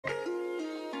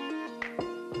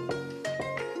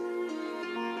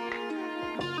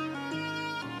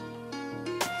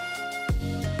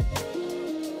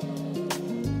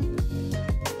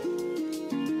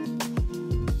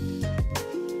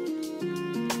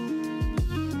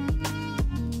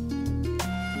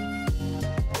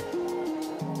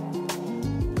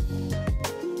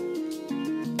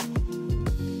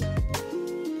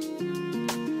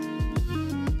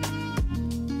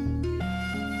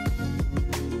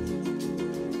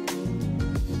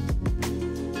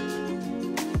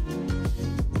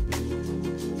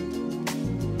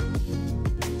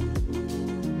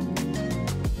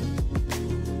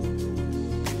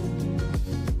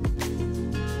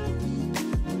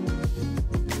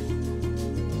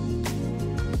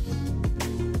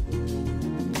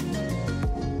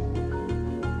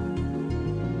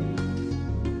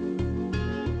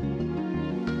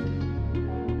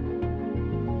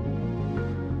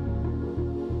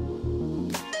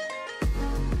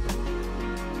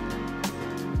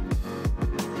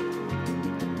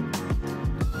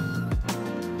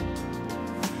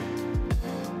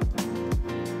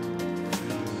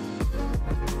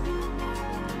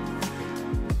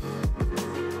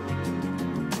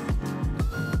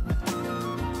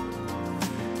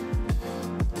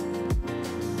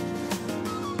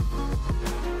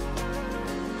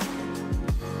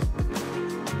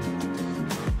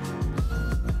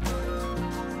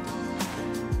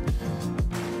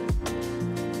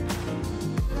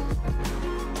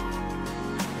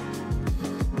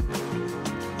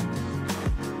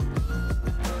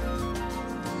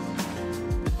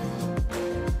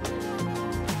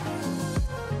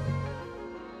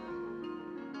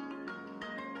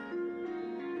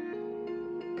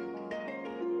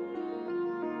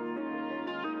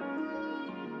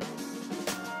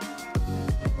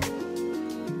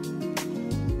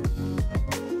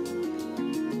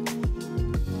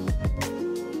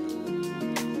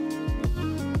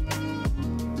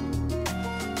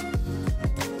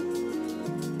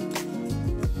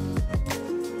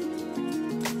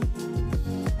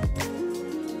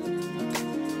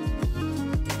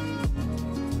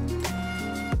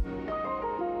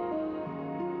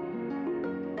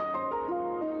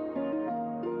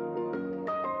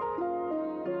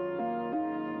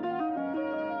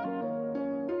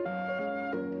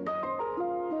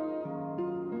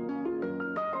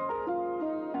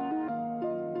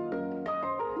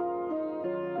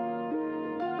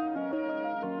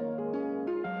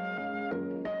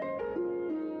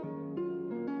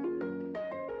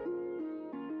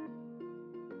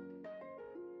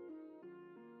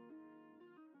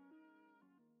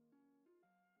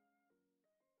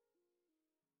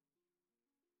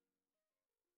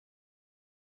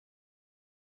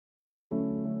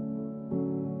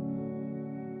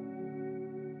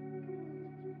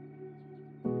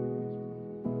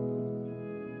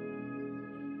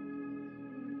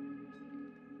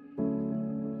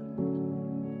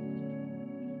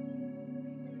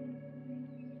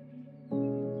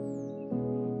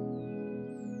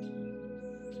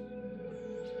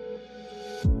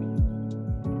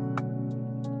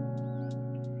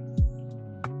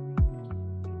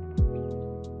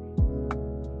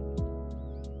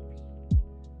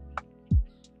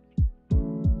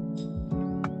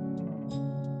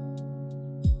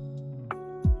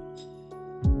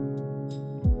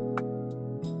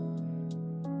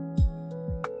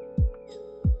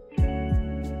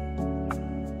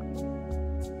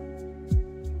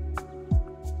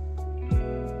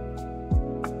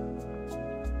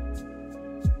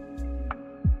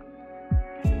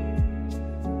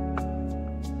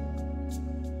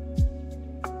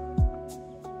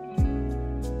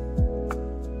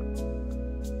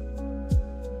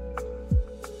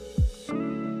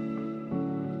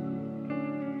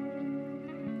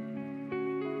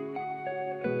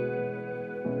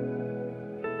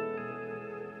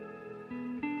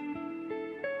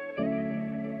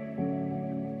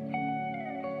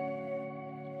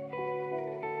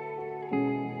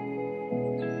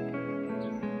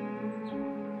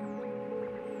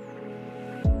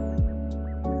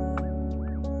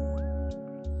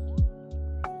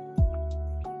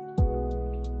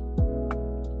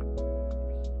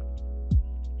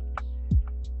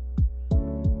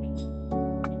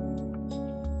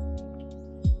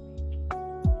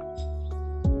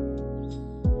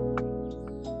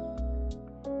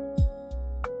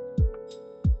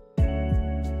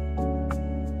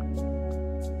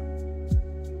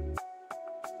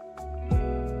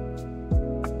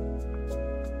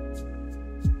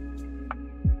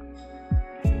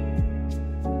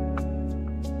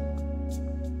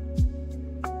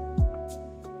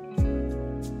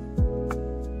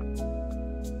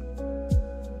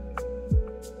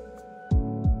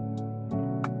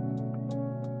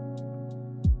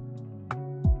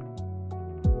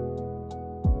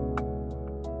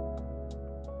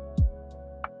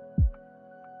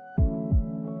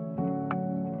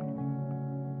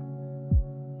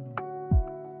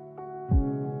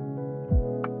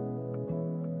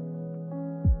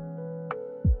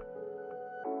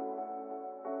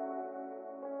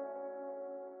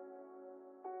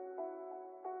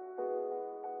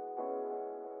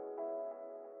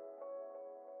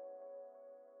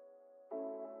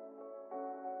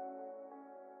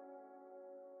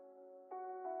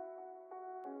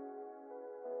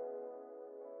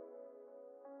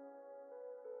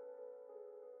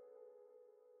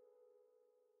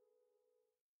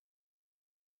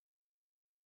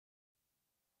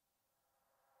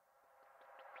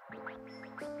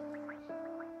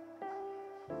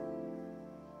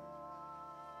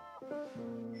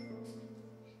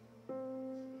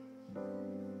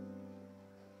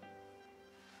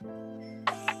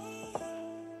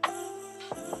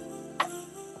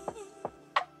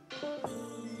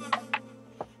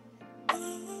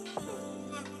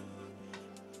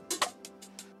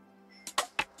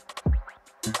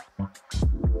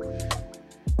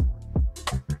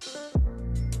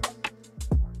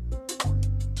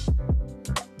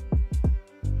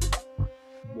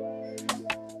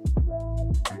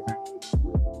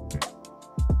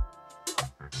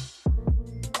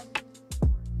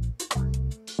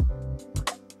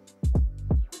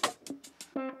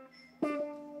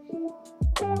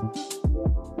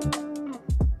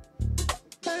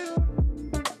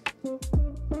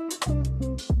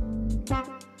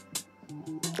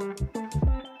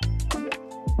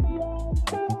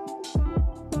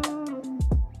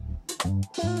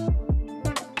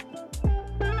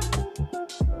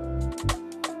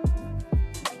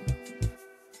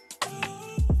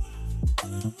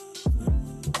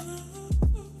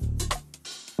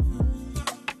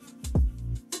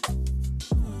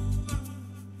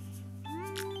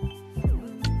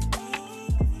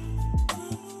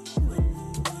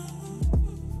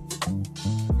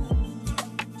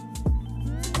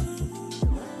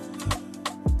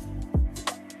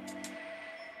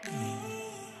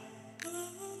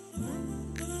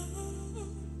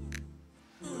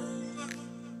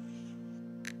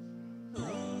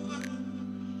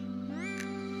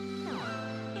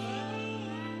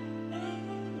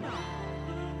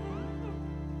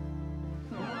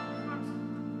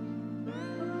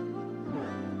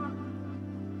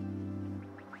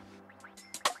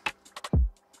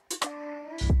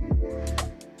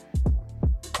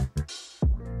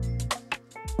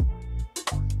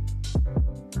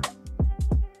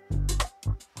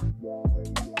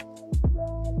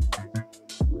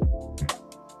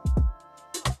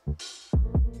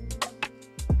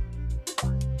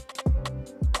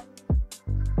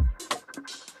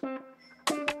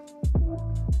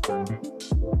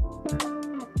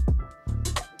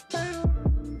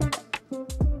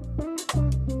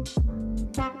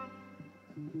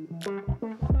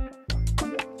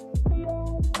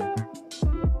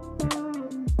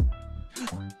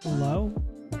Hello?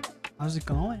 How's it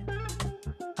going?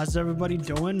 How's everybody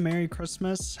doing? Merry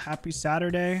Christmas. Happy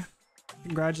Saturday.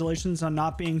 Congratulations on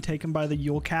not being taken by the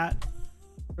Yule cat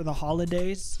for the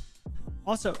holidays.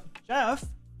 Also, Jeff,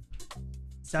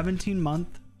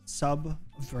 17-month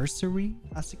subversary.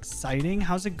 That's exciting.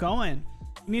 How's it going?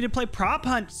 We need to play prop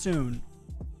hunt soon.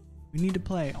 We need to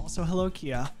play. Also, hello,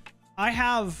 Kia. I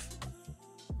have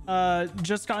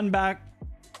just gotten back.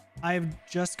 I've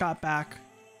just got back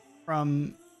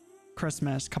from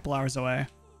Christmas, a couple hours away.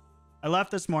 I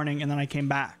left this morning and then I came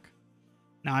back.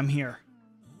 Now I'm here.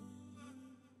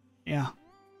 Yeah.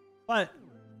 But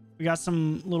we got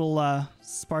some little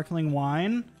sparkling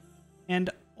wine and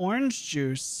orange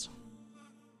juice.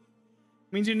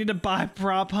 Means you need to buy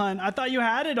prop hunt. I thought you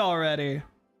had it already.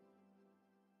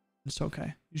 It's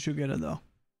okay. You should get it though.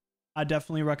 I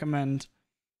definitely recommend.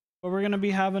 But we're gonna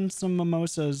be having some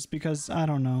mimosas because I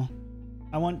don't know.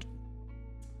 I want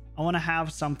to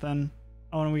have something.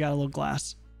 Oh, and we got a little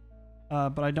glass.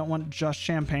 But I don't want just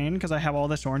champagne because I have all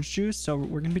this orange juice. So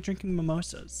we're gonna be drinking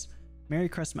mimosas. Merry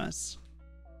Christmas.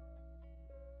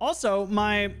 Also,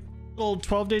 my little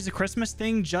 12 days of Christmas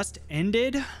thing just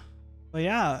ended. But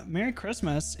yeah, Merry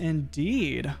Christmas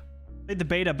indeed. Played the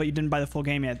beta, but you didn't buy the full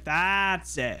game yet.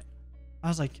 That's it. I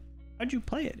was like, how'd you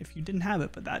play it if you didn't have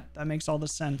it? But that makes all the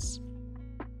sense.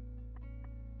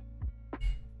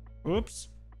 Oops.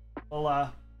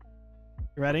 Well,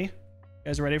 you ready? You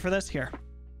guys ready for this? Here.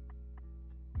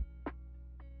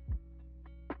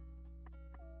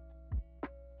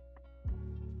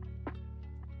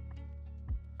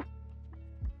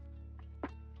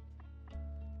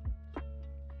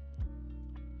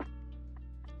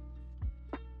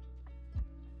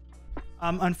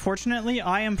 Unfortunately,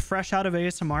 I am fresh out of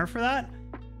ASMR for that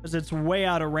because it's way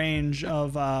out of range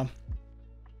of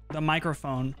the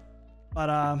microphone.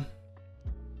 But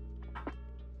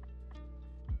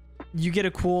you get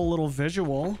a cool little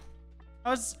visual.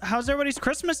 How's everybody's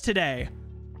Christmas today?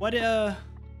 What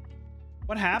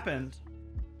happened?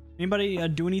 Anybody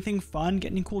do anything fun?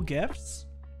 Get any cool gifts?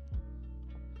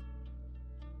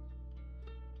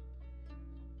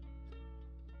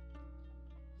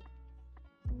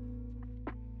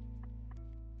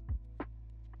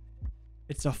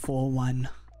 It's a full one.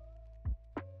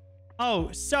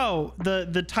 Oh, so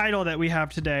the title that we have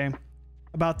today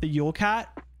about the Yule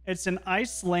cat, it's an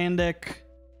Icelandic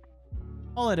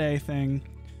holiday thing.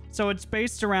 So it's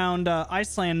based around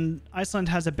Iceland. Iceland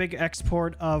has a big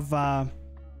export of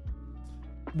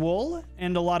wool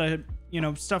and a lot of, you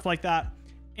know, stuff like that.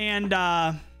 And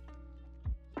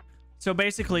so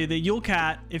basically the Yule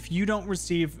Cat, if you don't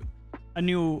receive a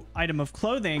new item of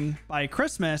clothing by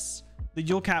Christmas, the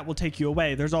Yule Cat will take you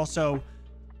away. There's also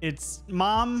its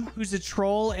mom, who's a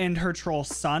troll, and her troll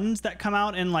sons that come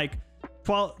out, and like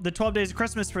the 12 days of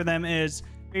Christmas for them is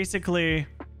basically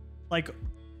like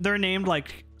they're named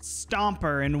like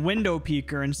Stomper and Window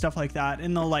Peeker and stuff like that.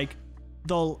 And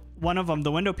they'll one of them,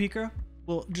 the Window Peeker,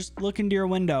 will just look into your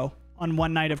window on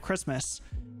one night of Christmas,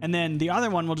 and then the other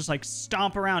one will just like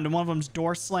stomp around, and one of them's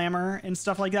Door Slammer and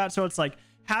stuff like that. So it's like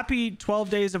happy 12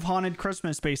 days of haunted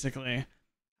Christmas, basically.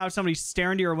 Have somebody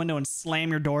stare into your window and slam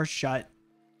your door shut.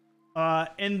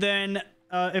 And then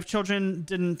if children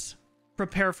didn't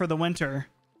prepare for the winter,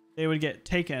 they would get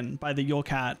taken by the Yule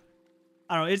Cat.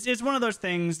 I don't know. It's one of those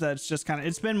things that's just kind of,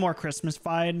 it's been more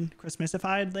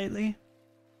Christmasified lately.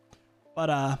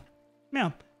 But yeah,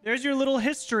 there's your little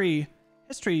history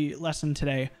lesson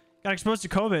today. Got exposed to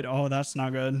COVID. Oh, that's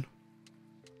not good.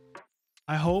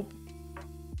 I hope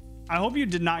you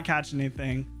did not catch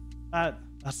anything. That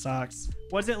sucks.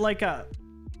 Was it like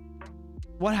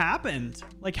what happened?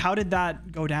 Like, how did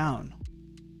that go down?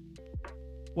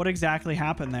 What exactly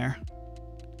happened there?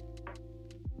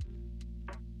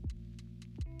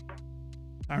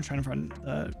 I'm trying to find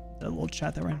the little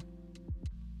chat that we're in.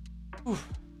 Oof.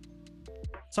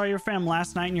 Saw your fam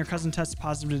last night and your cousin tested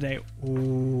positive today.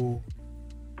 Ooh.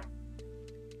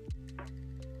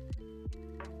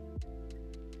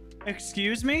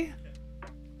 Excuse me?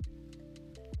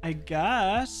 I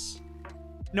guess.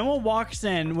 Noah walks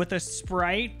in with a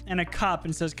Sprite and a cup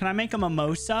and says, "Can I make a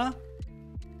mimosa?"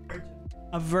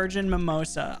 A virgin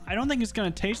mimosa. I don't think it's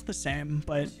gonna taste the same,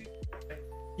 but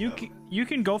you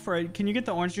can go for it. Can you get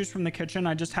the orange juice from the kitchen?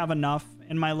 I just have enough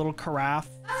in my little carafe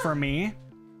for me.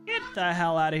 Get the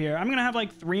hell out of here. I'm gonna have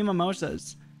like 3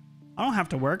 mimosas. I don't have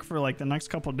to work for like the next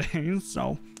couple days,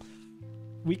 so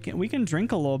we can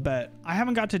drink a little bit. I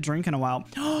haven't got to drink in a while.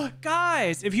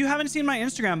 Guys, if you haven't seen my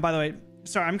Instagram, by the way,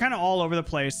 sorry, I'm kind of all over the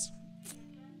place.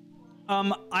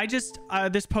 I just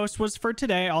this post was for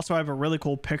today. Also, I have a really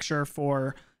cool picture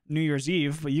for New Year's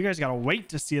Eve, but you guys gotta wait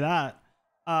to see that.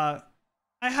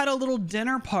 I had a little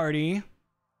dinner party,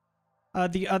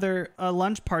 the other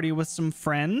lunch party with some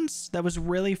friends. That was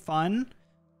really fun.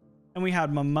 And we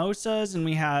had mimosas, and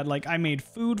we had like, I made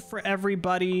food for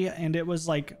everybody, and it was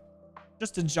like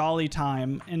just a jolly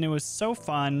time, and it was so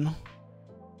fun.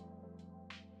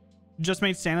 Just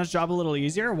made Santa's job a little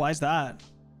easier. Why is that?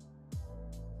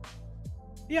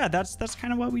 Yeah, that's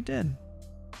kind of what we did.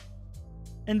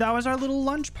 And that was our little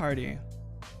lunch party.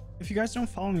 If you guys don't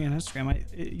follow me on Instagram,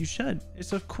 you should.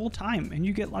 It's a cool time, and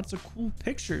you get lots of cool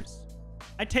pictures.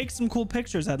 I take some cool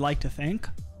pictures, I'd like to think.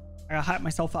 I gotta hype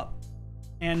myself up,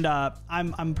 and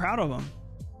I'm proud of them.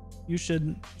 You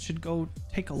should go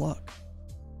take a look.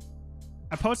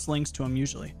 I post links to them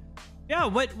usually. Yeah,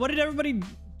 what did everybody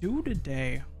do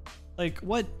today? Like,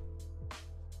 what's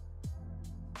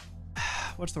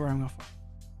the word I'm going for?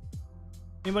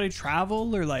 Anybody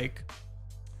travel or like,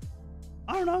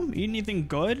 I don't know, eat anything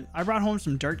good? I brought home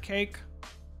some dirt cake,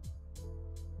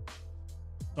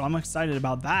 so I'm excited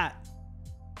about that.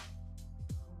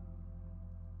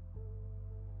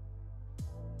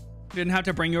 Didn't have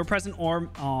to bring you a present, or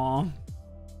aw,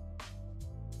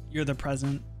 you're the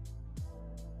present.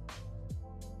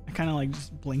 I kind of like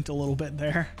just blinked a little bit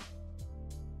there.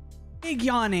 Big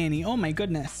yawn, Annie. Oh my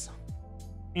goodness.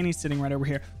 Annie's sitting right over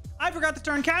here. I forgot to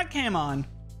turn cat cam on.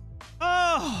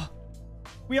 Oh,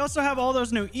 we also have all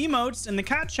those new emotes in the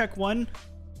cat check one.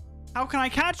 How can I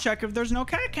cat check if there's no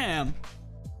cat cam?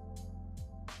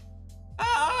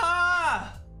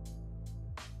 Ah!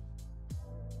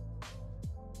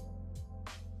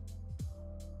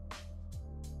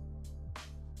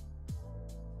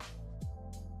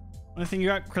 Only thing you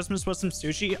got Christmas was some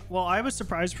sushi. Well, I have a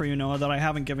surprise for you, Noah, that I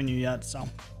haven't given you yet, so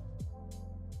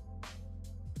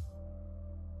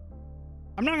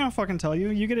I'm not gonna fucking tell you.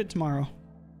 You get it tomorrow.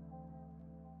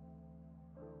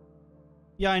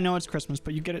 Yeah, I know it's Christmas,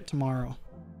 but you get it tomorrow.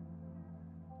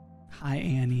 Hi,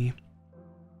 Annie.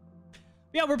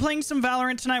 Yeah, we're playing some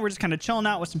Valorant tonight. We're just kind of chilling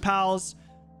out with some pals.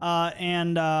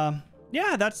 Yeah,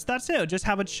 that's it. Just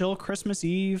have a chill Christmas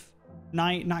Eve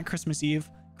night. Not Christmas Eve.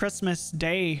 Christmas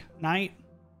Day night.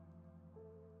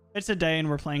 It's a day and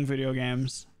we're playing video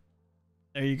games.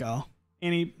 There you go.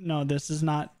 Annie, no, this is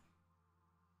not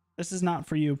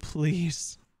for you,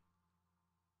 please.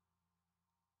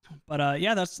 But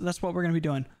yeah, that's what we're gonna be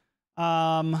doing.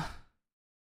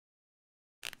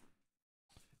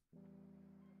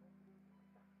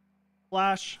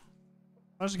 Flash.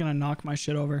 I was gonna knock my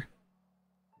shit over.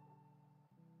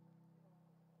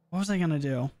 What was I gonna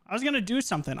do? I was gonna do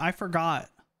something. I forgot.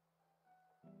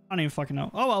 I don't even fucking know.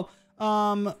 Oh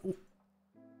well.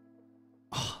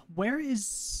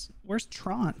 Where's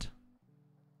Trant?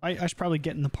 I should probably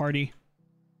get in the party.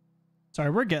 Sorry,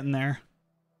 we're getting there.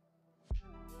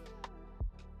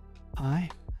 Hi,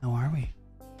 how are we?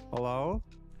 Hello?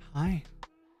 Hi.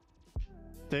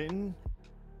 Dayton?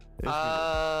 He's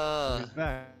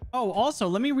back. Oh, also,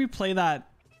 let me replay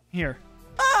that here.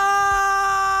 Ah!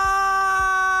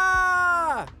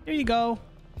 Here you go.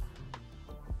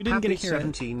 We didn't get to hear it.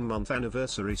 17-month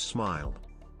anniversary smile.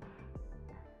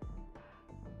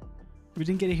 We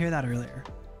didn't get to hear that earlier.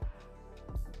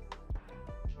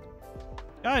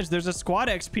 Guys, there's a squad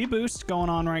XP boost going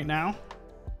on right now.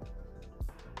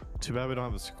 Too bad we don't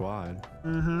have a squad.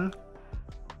 Mm-hmm.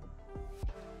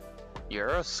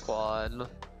 You're a squad.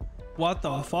 What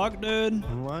the fuck, dude?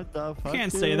 What the fuck?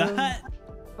 Can't say that.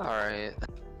 Alright.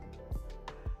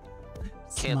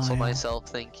 Cancel myself,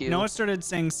 thank you. Noah started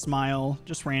saying smile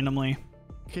just randomly.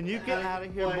 Can you get out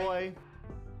of here, boy?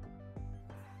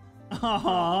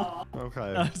 Aww.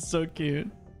 Okay. That's so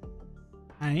cute.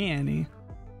 Hi, Annie.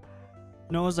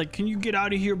 Noah's like, can you get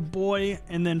out of here, boy?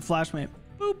 And then Flash went,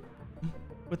 boop,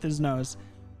 with his nose.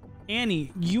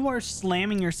 Annie, you are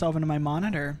slamming yourself into my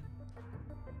monitor.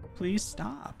 Please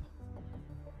stop.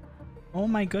 Oh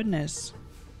my goodness.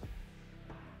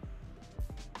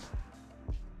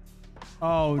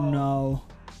 Oh no.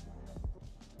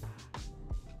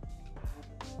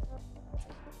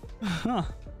 Huh.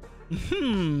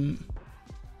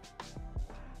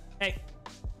 Hey.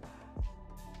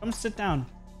 Come sit down.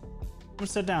 Come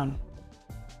sit down.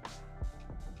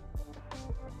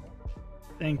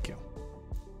 Thank you.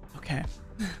 Okay.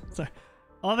 Sorry.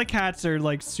 All the cats are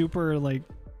like super like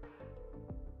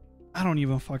I don't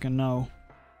even fucking know.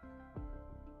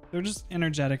 They're just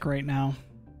energetic right now.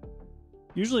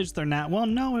 Usually it's their nap. Well,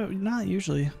 no, not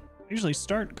usually. I usually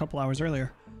start a couple hours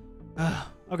earlier.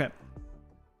 Okay.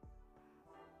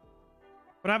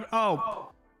 What happened?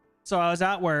 Oh, so I was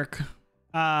at work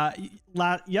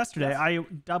yesterday. I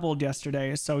doubled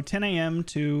yesterday. So 10 a.m.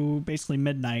 to basically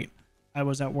midnight, I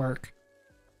was at work.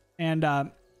 And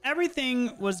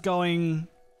everything was going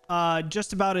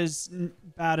just about as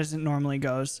bad as it normally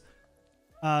goes.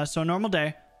 So normal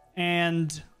day.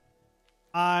 And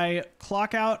I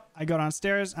clock out. I go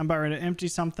downstairs. I'm about ready to empty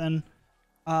something.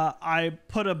 I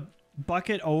put a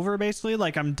bucket over, basically.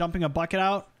 Like I'm dumping a bucket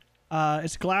out.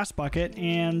 It's a glass bucket.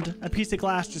 And a piece of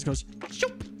glass just goes,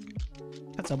 shoop.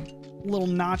 That's a little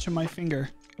notch on my finger.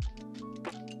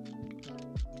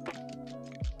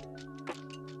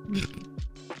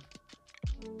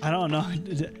 I don't know.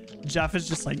 Jeff is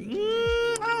just like,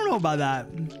 I don't know about that.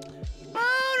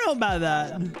 I don't know about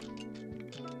that.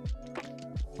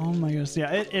 Oh my goodness.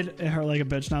 Yeah, it hurt like a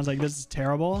bitch. And I was like, this is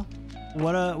terrible.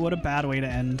 What a bad way to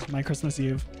end my Christmas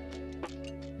Eve.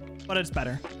 But it's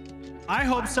better. I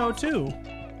hope so too.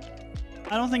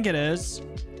 I don't think it is.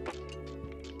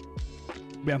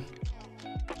 Yeah.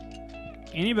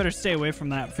 And you better stay away from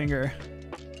that finger.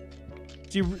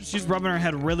 She's rubbing her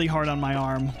head really hard on my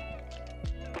arm.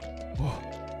 Whoa.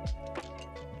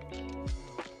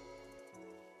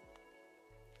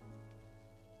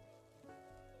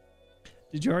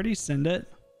 Did you already send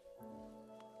it?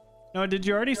 No, did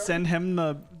you already send him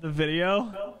the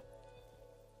video?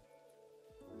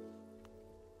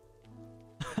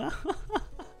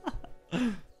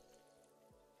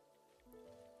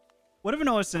 What if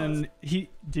Noah said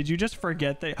did you just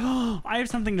forget that? Oh, I have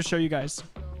something to show you guys.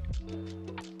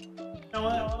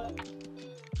 Noah,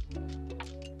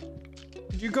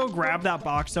 did you go grab that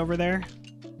box over there?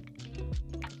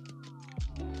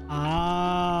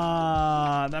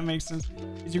 Ah, that makes sense.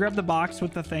 Did you grab the box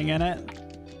with the thing in it?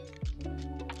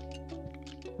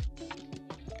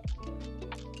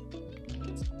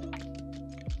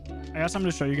 I got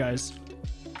something to show you guys.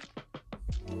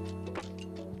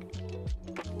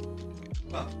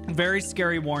 Very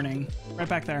scary warning. Right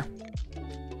back there.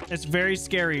 It's very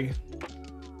scary.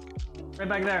 Right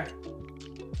back there.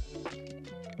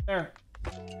 There.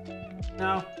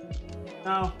 No.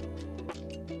 No.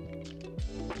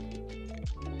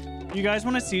 You guys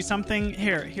want to see something?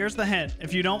 Here's the hint.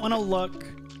 If you don't want to look,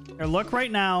 here, look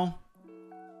right now.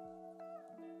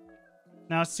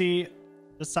 Now see,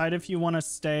 decide if you want to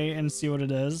stay and see what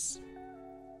it is.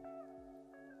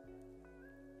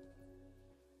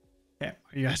 Okay,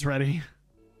 are you guys ready?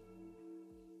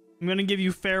 I'm going to give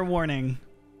you fair warning.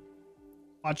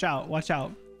 Watch out, watch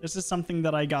out. This is something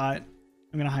that I got.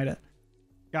 I'm going to hide it.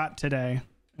 Got today.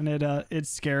 And it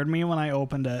scared me when I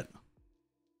opened it.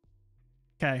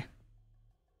 Okay.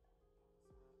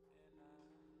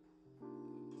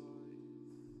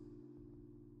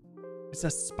 It's a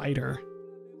spider.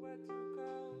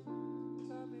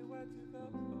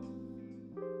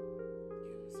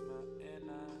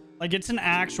 Like, it's an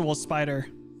actual spider.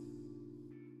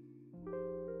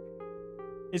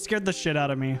 It scared the shit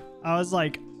out of me. I was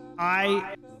like,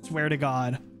 I swear to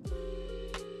God.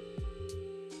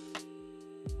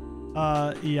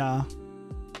 Yeah.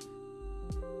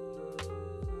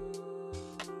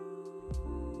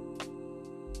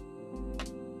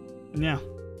 Yeah.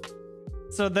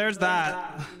 So there's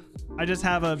that. I just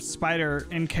have a spider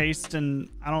encased in,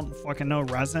 I don't fucking know,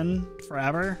 resin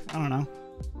forever. I don't know.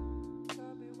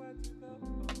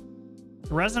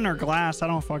 Resin or glass, I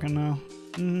don't fucking know.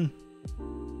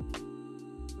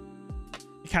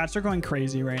 The cats are going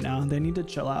crazy right now. They need to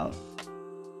chill out.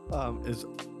 Is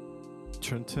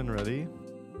Trenton ready?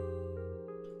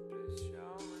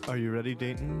 Are you ready,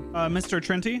 Dayton? Mr.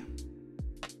 Trenty?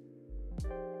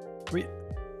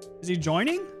 Is he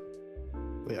joining?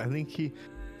 Wait, I think he,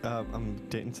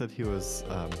 Dayton said he was,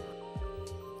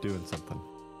 doing something.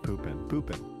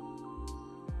 Pooping.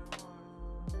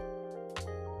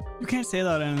 You can't say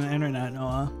that on the internet,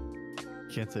 Noah.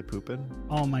 Can't say pooping?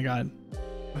 Oh my God.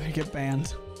 I'm gonna get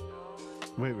banned.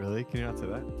 Wait, really? Can you not say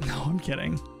that? No, I'm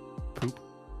kidding. Poop?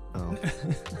 Oh.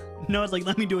 No, it's like,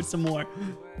 let me do it some more.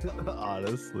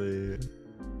 Honestly.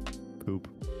 Poop.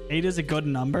 8 is a good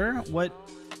number? What?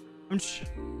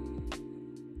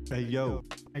 Hey, yo.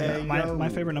 My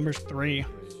favorite number is 3.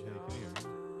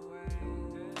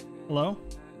 Hello?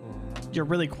 You're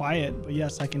really quiet, but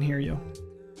yes, I can hear you.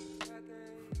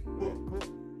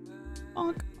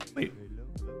 Wait.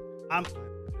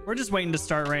 We're just waiting to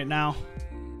start right now.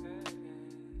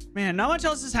 Man, not much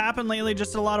else has happened lately.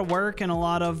 Just a lot of work and a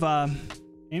lot of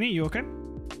Annie, you okay?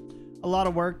 A lot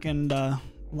of work and a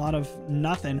lot of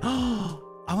nothing. I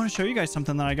want to show you guys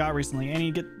something that I got recently.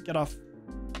 Annie, get off.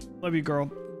 Love you,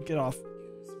 girl. Get off.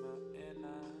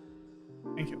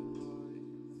 Thank you.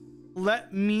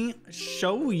 Let me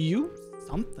show you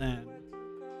something.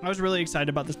 I was really excited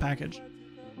about this package.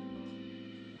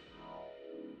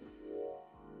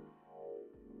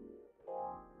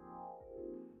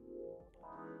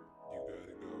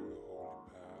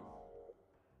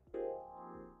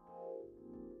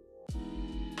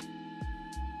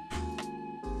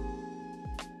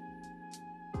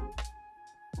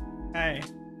 Hey,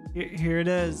 here it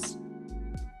is.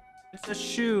 It's a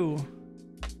shoe.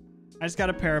 I just got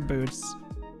a pair of boots.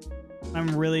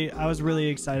 I was really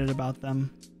excited about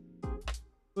them.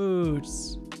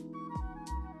 Boots.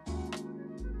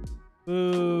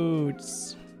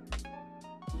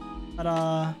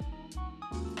 Ta-da.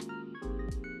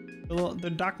 The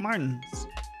Doc Martens.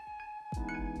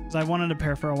 Because I wanted a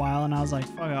pair for a while and I was like,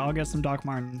 fuck it, I'll get some Doc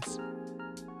Martens.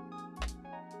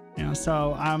 Yeah,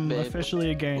 so I'm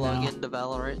officially a gay now. Log into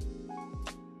Valorant.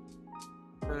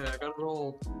 Hey, I gotta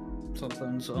roll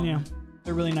something, so. Yeah,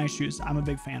 they're really nice shoes. I'm a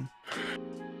big fan.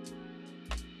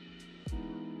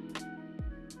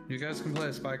 You guys can play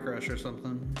a Spy Crush or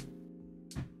something.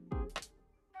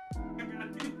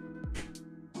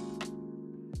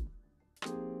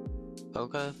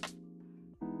 Okay.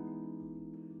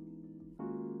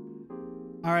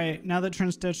 All right, now that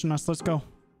Trent's ditching us, let's go.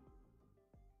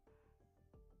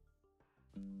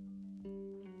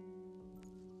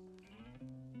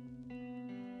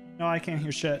 No, I can't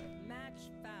hear shit.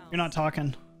 You're not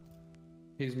talking.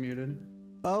 He's muted.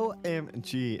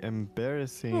 OMG,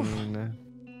 embarrassing.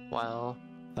 Wow.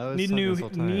 Need new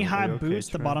knee-high boots.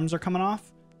 The bottoms are coming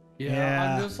off.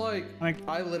 Yeah, I'm just like,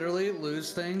 I literally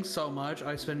lose things so much.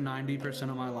 I spend 90%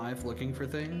 of my life looking for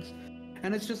things.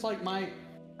 And it's just like I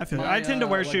feel I tend to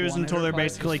wear shoes until they're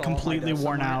basically completely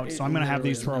worn out, so I'm going to have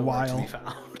these for a while.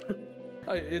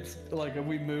 It's like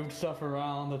we moved stuff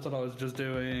around. That's what I was just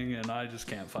doing, and I just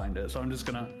can't find it. So I'm just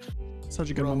gonna such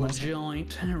a good roll moment. A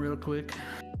joint real quick.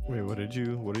 Wait, what are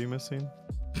you missing?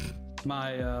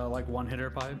 My like one hitter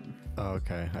pipe. Oh,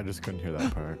 okay. I just couldn't hear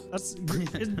that part.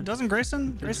 Doesn't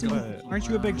Grayson, aren't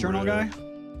you a big journal guy?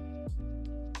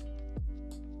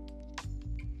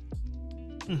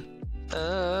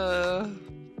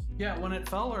 Yeah, when it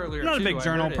fell earlier. I'm not a big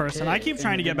journal person. I keep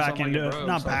trying to get back into it.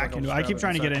 Not back into it. I keep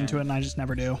trying to get into it, and I just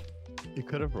never do. You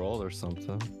could have rolled or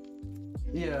something.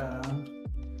 Yeah.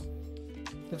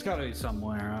 It's got to be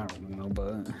somewhere. I don't know,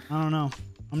 but I don't know.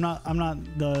 I'm not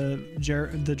the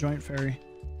joint fairy.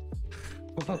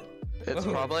 It's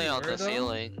probably on the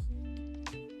ceiling.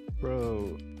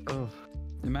 Bro. Ugh.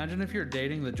 Imagine if you're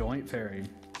dating the joint fairy.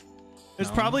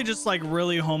 It's probably just like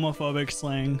really homophobic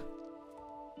slang.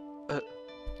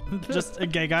 Just a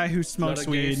gay guy who smokes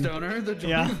weed. Gay stoner, the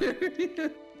joint fairy?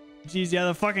 Jeez, yeah,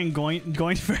 the fucking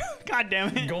going for. God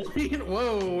damn it. Going?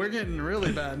 Whoa, we're getting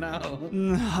really bad now.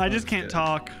 I just can't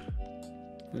talk.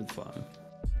 It's fine.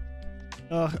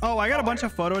 Oh, I got a bunch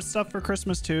of photo stuff for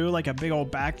Christmas too, like a big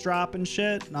old backdrop and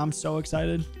shit. And I'm so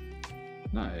excited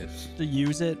Nice. to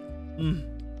use it. And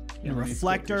a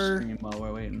reflector While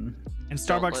we're waiting. and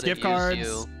Starbucks gift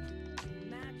cards.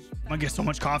 I'm gonna get so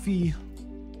much coffee.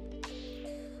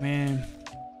 Man,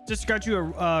 just got you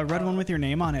a red one with your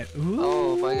name on it. Ooh.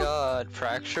 Oh my god,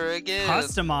 fracture again.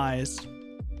 Customized.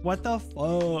 What the fuck?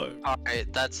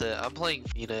 Alright, that's it. I'm playing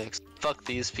Phoenix. Fuck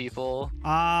these people.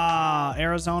 Ah,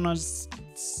 Arizona's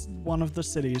one of the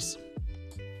cities.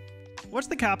 What's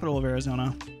the capital of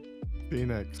Arizona?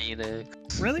 Phoenix.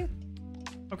 Phoenix. Really?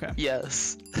 Okay.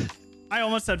 Yes. I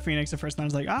almost said Phoenix at first, and I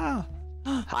was like, ah.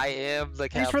 I am the capital.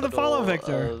 Thanks for the follow,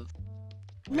 Victor. of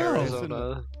No.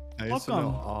 Arizona. I used to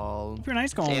Welcome. know all. If your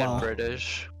night's going And well.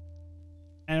 British.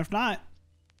 And if not,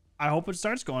 I hope it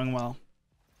starts going well.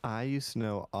 I used to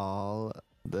know all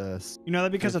the. You know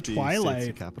that because of 50 states and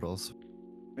Twilight. capitals.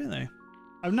 Really?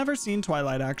 I've never seen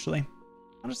Twilight, actually.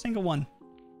 Not a single one.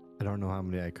 I don't know how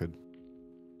many I could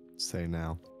say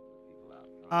now.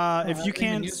 If you I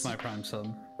can't, use my Prime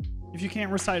sub. if you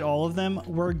can't recite all of them,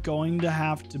 we're gonna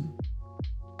have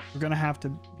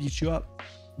to beat you up.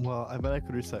 Well, I bet I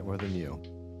could recite more than you.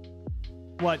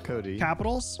 What? Cody.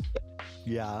 Capitals?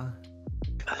 Yeah.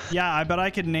 Yeah, I bet I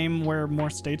could name where more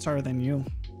states are than you.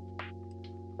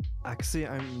 Actually,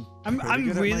 I'm I'm good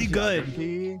at my really good.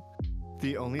 geography.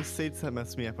 The only states that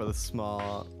mess me up are the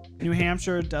small. New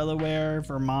Hampshire, Delaware,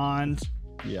 Vermont,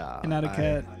 Yeah.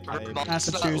 Connecticut, Vermont's not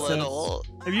Massachusetts. little.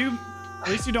 If you, at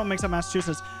least you don't mix up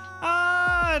Massachusetts.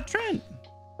 Trent.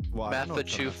 Well, I don't know if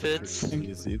Massachusetts.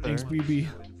 is either. Thanks, BB.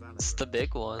 It's the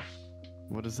big one.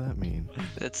 What does that mean?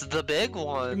 It's the big 3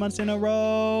 one. months in a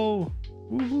row.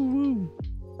 Woo woo woo.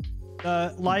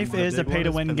 Life The is a big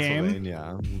one is pay-to-win game.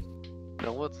 Pennsylvania.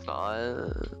 No, it's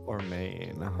not. Or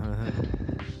Maine.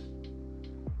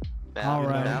 All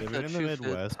right. Living in the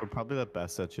Midwest, we're probably the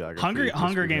best at geography. Hunger just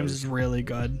Games because- is really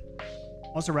good.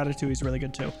 Also, Ratatouille is really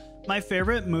good too. My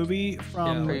favorite movie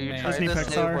from Yeah, Are you Disney trying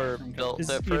to say Pixar we're built is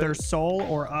different? either Soul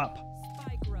or Up.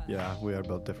 Yeah, we are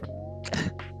built different.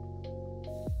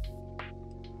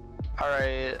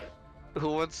 Alright. Who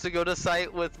wants to go to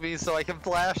site with me so I can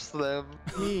flash them?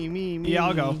 Me. Yeah,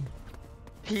 I'll go.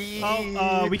 He.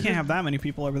 Oh, we can't have that many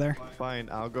people over there. Fine,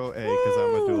 I'll go A because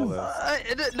I'm a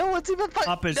duelist. No one's even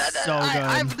fighting. Up is so good.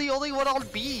 I'm the only one on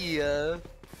B.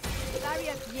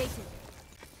 Barrier created.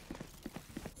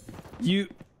 You.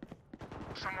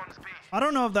 I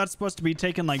don't know if that's supposed to be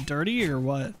taken like dirty or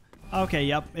what. Okay,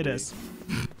 yep, it is.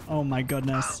 Oh my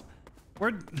goodness.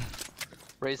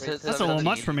 Race hit That's a little 17.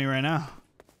 much for me right now.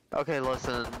 Okay,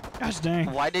 listen. Gosh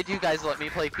dang. Why did you guys let me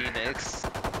play Phoenix?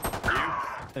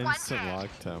 Instant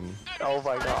locked him. Oh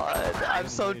my god. I'm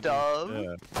so dumb.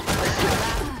 Yeah.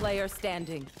 Last player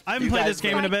standing. I haven't You played guys this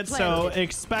game in a bit, so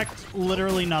expect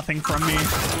literally nothing from me.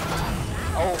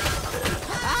 Oh.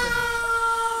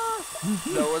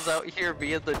 Noah's out here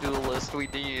being the duelist we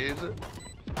need.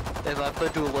 And I'm the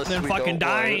duelist Then we fucking don't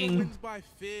want. dying. Wins by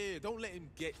fear. Don't let him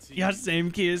get to you. Yeah,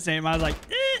 same key, same. I was like,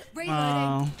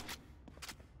 oh.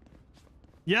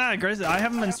 Yeah, Grayson, I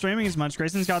haven't been streaming as much.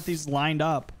 Grayson's got these lined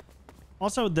up.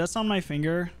 Also, this on my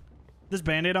finger, this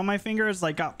band-aid on my finger is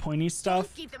like got pointy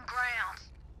stuff. Keep them ground.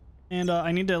 And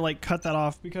I need to like cut that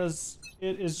off because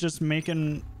it is just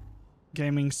making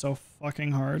gaming so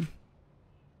fucking hard.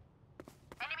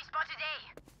 Enemy spotted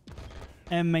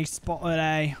A. And me spotted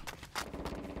A.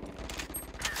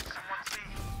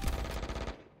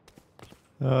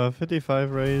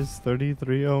 55 raise,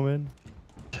 33 omen.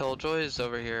 Killjoy's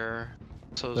over here.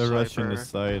 So They're rushing Sniper. the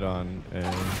site on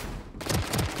A.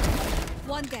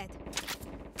 One dead.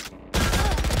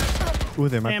 Ooh,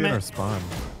 they might Damn be in it. our spawn.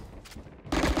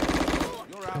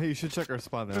 Hey, you should check our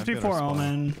spawn. They might be in 54 our spawn.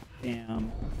 omen.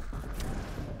 Damn.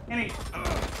 Any. Hey,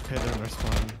 they're in our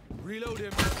spawn. Reload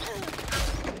him.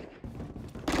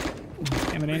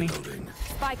 Damn it, Annie.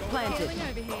 Spike planted.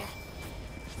 over here.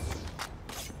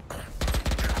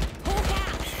 Hawk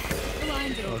out.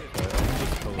 Blinded. Okay, I'm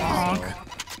just killing Bonk. myself.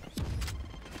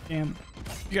 Damn.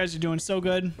 You guys are doing so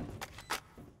good.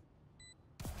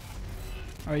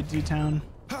 Alright, D-Town.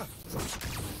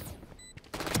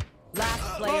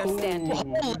 Last player standing.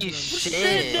 Holy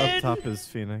shit! Up top is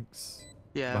Phoenix.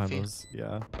 Yeah, Behind us,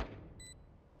 yeah.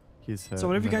 He's hit. So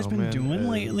what have you guys been Omen doing is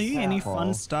lately? Any fun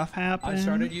Paul. stuff happen? I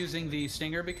started using the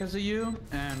Stinger because of you,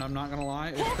 and I'm not gonna lie,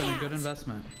 it's been a good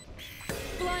investment.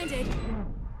 Blinded.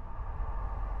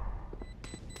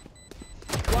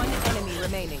 One enemy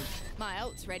remaining. My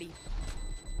ult's ready.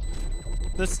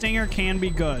 The Stinger can be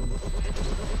good.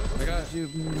 I got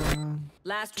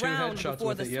Last 2 round headshots before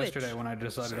with the it switch. yesterday when I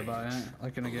decided to buy it,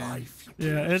 like in a game.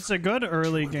 Yeah, it's a good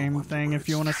early game thing if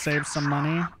you want to save some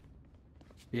money.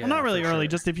 Yeah, Well, not really for early, sure.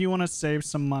 just if you want to save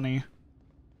some money.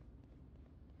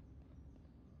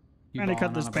 You Trying to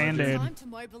cut balling this on a budget? Band-Aid. Time to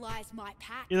mobilize my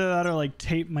pack. Either that or like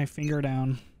tape my finger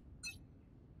down.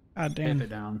 God Tape damn. it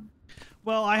down.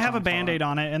 Well, I have a Sounds Band-Aid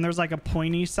on it, and there's like a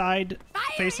pointy side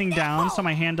facing down, so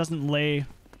my hand doesn't lay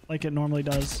like it normally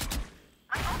does.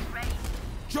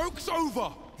 Joke's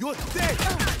over. You're dead.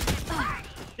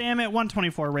 Damn it,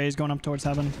 124 rays going up towards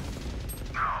heaven.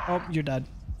 Oh, you're dead.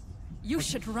 You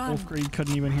should run. Wolf Greed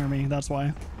couldn't even hear me, that's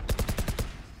why.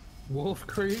 Wolf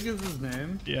Creek is his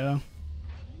name. Yeah.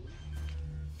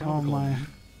 Oh my.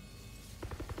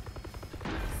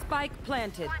 Spike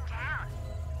planted.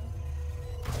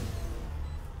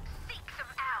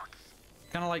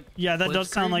 Kind of like. Yeah, that does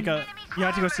sound like Blitzkrieg. a... You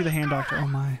have to go see the hand doctor. Oh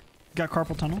my. Got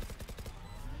carpal tunnel.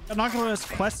 Got Oculus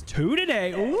Quest 2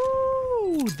 today.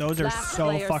 Ooh, those are Last so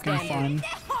player fucking standing.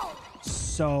 fun.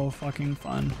 So fucking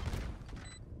fun.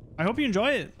 I hope you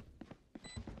enjoy it.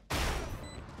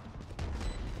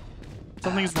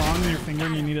 Something's wrong with your finger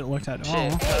and you need it looked at.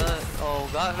 Shit. Oh. Oh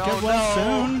god, no, Get well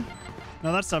no. soon.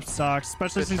 No, that stuff sucks,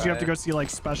 especially Good since you have to try. go see like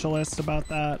specialists about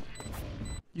that.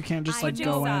 You can't just like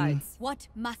Switching go in. sides. What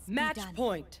must Match be done?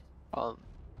 point.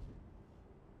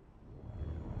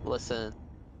 Listen.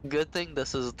 Good thing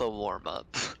this is the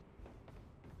warm-up.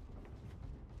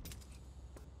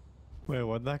 Wait,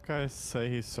 what'd that guy say?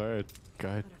 He started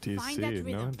guy find that DC.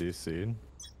 No rhythm. DC.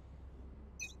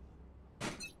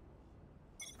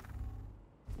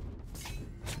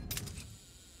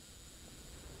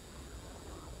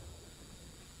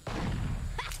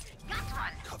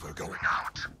 Cover going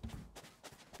out.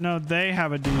 No, they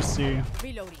have a DC.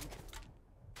 Reloading.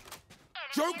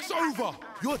 Joke's over.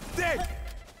 You're dead.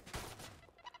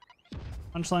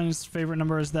 Punchline's favorite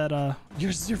number is that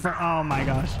yours is your friend. Oh my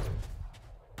gosh.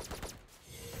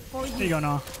 For Here you go,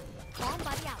 Noah. Calm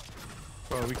buddy out.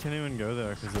 Bro, we can't even go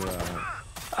there because of that.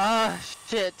 Ah,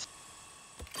 shit.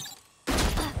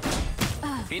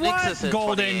 Phoenix is What? at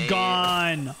Golden 28.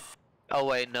 gun. Oh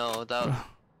wait, no, that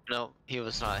no, he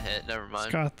was not hit. Never He's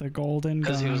mind. got the golden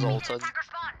Because he was gun. ulted.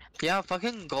 Yeah,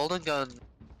 fucking golden gun.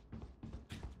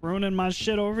 Ruining my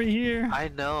shit over here. I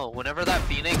know. Whenever that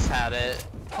Phoenix had it.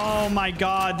 Oh my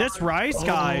god, this Rice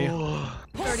guy.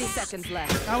 30 seconds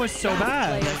left. That was so Last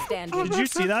bad. player standing. Did you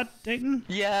see that, Dayton?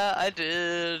 Yeah, I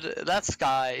did. That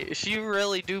Sky. She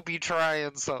really do be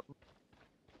trying something.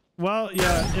 Well,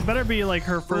 yeah, it better be like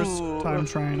her first time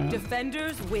trying it.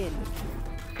 Defenders win.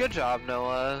 Good job,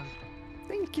 Noah.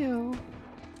 Thank you.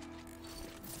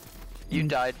 You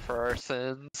died for our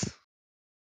sins.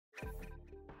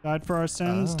 Died for our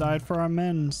sins, Oh. died for our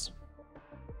men's.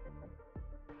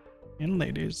 And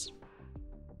ladies.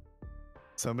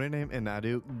 Somebody named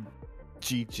Inadu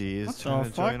GG is What trying the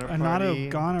to fuck? join our Another party.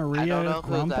 gonorrhea I don't know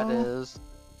who that grumpo? is.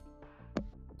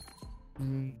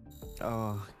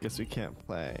 Oh, guess we can't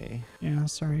play. Yeah,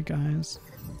 sorry guys.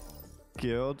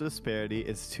 Skill disparity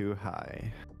is too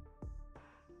high.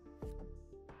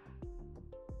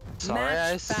 Sorry,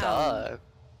 Match I found. suck.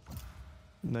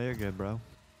 No, you're good, bro.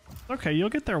 Okay, you'll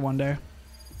get there one day.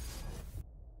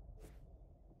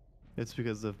 It's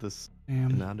because of this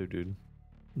Damn. Inadu dude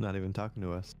not even talking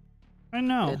to us. I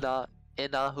know.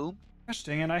 In who? Gosh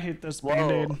dang it, I hate this Whoa.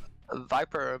 Band-Aid.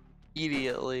 Viper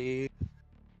immediately.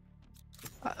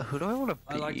 Who do I want to be?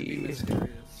 I like to be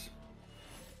mysterious.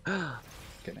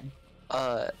 Kidding.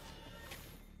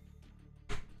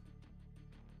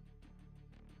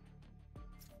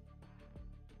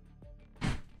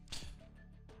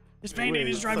 This Band-Aid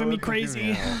is Wait, driving me so crazy.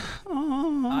 confusing.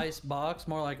 Oh. Ice box,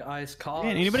 more like ice cost.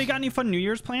 Man, anybody got any fun New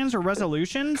Year's plans or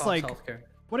resolutions? Cost Like, healthcare.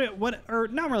 or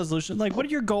not resolutions, like what are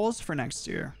your goals for next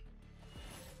year?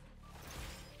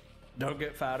 Don't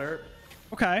get fatter,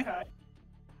 Okay.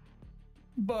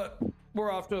 but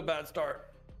we're off to a bad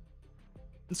start.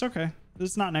 It's okay.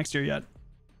 It's not next year yet.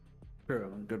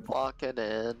 True, good point. Locking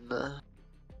in.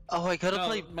 Oh, I gotta No,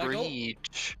 play my goal-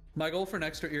 Breach. My goal for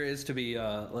next year is to be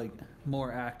like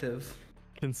more active.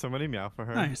 Can somebody meow for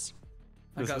her? Nice.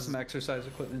 I This got is- some exercise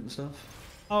equipment and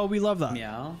stuff. Oh, we love that.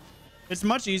 Meow. It's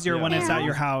much easier when it's at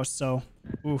your house, so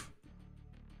oof.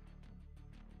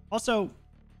 Also,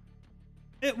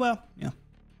 yeah.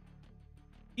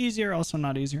 Easier, also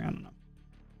not easier. I don't know.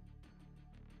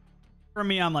 For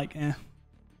me, I'm like, eh.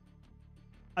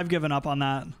 I've given up on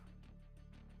that.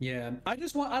 Yeah, I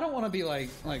don't want to be like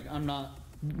I'm not.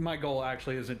 My goal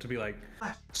actually isn't to be like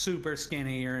super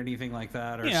skinny or anything like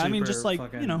that. Or Yeah, I mean, super just like,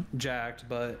 fucking you know. jacked,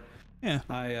 but Yeah.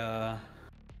 I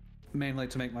mainly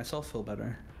to make myself feel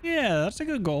better. Yeah, that's a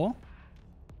good goal.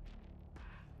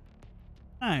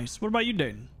 Nice. What about you,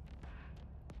 Dayton?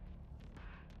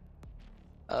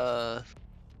 I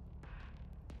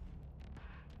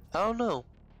don't know.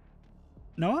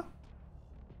 Noah?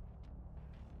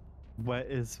 What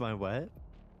is my what?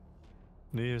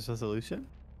 New Year's resolution?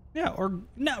 Yeah, or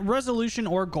no, resolution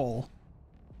or goal.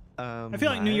 I feel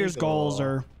like New My Year's goals goal-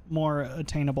 are more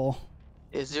attainable.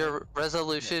 Is your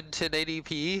resolution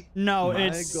 1080p? No, My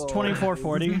it's goal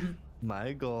 2440.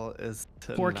 My goal is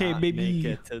to 4K, not baby. make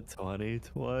it to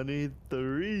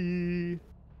 2023.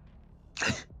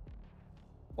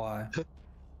 Why?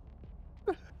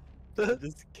 I'm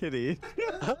just kidding.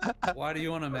 Why do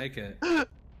you want to make it?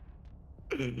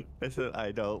 I said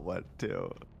I don't want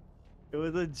to. It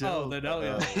was a joke. Oh, then hell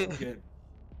yeah. Good. It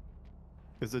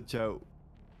was a joke.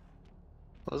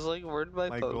 I was like, where'd my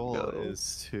My phone goal go?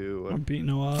 is to I'm beating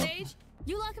Noah up. Sage,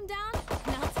 you lock him down,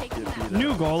 and I'll take him Get out. beat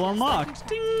New up. goal unlocked.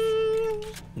 Ding!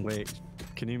 Wait,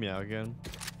 can you meow again?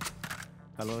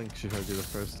 I don't think she heard you the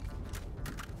first.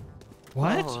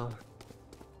 What? Oh.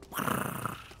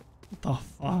 What the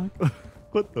fuck?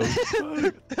 What the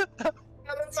fuck?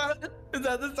 Is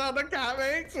that the sound a cat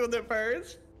makes when it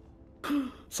purrs?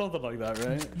 Something like that,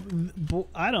 right?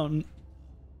 I don't.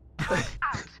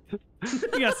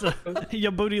 Yes,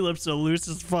 your booty lips are loose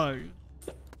as fuck.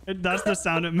 That's the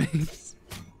sound it makes.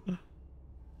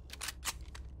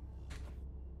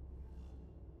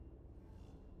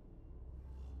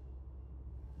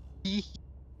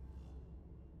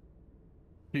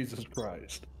 Jesus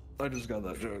Christ. I just got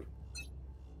that joke.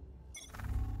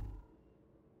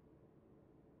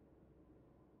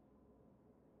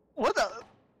 What the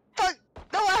fuck?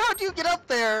 Noah, how'd you get up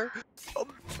there? Oh,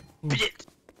 bitch.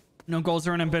 No goals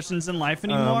or ambitions in life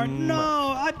anymore?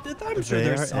 No, I'm sure they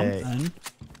there's are A. something.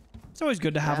 It's always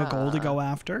good to have a goal to Yeah. go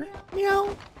after.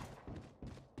 Meow.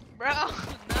 Bro, no.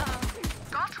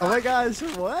 Oh my gosh,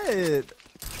 what?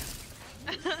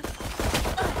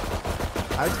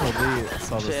 I totally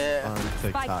saw Shit. this on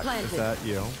TikTok. Is planted. that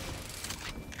you?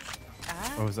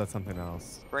 Ah. Or was that something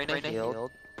else? Raina healed.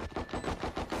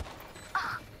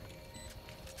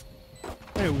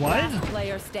 Wait, what? Last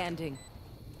player standing.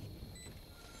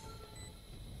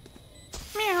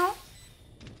 Meow.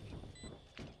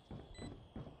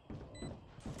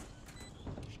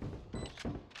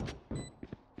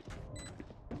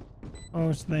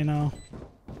 Oh, so they know.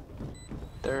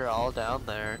 They're all down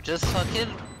there. Just fucking.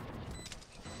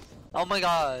 Oh my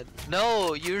god.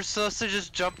 No, you're supposed to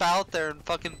just jump out there and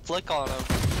fucking flick on them.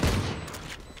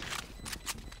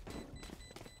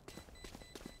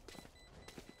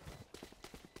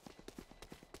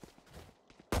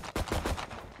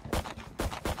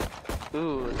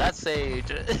 Ooh, that's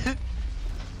Sage.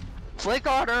 Flick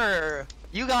on her!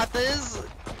 You got this!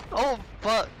 Oh,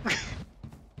 fuck.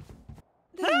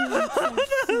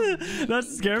 That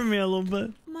scared me a little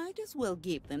bit. Might as well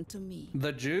give them to me.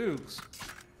 The jukes.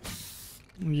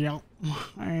 Yep. Yep.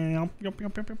 There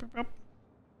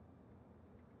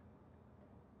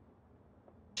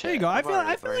you go. I feel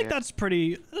like that's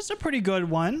a pretty good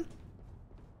one.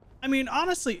 I mean,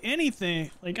 honestly,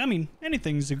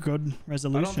 anything's a good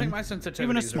resolution. I don't think my sensitivity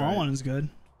Even a is small right. one is good.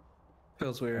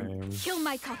 Feels weird. Kill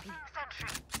my copy.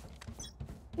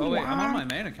 Oh wait, I'm on my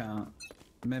main account.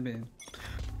 Maybe.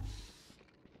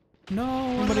 No.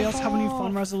 Anybody else have any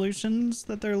fun resolutions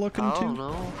that they're looking I to? don't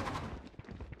know.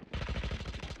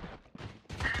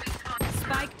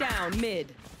 Spike down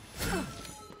mid.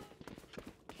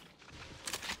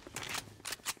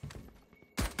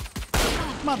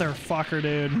 Motherfucker,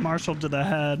 dude. Marshall to the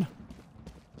head.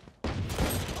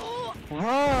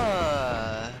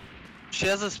 Bruh. She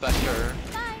has a Spectre.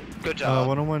 Good job.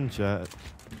 One-on-one jet.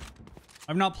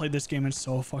 I've not played this game in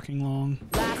so fucking long.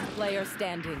 Last player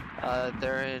standing.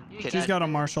 They're in. She's got a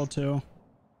Marshall too.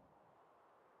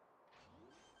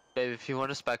 Babe, if you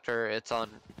want a Spectre, it's on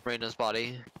Reina's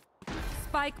body.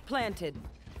 Spike planted.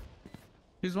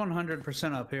 He's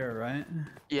 100% up here, right?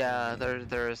 Yeah,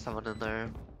 there is someone in there.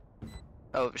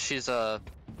 Oh, she's Other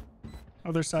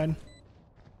side.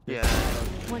 yeah.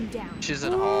 One down. She's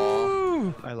in hall.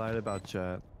 Ooh. I lied about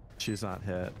jet. She's not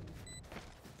hit.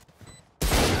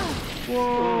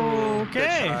 Whoa. Good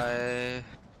Okay. try.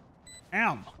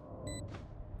 Am.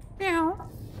 Meow.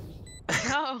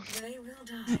 No. They will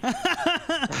die.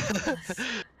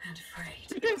 And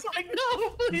afraid. He's like, no,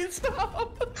 please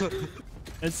stop.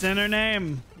 It's in her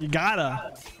name. You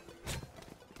gotta.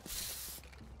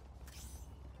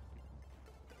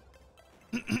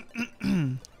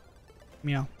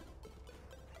 Meow.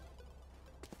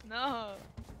 No.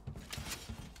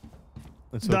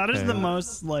 It's That is okay. the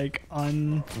most like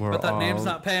We're But that name's all-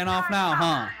 not paying off now,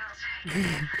 huh?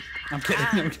 I'm kidding.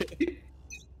 I'm kidding.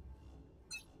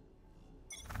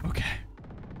 Okay.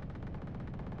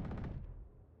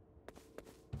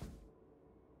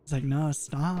 It's like, no,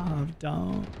 stop,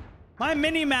 don't. My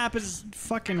mini map is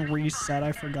fucking reset.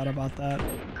 I forgot about that.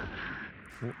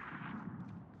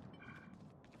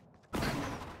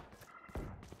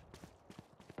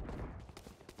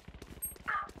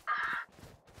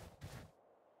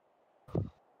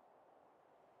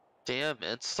 Damn,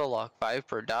 Insta-lock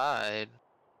Viper died.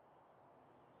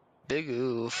 Big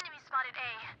oof.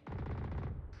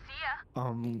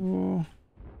 Ooh.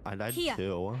 I died Here.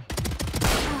 too.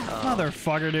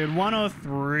 Motherfucker, dude.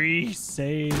 103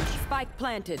 sage. Spike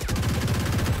planted.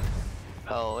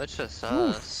 Oh, it's just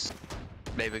us.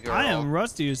 Baby girl. I am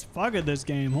rusty as fuck at this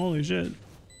game. Holy shit.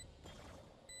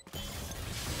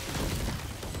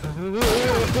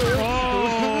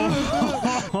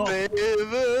 Oh. Baby.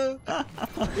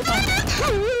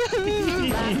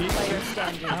 Last player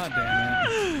standing. God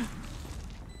damn it.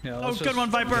 Yeah, Oh, let's good just one,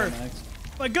 Viper. go next.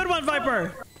 A good one,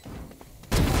 Viper.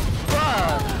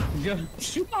 Good.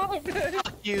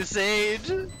 You Sage.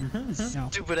 No.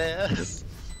 Stupid ass.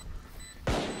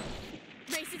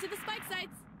 Race it to the spike sites.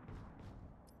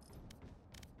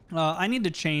 I need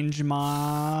to change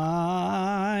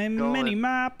my mini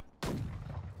map.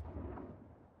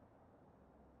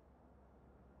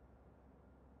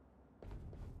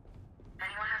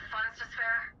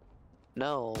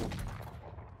 No.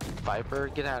 Viper,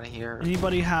 get out of here.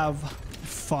 Anybody have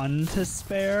fun to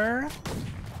spare?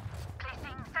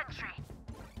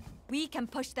 We can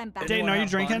push them back. Dayton, are you Have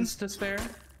drinking? funds to spare?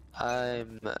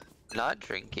 I'm not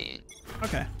drinking.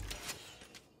 Okay.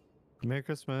 Merry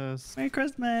Christmas. Merry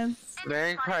Christmas.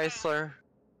 Mary Chrysler.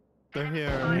 They're here.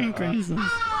 Merry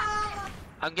Christmas.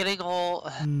 I'm getting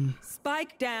all.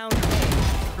 Spike down.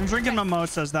 I'm drinking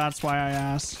mimosas. That's why I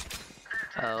asked.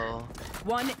 Oh.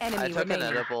 One I enemy took an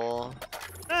remaining. edible.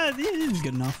 This is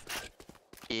good enough.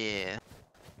 Yeah.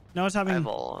 No, it's having I'm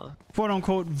all. quote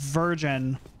unquote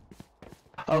virgin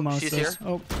Oh, mimosas. she's here.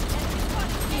 Oh,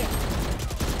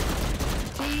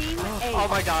 Team A. Oh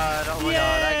my god. Oh my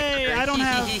Yay! god. I don't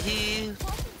have- Hee.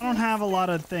 I don't have a lot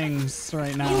of things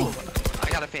right now. I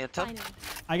got a phantom.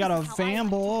 I got a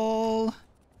Vamble.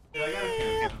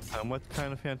 What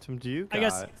kind of phantom do you got? I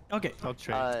guess. Okay. I'll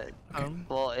trade.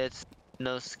 Well, it's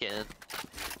no skin.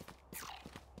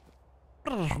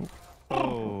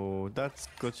 Oh, that's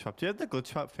glitch trap. Do you have the glitch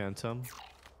trap phantom?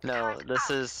 No, this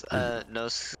is no.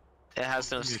 It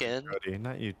has no You, skin. Cody,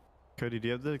 not you. Cody, do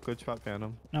you have the glitch trap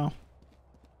phantom? No.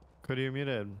 Cody, you're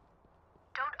muted.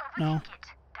 No.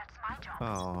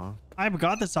 Oh. I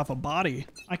got this off a body.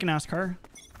 I can ask her.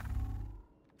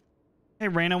 Hey,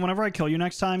 Raina, whenever I kill you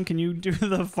next time, can you do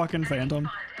the fucking phantom?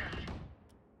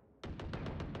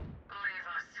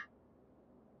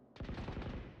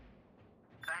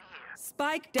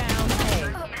 Spike down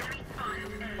A.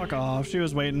 Fuck off. She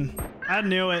was waiting. I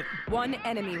knew it. One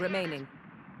enemy remaining.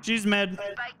 She's mid.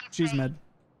 She's mid.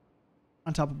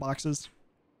 On top of boxes.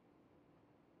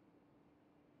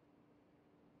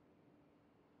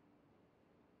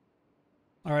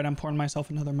 All right, I'm pouring myself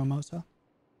another mimosa.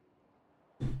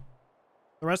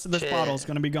 The rest of this Shit. bottle is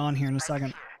going to be gone here in a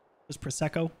second. This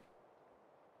Prosecco.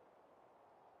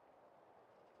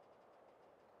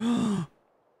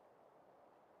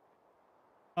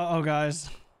 Uh-oh, guys.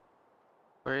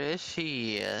 Where is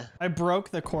she? I broke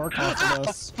the cork off of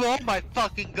this. Oh my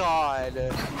fucking god!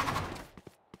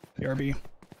 BRB.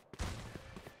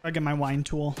 I get my wine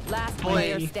tool. Last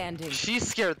player Hey. standing. She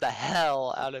scared the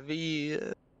hell out of me.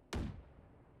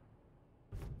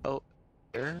 Oh,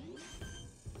 here?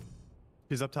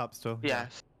 He's up top still. Yeah.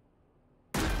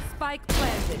 Spike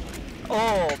planted.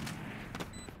 Oh!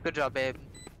 Good job, babe.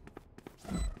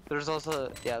 There's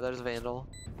also, yeah, there's a Vandal.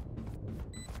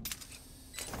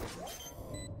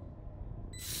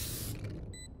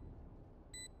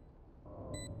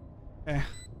 Okay.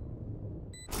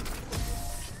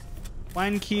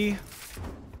 Wine key.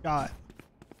 Got.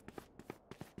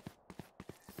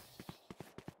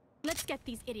 Let's get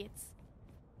these idiots.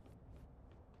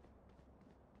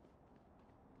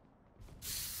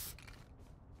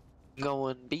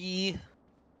 Going B.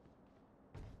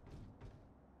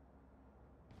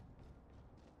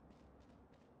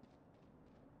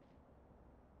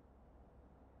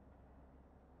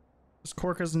 This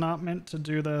cork is not meant to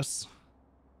do this.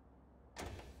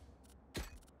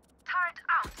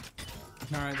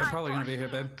 Alright, they're probably gonna be here,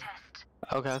 babe.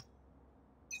 Okay.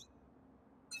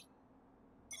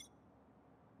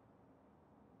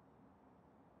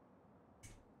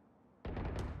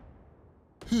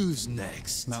 Who's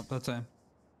next? Nope, that's him.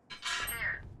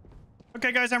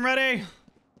 Okay, guys, I'm ready.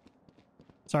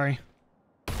 Sorry.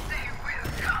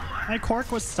 My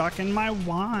cork was stuck in my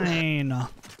wine. Or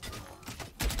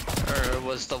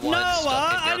was the one Noah,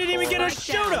 stuck in I your didn't even get a core?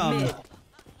 Spike down shoot 'em.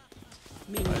 mid.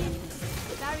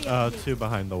 Barrier Two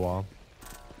behind the wall.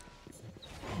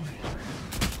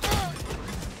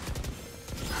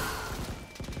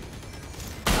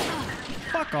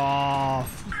 Fuck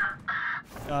off.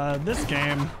 This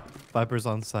game. Viper's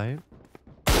on site.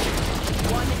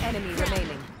 One enemy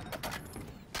remaining.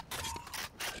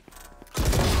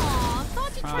 Aw,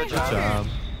 Soty tried Good job.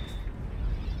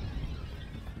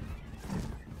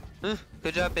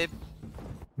 Good job, babe.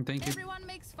 Thank you. Everyone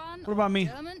makes fun. What about me?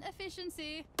 German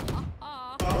efficiency.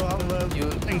 You,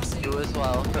 Thanks. you as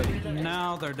well, Cody.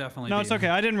 Now they're definitely. No, it's beating. okay.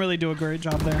 I didn't really do a great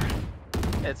job there.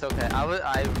 It's okay.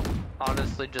 I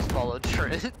honestly just followed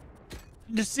Trent.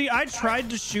 You see, I tried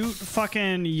to shoot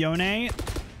fucking Yone,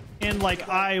 and like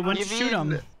I went to shoot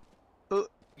him.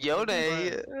 Yone.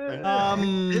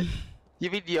 You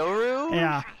mean Yoru?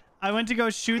 Yeah, I went to go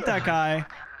shoot that guy,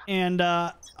 and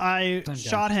I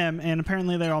shot him, and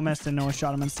apparently they all missed, and Noah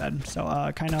shot him instead. So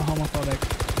kind of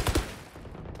homophobic.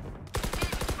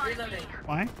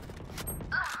 Why?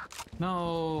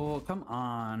 No, come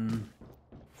on.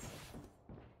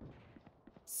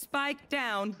 Spike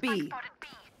down B.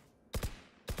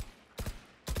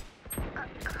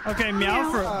 Okay,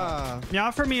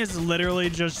 meow for me is literally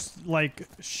just like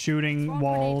shooting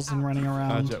walls and running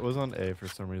around. Jet was on A for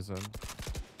some reason.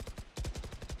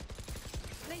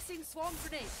 Placing swarm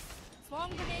grenade. Swarm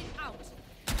grenade out.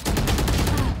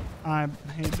 I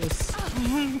hate this.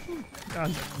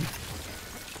 God.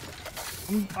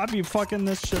 I'd be fucking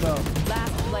this shit up.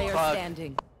 Last player Fuck.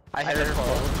 standing. I had her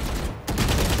close.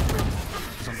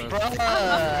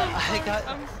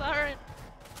 I'm sorry.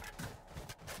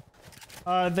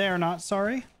 They are not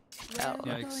sorry. Where are we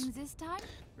Yikes. going this time?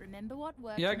 Remember what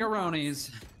worked. Yeah, in the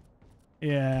Garonis.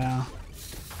 Yeah.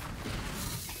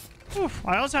 Oof.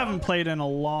 I also haven't played in a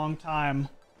long time.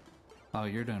 Oh,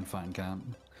 you're doing fine, Cap.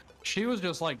 She was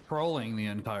just like trolling the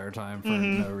entire time for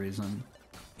no reason.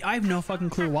 I have no fucking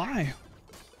clue why.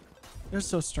 They're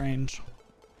so strange.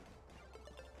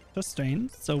 So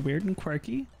strange, so weird and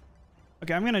quirky.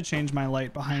 Okay, I'm gonna change my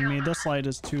light behind me. This light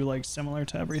is too like similar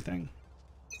to everything.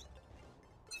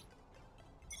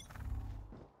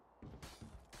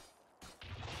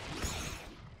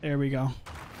 There we go.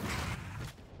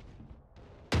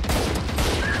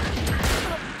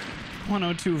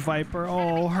 102 Viper.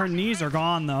 Oh, her knees are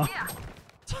gone though.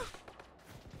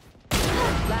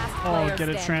 Last Oh, player get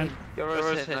it, Trent. standing.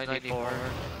 Yoru's hit 94.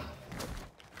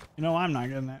 You know I'm not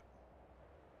getting it.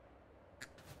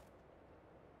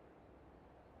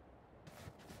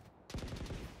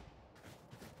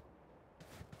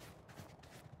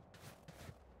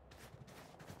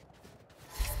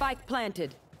 Spike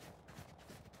planted.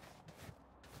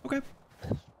 Okay.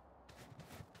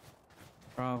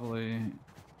 Probably.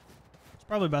 It's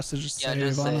probably best to just Yeah, save,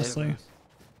 just save. honestly.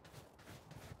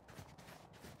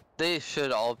 They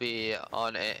should all be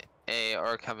on A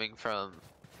or coming from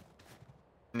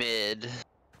mid.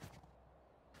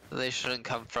 They shouldn't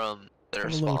come from their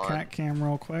Put a little spawn. cat cam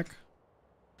real quick.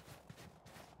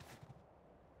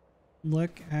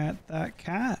 Look at that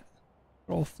cat.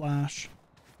 Roll flash.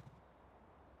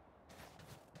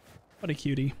 What a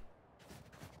cutie.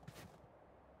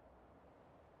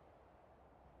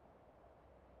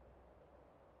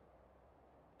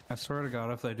 I swear to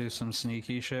God, if they do some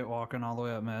sneaky shit walking all the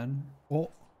way up mid.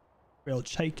 Oh, real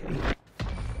cheeky.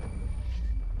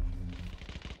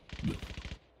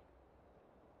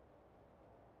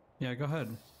 Yeah, go ahead.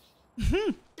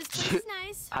 This place is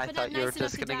nice. I but thought not you were nice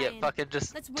just enough gonna to get die in. fucking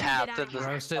just Let's win it tapped out. in the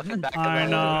Roasted. fucking back of I the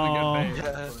know.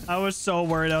 Yeah. I was so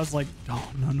worried. I was like, no,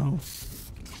 no, no.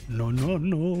 No, no,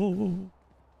 no.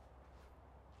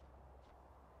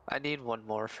 I need one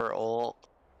more for ult.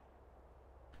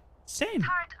 Same.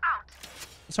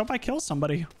 Let's hope I kill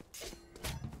somebody.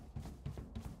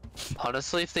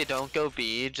 Honestly, if they don't go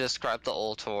B, just grab the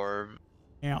ult orb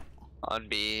Yeah. on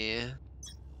B.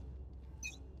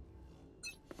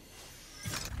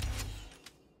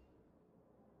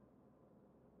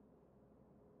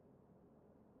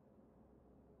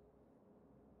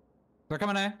 They're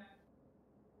coming A.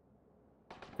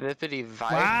 Vippity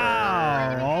Viper.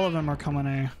 Wow. All of them are coming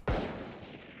A.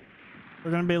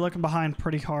 We're going to be looking behind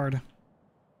pretty hard.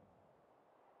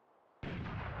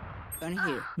 Gun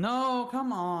here. No,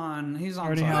 come on. He's on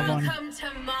Already side. have one. Welcome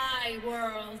to my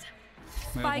world.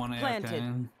 We have Spike one AFK.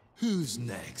 planted. Who's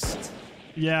next?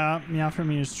 Yeah, for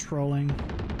me is trolling.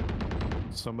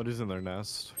 Somebody's in their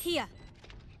nest. Here.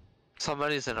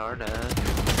 Somebody's in our net.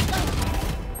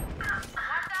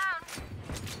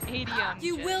 80 on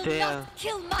You Jet. will Damn. not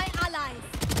kill my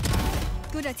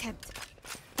allies. Good attempt.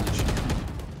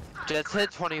 Jets hit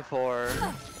 24.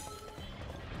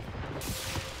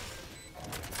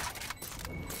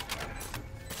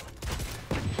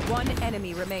 One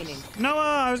enemy remaining.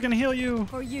 Noah, I was gonna heal you.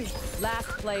 For you. Last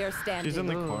player standing. She's in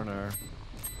the corner.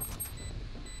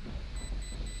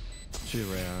 She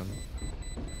ran.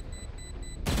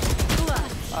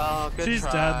 Oh, good She's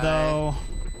try. dead though.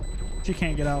 She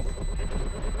can't get out.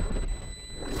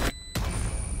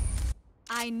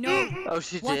 I know. Oh,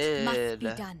 she what did. must be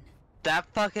done. That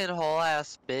fucking whole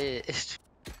ass bitch.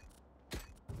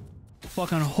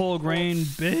 Fucking whole grain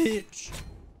bitch.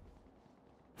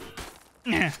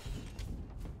 Yeah.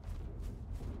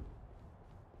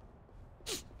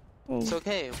 It's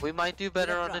okay. We might do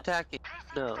better on attacking.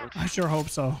 No. I sure hope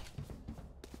so.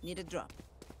 Need a drop.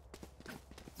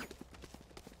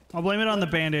 I'll blame it on the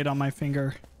band-aid on my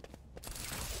finger.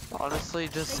 Honestly,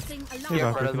 just Placing Hey,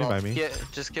 alarm. Valkyrie, can you buy me?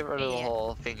 just get rid of the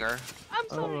whole finger. I'm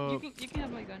sorry. Oh. You can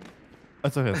have my gun.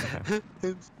 That's okay. That's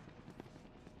okay.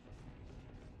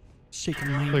 Shaking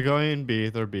They're lane. going B.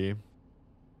 They're B.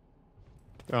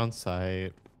 They're on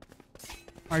site.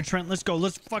 All right, Trent, let's go.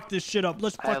 Let's fuck this shit up.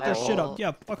 Let's fuck this shit up.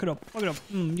 Yeah, fuck it up. Fuck it up.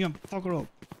 Yeah, fuck it up.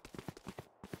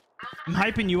 I'm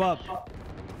hyping you up.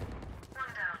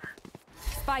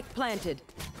 Spike planted.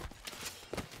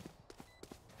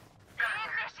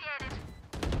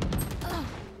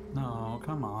 No,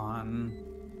 come on.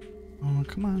 Oh,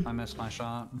 come on. I missed my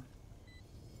shot.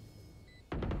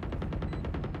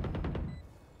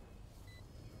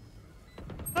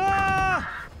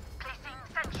 Ah!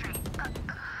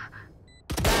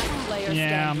 Last player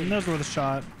Yeah, standing. those were the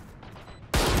shot.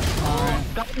 Oh,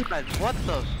 God, what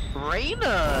the?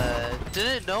 Reyna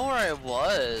didn't know where I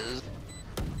was.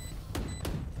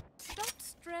 Don't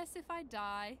stress if I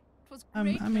die. It was I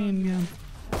great. mean, yeah.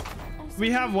 We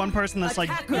have one person that's like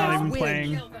not even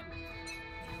playing.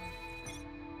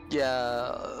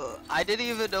 Yeah, I didn't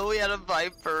even know we had a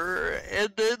Viper, and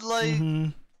then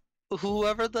like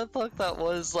whoever the fuck that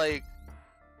was, like,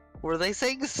 were they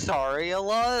saying sorry a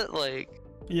lot? Like,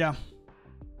 Yeah.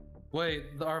 Wait,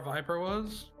 our Viper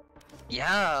was?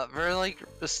 yeah, very like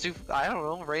stupid. I don't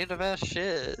know, random ass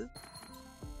shit.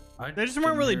 They just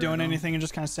weren't really doing anything and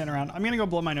just kind of sitting around. I'm gonna go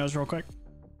blow my nose real quick.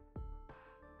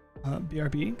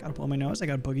 BRB, gotta blow my nose. I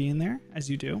got a boogie in there, as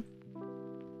you do.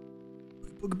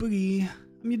 Boogie boogie.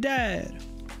 I'm your dad.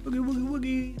 Boogie woogie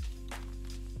woogie.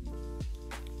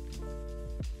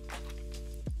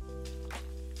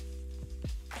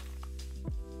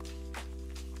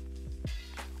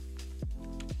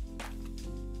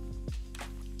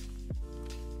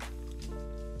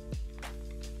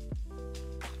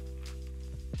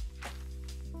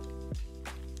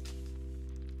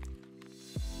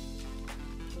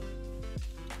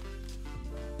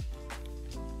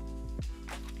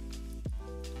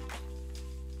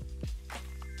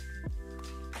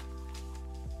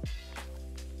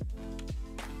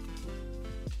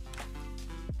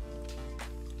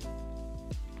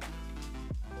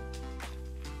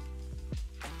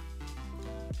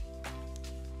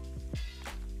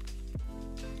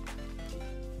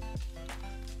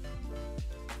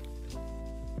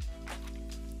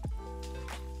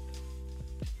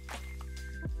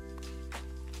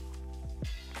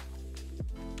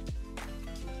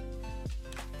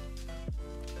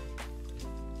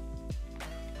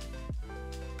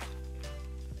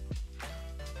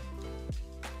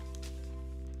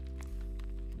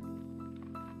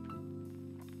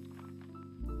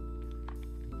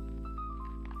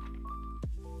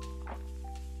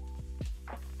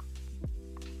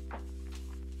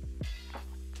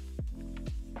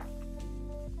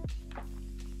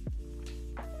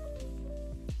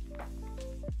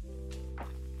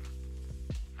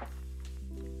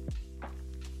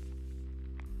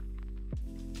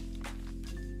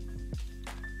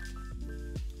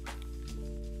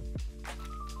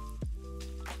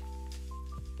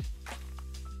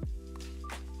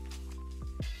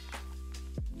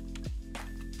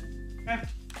 Okay.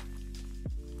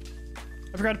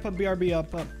 I forgot to put BRB up,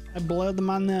 but I bled them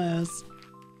on this.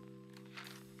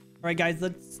 All right, guys,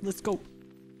 let's go.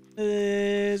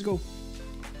 Let's go.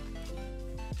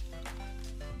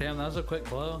 Damn, that was a quick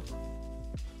blow.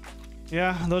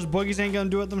 Yeah, those boogies ain't gonna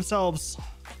do it themselves.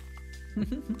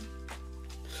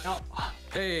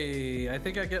 Hey, I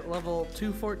think I get level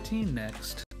 214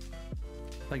 next.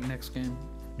 Like next game.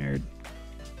 Nerd.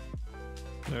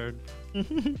 Nerd.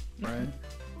 Right?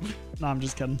 No, I'm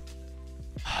just kidding.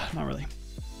 Not really.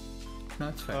 No,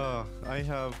 that's fair. Oh, I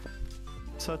have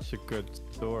such a good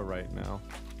store right now.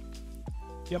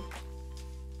 Yep.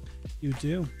 You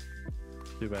do.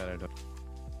 Too bad I don't.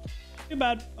 Too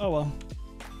bad. Oh well.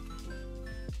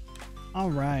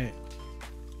 All right.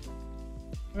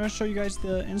 I'm gonna show you guys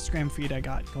the Instagram feed I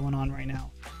got going on right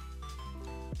now.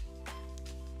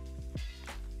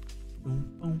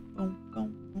 Boom, boom, boom,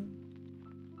 boom, boom.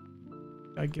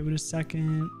 Gotta give it a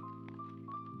second.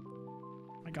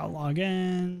 I gotta log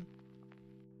in.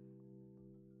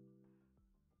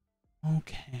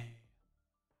 Okay.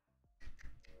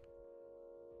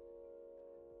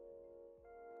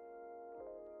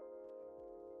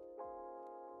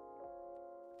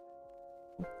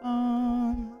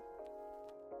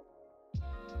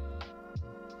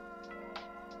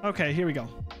 Okay, here we go.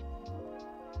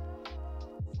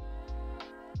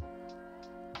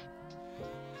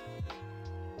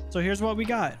 So here's what we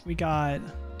got. We got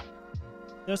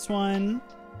this one.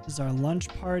 This is our lunch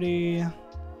party.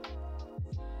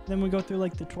 Then we go through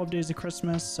like the 12 days of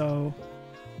Christmas. So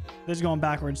this is going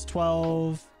backwards.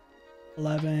 12,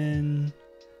 11,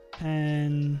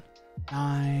 10,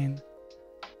 9,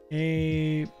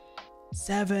 8,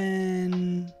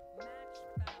 7.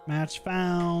 Match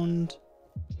found.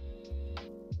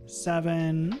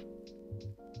 7,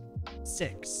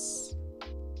 6.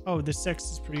 Oh, the 6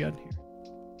 is pretty good here.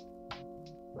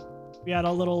 We had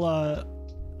a little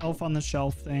elf on the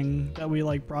shelf thing that we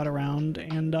like brought around,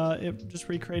 and it just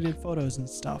recreated photos and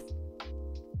stuff.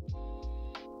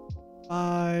 5.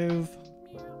 I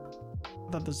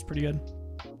thought this was pretty good.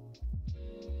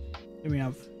 Then we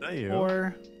have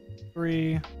 4,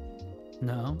 3,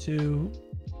 2,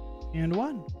 and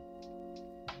 1.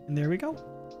 And there we go.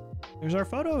 There's our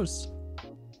photos.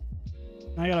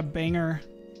 I got a banger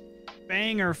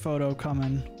photo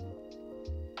coming.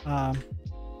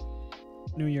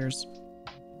 New Year's.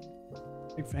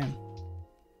 Big fan.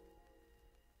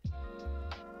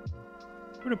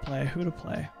 Who to play? Who to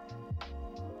play?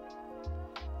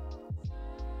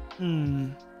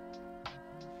 Who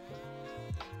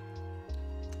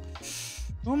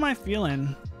am I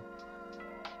feeling?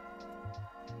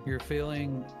 You're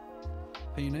feeling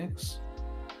Phoenix?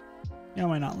 Yeah,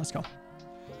 why not? Let's go.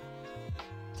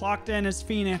 Clocked in is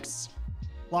Phoenix.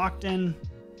 Locked in.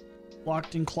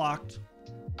 Locked and clocked.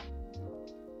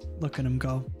 Look at him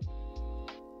go.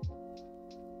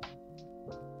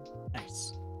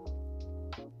 Nice.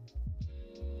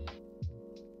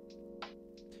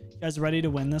 You guys ready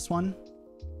to win this one?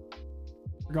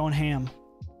 We're going ham.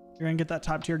 You're gonna get that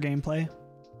top tier gameplay,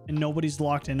 and nobody's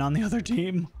locked in on the other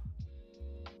team.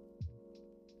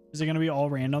 Is it gonna be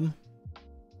all random?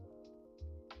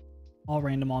 All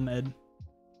random, all mid.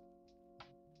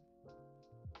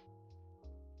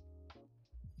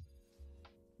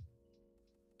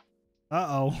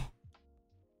 Uh-oh.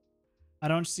 I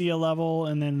don't see a level,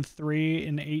 and then 3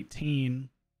 and 18.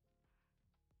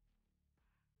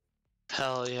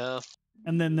 Hell yeah.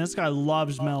 And then this guy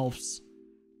loves MILFs.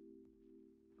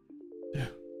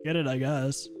 Get it, I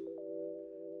guess.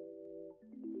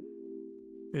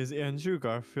 Is Andrew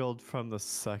Garfield from the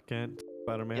second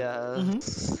Spider-Man?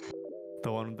 Yes.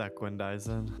 The one that Gwen dies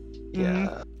in?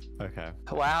 Yeah. Okay.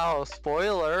 Wow,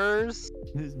 spoilers.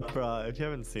 Bro, if you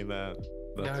haven't seen that.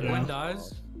 Yeah, Gwen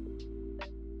dies?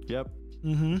 Yep.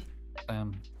 Mm-hmm.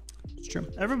 It's true.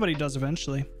 Everybody does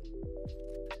eventually.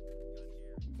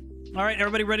 All right,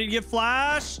 everybody ready to get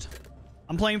flashed?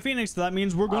 I'm playing Phoenix, so that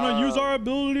means we're gonna use our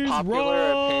abilities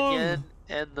Popular wrong. opinion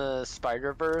in the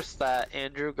Spider-Verse that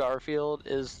Andrew Garfield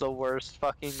is the worst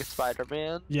fucking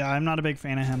Spider-Man. Yeah, I'm not a big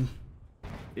fan of him.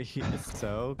 He is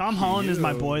so Tom Holland is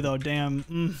my boy, though. Damn.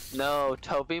 No,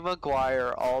 Tobey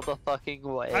Maguire all the fucking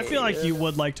way. I feel like you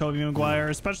would like Tobey Maguire,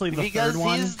 especially the third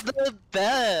one. Because he's the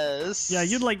best. Yeah,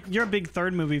 you're a big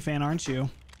third movie fan, aren't you?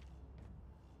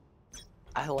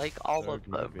 I like all of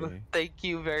them. movie. Thank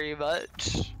you very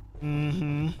much.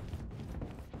 Mm-hmm.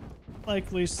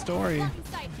 Likely story.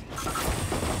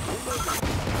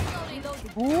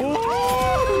 Oh,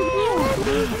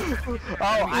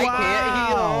 I can't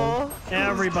heal.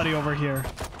 Everybody over here.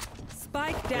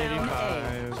 Spike down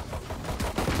A.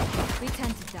 85. We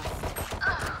tend to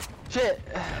die. Shit.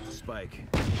 Spike.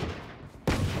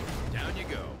 Down you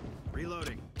go.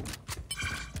 Reloading.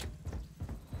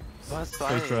 What's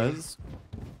Fake fine? res.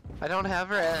 I don't have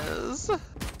res.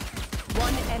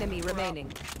 One enemy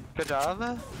remaining. Good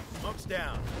job. Smoke's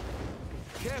down.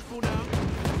 Careful now.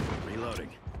 Reloading.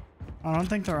 I don't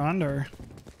think they're under.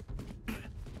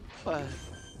 What?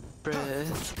 Bruh.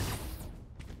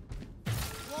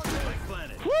 Spike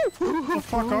planted. What the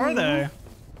fuck are they?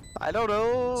 I don't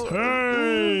know.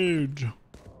 Sage.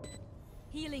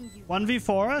 Healing you.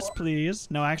 1v4 us, please.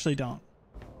 No, actually don't.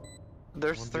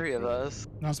 There's 3 of us.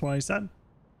 That's what I said.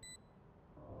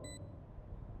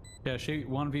 Yeah, she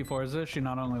 1v4s this. She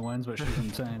not only wins, but she's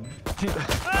insane.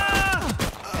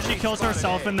 She kills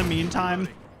herself in the meantime.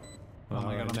 Oh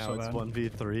my god, I'm now so it's bad.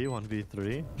 1v3,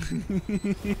 1v3.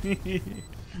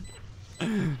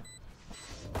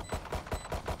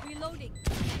 Reloading.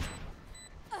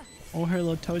 Oh,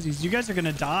 hello, toesies. You guys are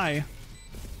gonna die.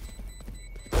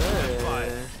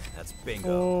 That's bingo.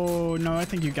 Oh, no, I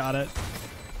think you got it.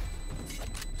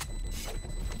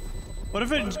 What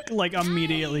if it, like,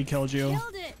 immediately killed you?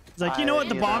 It's like, you know what?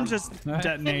 The bomb just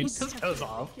detonates. Just goes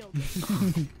off.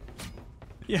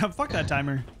 Yeah, fuck that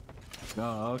timer.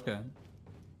 Oh, okay.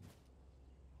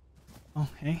 Oh,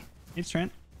 hey. Hey,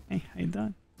 Trent. Hey, how you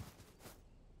doing?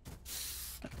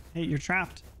 Hey, you're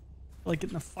trapped. Like,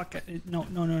 get in the fuck out. No,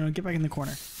 no, no, no. Get back in the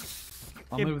corner.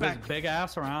 I'll Get move back. this big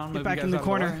ass around. Get move back you in guys the out of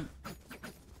corner. way.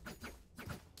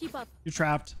 Keep up. You're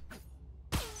trapped.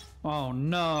 Oh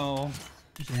no.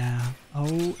 Yeah.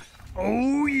 Oh.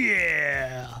 Oh,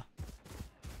 yeah.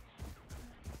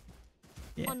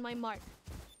 Yeah. On my mark.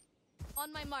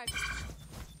 On my mark.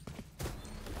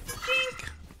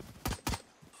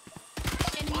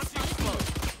 Enemy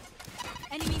spotted.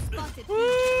 Enemy spotted.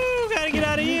 Woo! Gotta get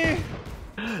out of here.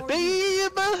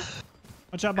 Babe!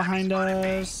 Watch out behind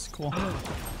us. Cool.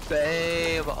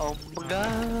 Babe, oh my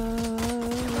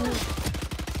god.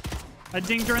 I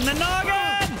dinked her in the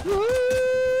noggin!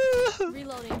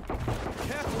 Reloading.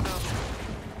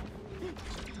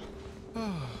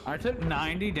 I took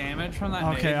 90 damage from that.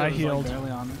 Okay, nade that I was, healed. Like,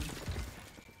 barely on me.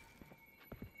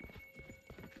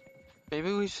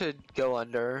 Maybe we should go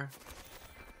under.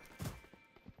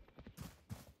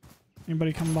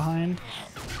 Anybody come behind?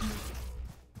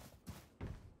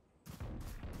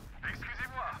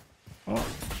 Oh.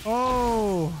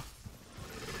 Oh.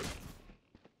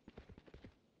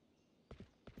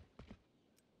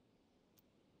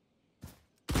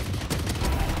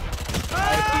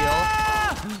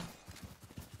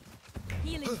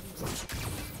 Healing.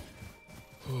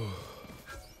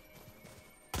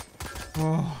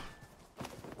 Oh.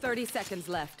 30 seconds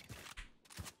left.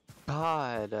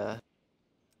 God. I'm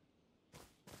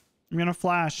gonna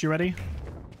flash. You ready?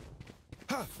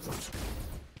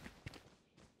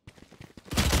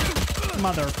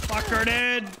 Motherfucker,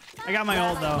 dude. I got my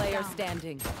ult though. Player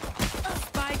standing.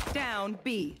 Spike down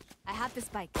B. I have the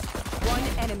spike. One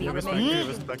enemy You have a spec- remaining. you have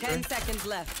a spec 10 there? seconds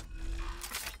left.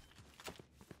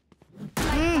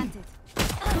 Planted.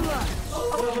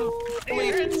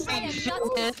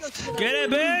 Get it,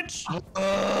 bitch.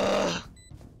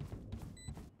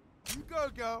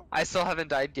 Go. I still haven't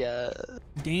died yet.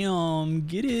 Damn,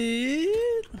 get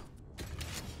it.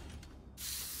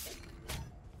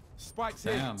 Spike's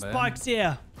Damn, man. Spikes,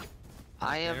 yeah.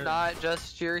 I am not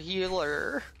just your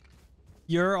healer.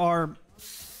 You're our.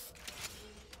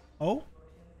 Oh.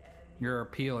 You're a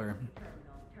peeler.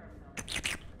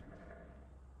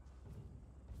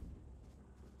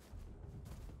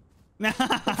 Yeah,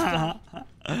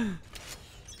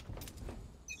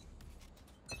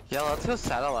 let's go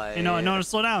satellite. Hey, Noah, Noah,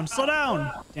 slow down. Slow down.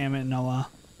 Damn it, Noah.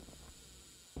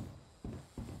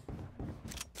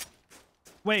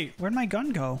 Wait, where'd my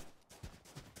gun go?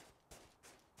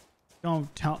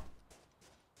 Don't tell.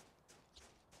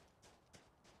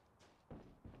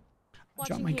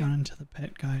 Drop my gun into the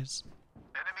pit, guys.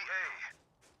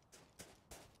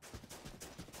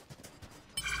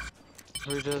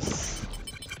 We're just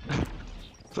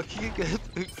looking at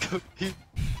the cookie.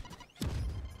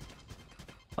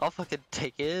 I'll fucking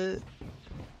take it.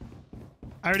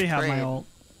 I already have my Great. ult.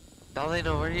 Now they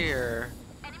know we're here.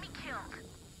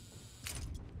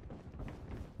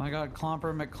 I got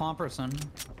Clomper McClomperson.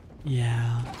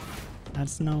 Yeah,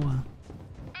 that's Noah.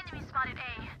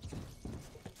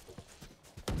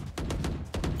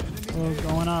 Oh,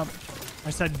 going up. I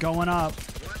said going up.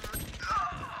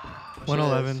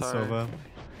 111 sorry. Sova.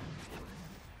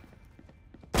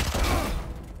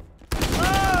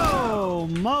 Oh,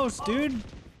 most, dude.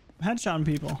 Headshotting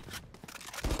people.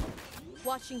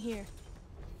 Watching here.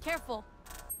 Careful.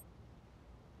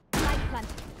 Spike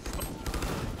planted.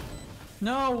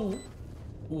 No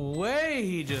way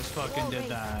he just fucking did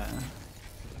that.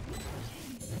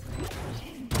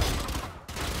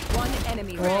 One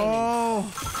enemy remaining.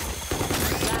 Oh.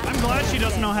 I'm glad she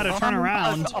doesn't know how to turn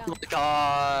around. Oh my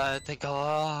god, thank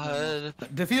god.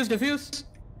 Defuse.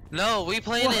 No, we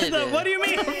planted it. What do you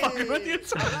mean? I'm fucking with you.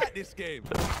 I like this game.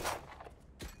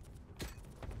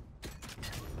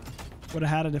 Would have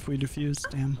had it if we defused.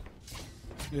 Damn.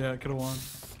 Yeah, could have won.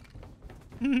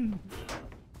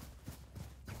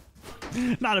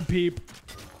 Not a peep.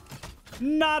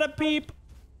 Not a peep.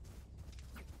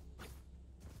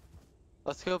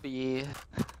 Let's go B.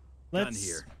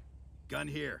 Let's Gun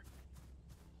here.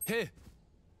 Hey.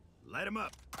 Light him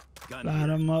up. Gun light here.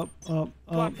 him up, up.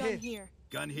 Gun here.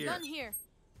 Gun here. Gun here.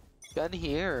 Gun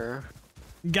here.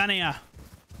 Gunnia.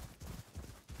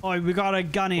 Oh, we got a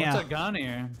Gunnia. What's a gun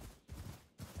here?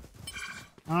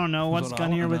 I don't know. What's what I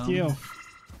Gunnia wanna with know. you?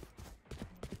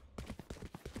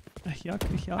 Yuck,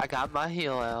 yuck. I got my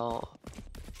heal out.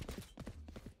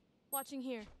 Watching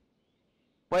here.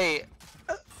 Wait.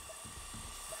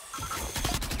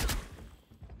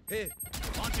 Hey,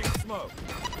 launching smoke.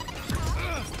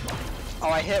 Oh,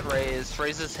 I hit Raze.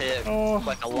 Raze is hit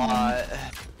like a lot.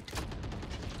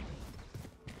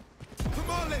 Come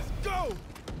on, let's go.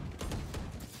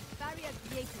 Barrier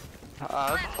created.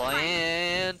 I'm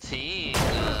planting.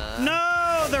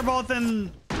 No, they're both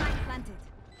in. Planted.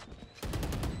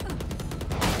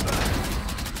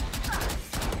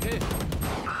 Hey,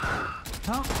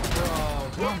 Huh?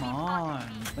 Bro, come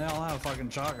on. They all have a fucking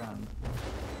shotgun.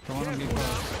 Don't want to be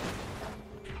close.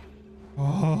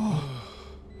 Oh.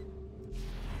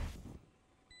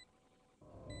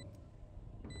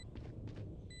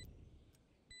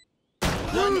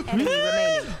 One enemy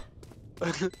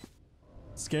remaining.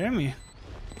 Scare me.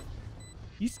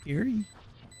 He's scary.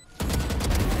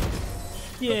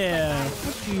 Yeah,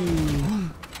 fuck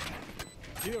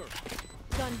you. here.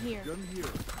 Gun here. Gun here.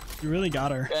 You really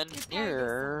got her. Gun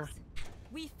here.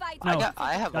 We fight. No.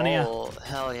 I have Gun here. ult.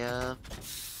 Hell yeah.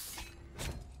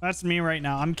 That's me right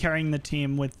now. I'm carrying the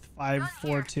team with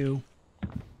 5-4-2.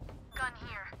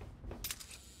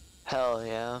 Hell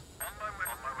yeah.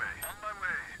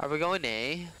 Are we going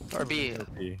A or B?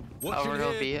 B. Oh, we're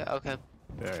going B. Okay.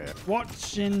 Yeah.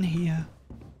 Watch in here.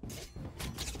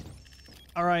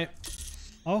 All right.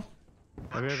 Oh,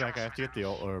 I'll be right back. I have to get the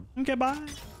ult orb. okay, bye.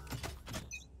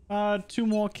 2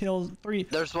 more kills. 3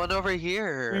 There's one over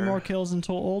here. 3 more kills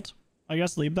until ult. I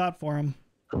guess leave that for him.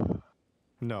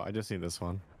 No, I just need this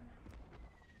one.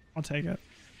 I'll take it.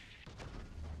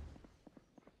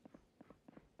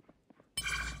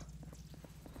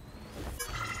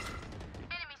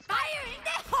 Fire in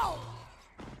the hole.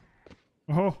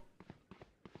 Oh.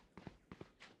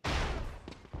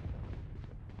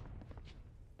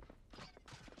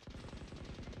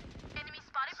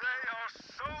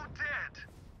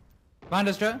 Behind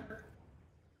us, Jet.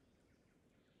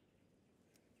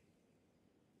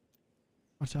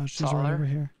 Watch out, she's Taller. right over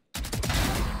here.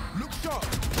 Look sharp.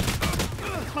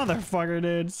 Motherfucker,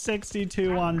 dude.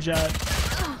 62 on Jet.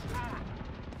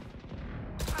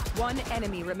 One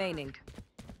enemy remaining.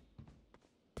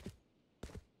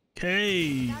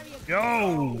 Okay.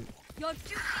 Yo. Your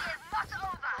duty is not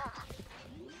over.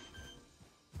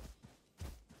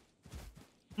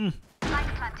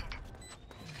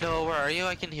 No, where are you?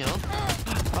 I can heal.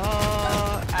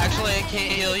 Actually, I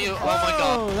can't heal you. Oh my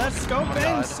god. Oh, that scoping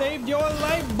God. saved your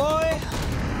life, boy.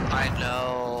 I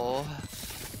know.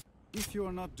 If you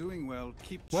are not doing well,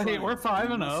 keep Wait, trying. we're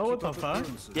 5-0? You must What keep the up fuck?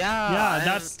 appearances. Yeah. Yeah, that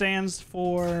I'm- stands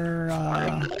for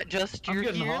I'm just I'm your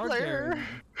getting hard healer. carried.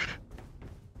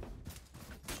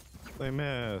 They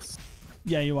missed.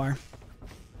 yeah, you are.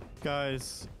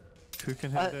 Guys, who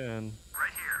can head in?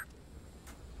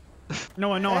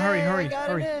 No, hurry. Is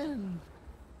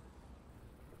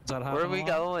that Where are we happening?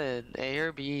 going? A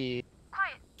or B?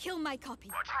 Kill my copy.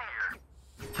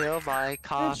 Kill my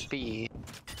copy.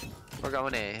 We're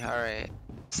going A. All right.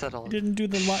 Settle. He didn't do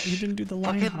the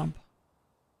line Fucking- hump.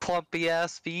 Clumpy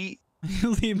ass feet.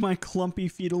 You leave my clumpy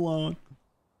feet alone.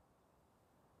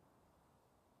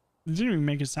 It didn't even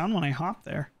make a sound when I hopped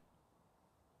there.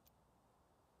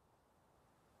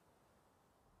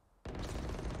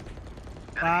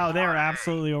 Wow, they're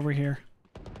absolutely over here.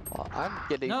 Well, I'm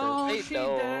getting No, this. she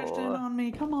dashed in on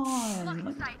me. Come on. Would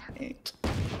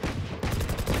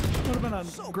have been a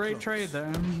great trade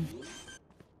there.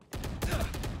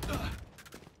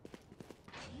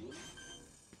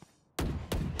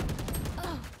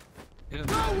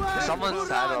 Someone's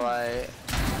satellite.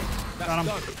 Got him.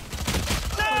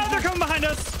 No, they're coming behind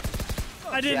us.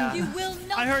 I didn't. Yeah. You will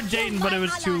not. I heard kill Dayton, but my it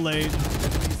was too ally. late.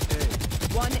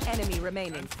 One enemy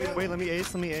remaining. Wait, let me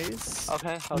ace.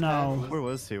 Okay. No. Where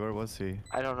was he?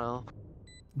 I don't know.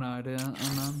 No idea.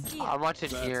 I'm watching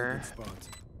here. Spot.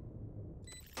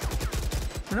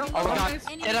 No, Oh my god.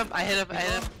 Enemy. Hit him. I hit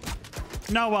him.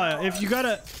 No, if you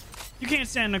gotta, you can't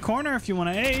stand in the corner if you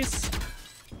want to ace.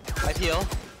 I heal.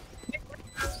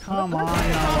 Come on, Noah.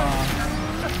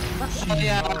 Oh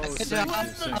yeah.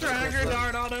 Dragger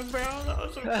dart on him,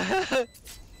 bro.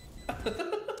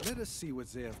 Let us see what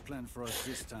they have planned for us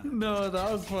this time. No,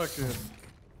 that was fucking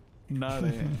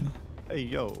nutty. Hey,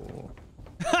 yo.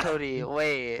 Cody,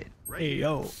 wait. Hey,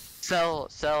 yo. Sell,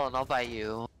 and I'll buy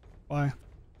you. Why?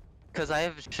 Cause I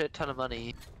have a shit ton of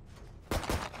money.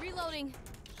 Reloading.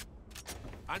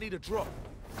 I need a drop.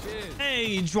 Cheers.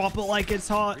 Hey, drop it like it's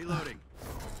hot. Reloading.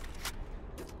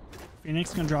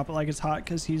 Phoenix gonna drop it like it's hot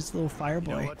because he's the little fire You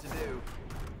know boy. what to do.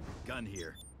 Gun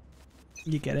here.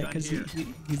 You get it? Gun Because here.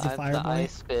 he's a I'm fire the boy.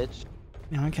 ice bitch.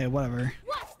 Yeah, okay, whatever.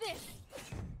 What's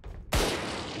this?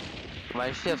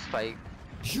 My shift spike.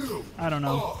 I don't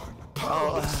know.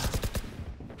 Oh.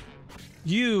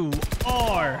 You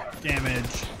are damage.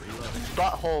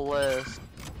 Butthole list.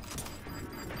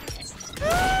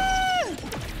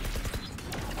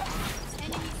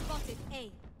 Enemy spotted. A.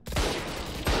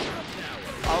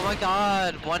 Oh my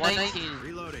god, 119.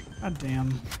 Reloading. God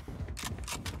damn.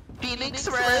 Phoenix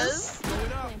res.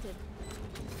 Planted.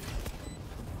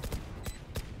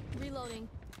 Reloading.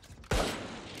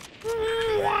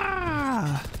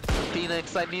 Wow.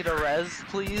 Phoenix, I need a res,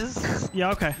 please.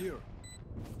 Yeah, okay.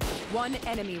 One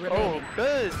enemy Oh, remaining.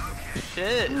 good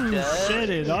shit, Ooh, Jet. shit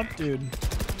it up, dude.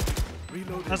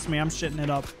 Reloading. That's me. I'm shitting it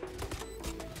up.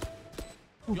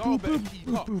 Y'all better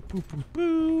keep up.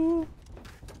 Boo.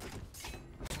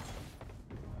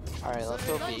 Alright, let's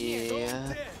go B.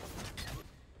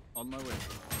 On my way.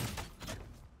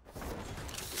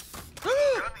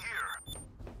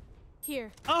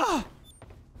 Here. Oh!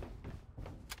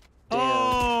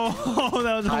 Oh,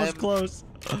 that was almost close.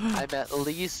 I'm at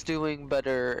least doing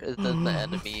better than the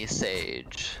enemy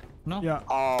Sage. No. Yeah.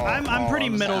 Oh, I'm pretty I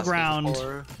was middle asking ground.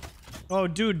 for. Oh,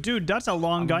 dude, that's a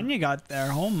long gun you got there.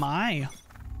 Oh my.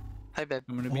 Hi, babe.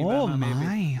 I'm gonna be Oh Batman, maybe.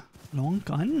 my. Long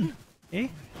gun. Eh?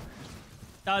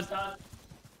 Enemy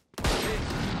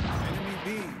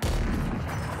B.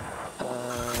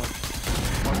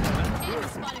 Enemy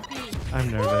spotted B.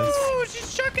 I'm nervous. Oh,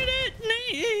 she's chucking it.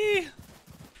 Nee.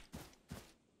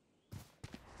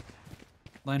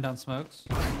 Laying down smokes.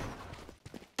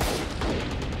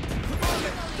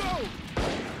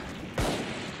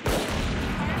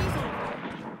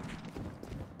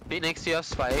 Phoenix, you have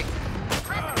Spike.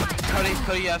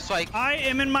 Cody, you have Spike. I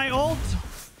am in my ult.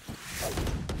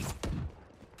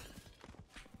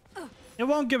 It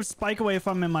won't give spike away if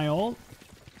I'm in my ult.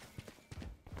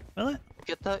 Will it?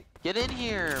 Get in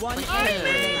here. One please.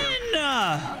 enemy In!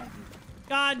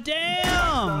 God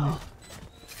damn!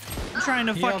 I'm trying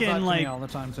to He yells out to fucking me like all the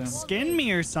time too. skin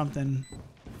me or something.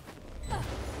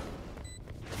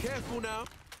 Careful now.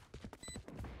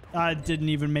 I didn't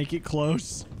even make it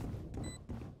close.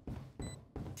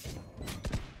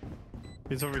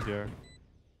 He's over here.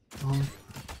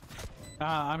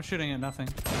 I'm shooting at nothing.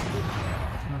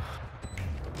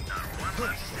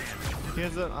 He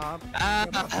has an op.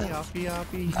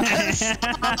 Oppie.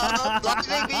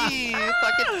 Blocking me,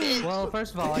 fucking bitch. Well,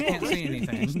 first of all, I can't see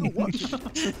anything.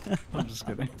 I'm just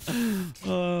kidding.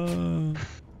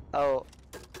 Oh,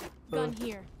 Gun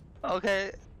here.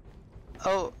 okay.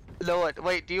 Oh, Noah,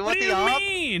 wait, do you What want do the you op?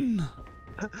 mean?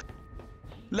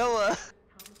 Noah,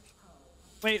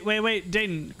 Wait,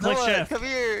 Dayton, click Noah, shift. come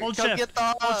here. Hold come shift. get the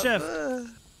op. Hold shift.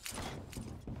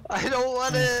 I don't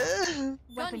want it.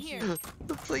 Gun here.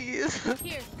 Please.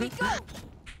 Here. We go.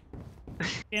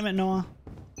 Damn it, Noah.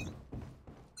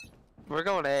 We're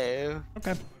going A.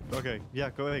 Okay. Okay, yeah,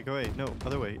 go away. No,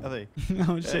 other way.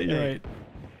 Oh shit, you're right.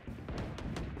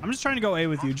 I'm just trying to go A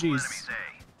with you, jeez.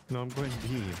 No, I'm going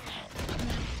B.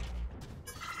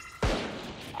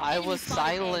 I was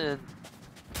silent.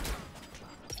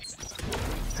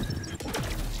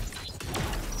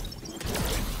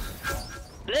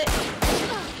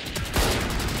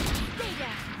 Stay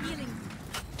down. Healing.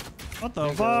 What the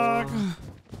fuck?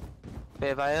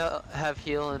 Babe, I have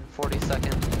heal in 40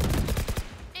 seconds.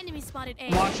 Enemy spotted A.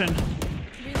 I'm watching.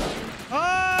 Reloading.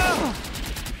 Oh!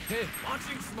 Hey,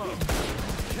 launching smoke.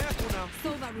 Careful now.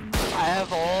 Sova removed. I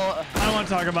have all. I don't want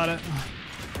to talk about it.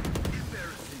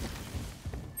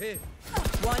 Hey,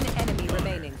 One enemy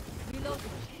remaining. Reloading.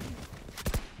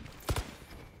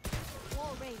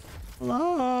 Wall raised.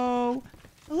 Hello?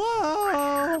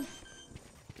 Hello?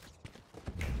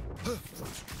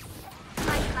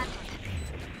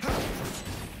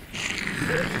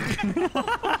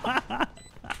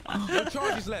 no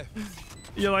charges left.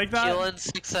 You like that? Heal in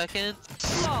 6 seconds.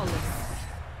 Flawless.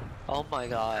 Oh my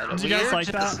god. Did you guys We're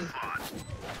like just-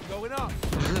 Going up.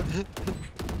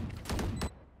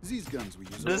 These guns we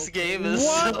use. This game is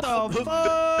What so the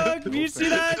fuck? Do you see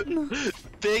that?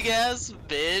 big ass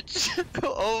bitch.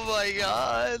 Oh my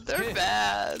god, they're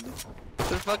bad.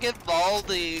 They're fucking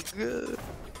balding.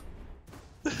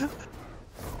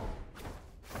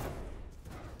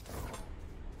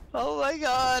 Oh my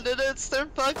god, and it's their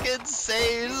fucking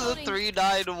Sage, the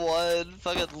 391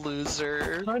 fucking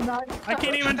loser. I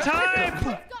can't even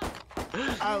type!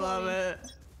 I love it.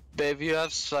 Babe, you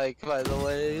have Spike, by the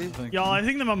way. Y'all, I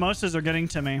think the mimosas are getting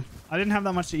to me. I didn't have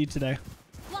that much to eat today.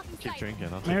 Blocking Keep sight. drinking.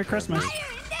 I'll take Merry care of Christmas. you.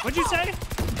 What'd you say?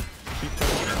 Keep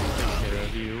drinking. I'll take care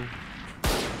of you.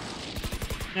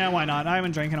 Yeah, why not? I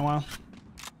haven't drank in a while.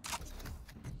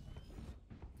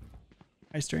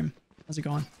 Hi, stream. How's it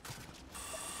going?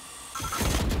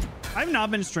 I've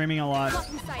not been streaming a lot.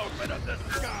 Blocking sight.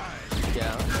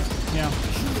 Yeah. Yeah.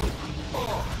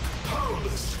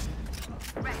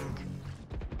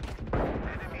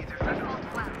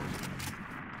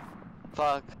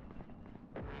 Fuck.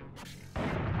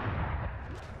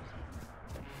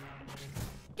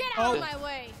 Get out of my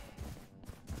way.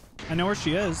 I know where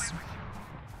she is.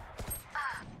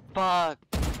 Fuck.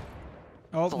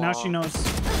 Oh, now she knows.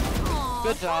 Aw,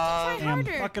 Good job. Damn,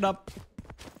 fuck it up.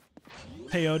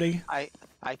 Peyote.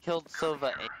 I killed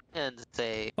Sova and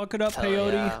say. Fuck it up, Hell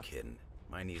Peyote. yeah. Kidding.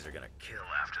 My knees are gonna kill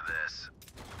after this.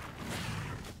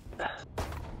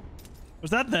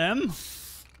 Was that them?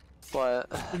 What?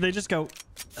 Did they just go?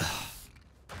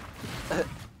 Or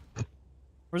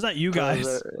was that you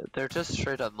guys? They're just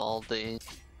straight up moldy.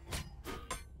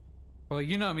 Well,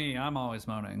 you know me, I'm always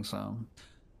moaning, so.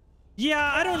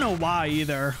 Yeah, I don't know why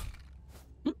either.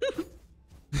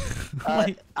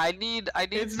 I need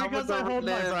It's someone because to I hold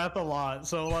my run in. breath a lot,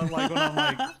 so like when I'm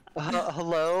like,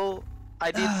 Hello?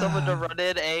 I need someone to run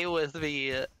in A with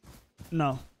me.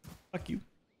 No. Fuck you.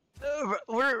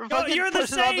 We're Go, fucking you're the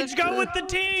pushing on sage. Go with the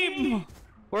team.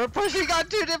 We're pushing on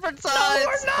 2 different sides.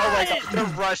 we're not. Oh my god,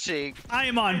 they're rushing. I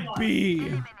am on B.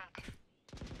 They're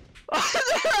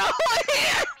all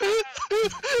here.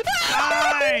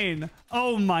 Fine.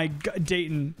 Oh my god,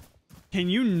 Dayton. Can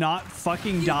you not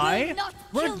fucking die?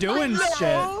 We're doing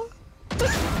shit.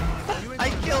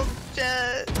 I killed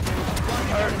Jet.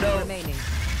 Remaining.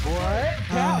 what?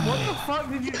 Cat, what the fuck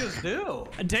did you just do?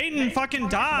 Dayton fucking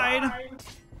died.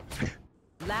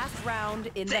 Last round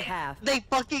in the half. They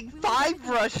fucking 5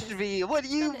 rushed me. What do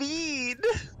you mean?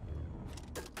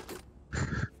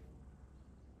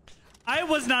 I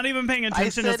was not even paying I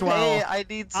attention said, as well. hey, I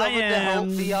need someone to help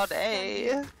me on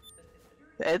A.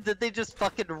 And then they just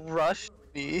fucking rushed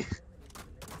me.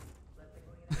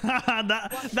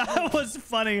 that was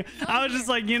funny. I was just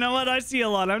like, you know what? I see a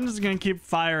lot. I'm just gonna keep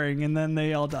firing, and then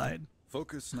they all died.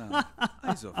 Focus now.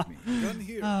 Eyes off me. Gun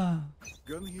here.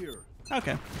 Gun here.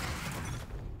 Okay.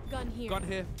 Gun here. Gun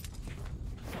here.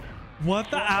 What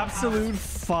the absolute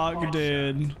fuck,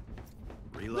 dude?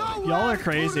 Reload. Y'all are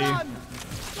crazy.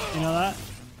 You know that?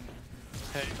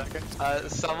 Hey, that guy.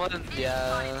 Someone,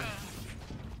 yeah.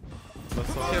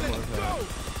 That's all it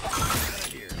was.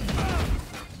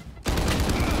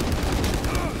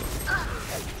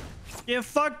 You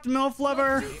fucked, MILF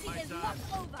lover.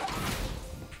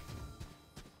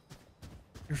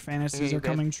 Your fantasies Hey, are babe.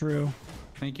 coming true.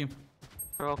 Thank you.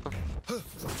 You're welcome.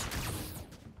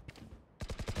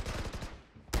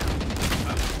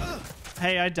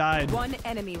 Hey, I died. One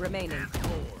enemy remaining.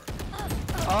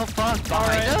 Oh fuck,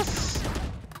 behind us?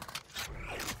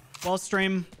 Well,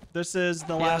 stream. This is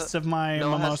the Yeah, last of my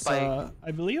no one has mimosa, spike.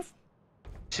 I believe.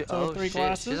 She, So oh 3 shit,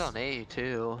 glasses? she's on A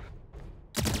too.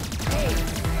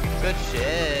 Good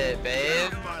shit,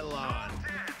 babe. My lawn.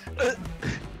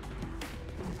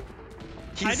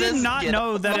 He I did says, not "Get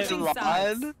know off that the it- Switching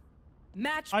sides. lawn."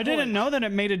 Match I didn't point. know that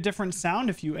it made a different sound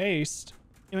if you aced.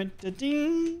 It went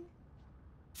da-ding.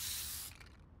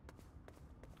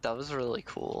 That was really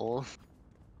cool.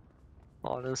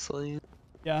 Honestly.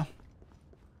 Yeah.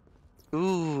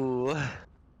 Ooh.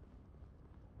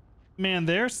 Man,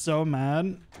 they're so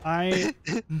mad. I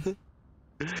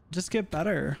just get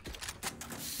better.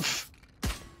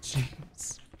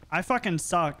 Jeez. I fucking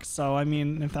suck, so I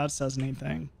mean, if that says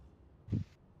anything.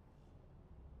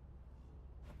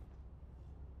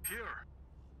 Here.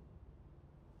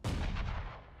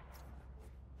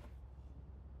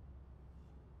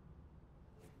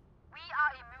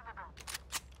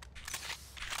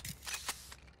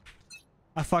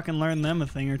 I fucking learned them a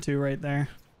thing or two right there.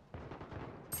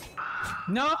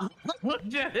 No,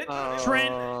 legit.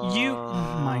 Trent, you.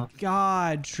 Oh my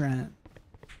god, Trent.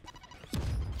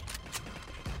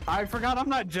 I forgot I'm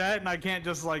not Jet and I can't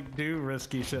just like do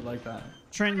risky shit like that.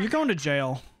 Trent, you're going to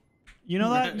jail. You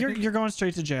know that? You're going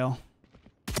straight to jail.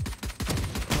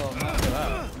 Well, not for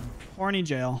that. Horny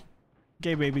jail.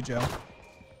 Gay baby jail.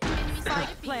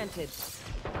 Spike planted.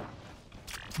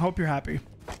 Hope you're happy.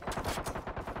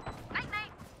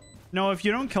 No, if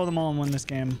you don't kill them all and win this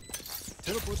game.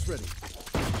 Teleport's ready.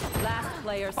 Last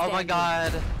player Oh standing. my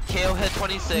god. KO hit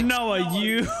 26. Noah,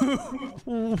 you.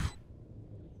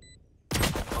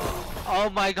 Oh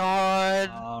my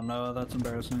god. Oh no, that's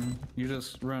embarrassing. You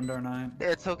just ruined our night.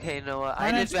 It's okay, Noah. My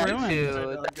I did night's that ruined.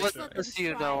 too. That wasn't just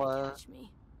you, Noah.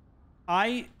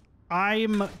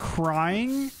 I'm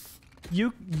crying.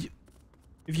 You,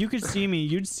 if you could see me,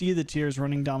 you'd see the tears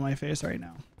running down my face right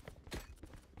now.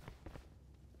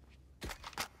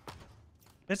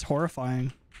 It's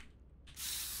horrifying.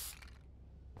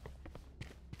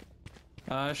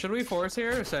 Should we force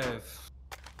here or save?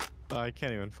 I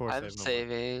can't even force I'm it. no.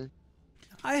 saving.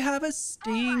 I have a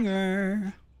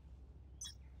stinger.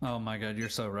 Oh my god, you're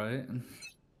so right. I'm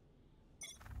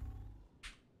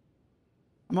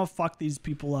gonna fuck these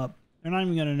people up. They're not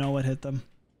even gonna know what hit them.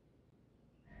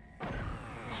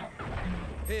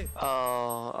 Hey,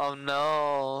 Oh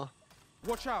no.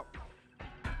 watch out.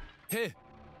 Hey,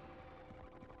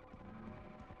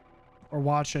 We're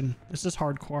watching. This is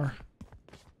hardcore.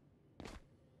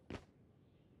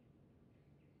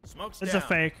 smoke's It's down. a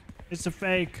fake. It's a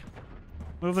fake.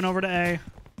 Moving over to A.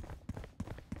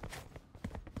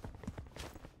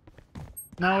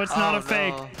 No, it's not Oh, a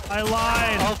fake. no. I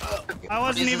lied. Oh, I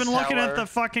wasn't Jesus even looking at Tower. the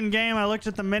fucking game. I looked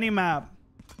at the mini map.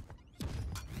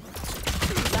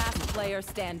 Last player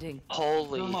standing.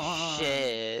 Holy Come on.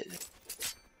 shit.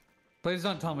 Please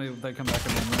don't tell me they come back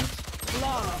and win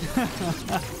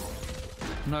this.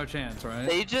 No chance, right?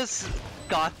 They just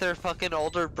got their fucking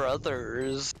older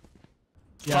brothers.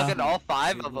 Yeah. Fucking all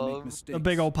 5 of We'll make them. mistakes. The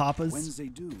big old papas. When they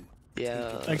do,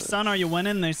 Yeah. Like, son, are you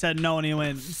winning? They said no, and he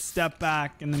went step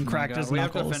back and then Oh my cracked God, his we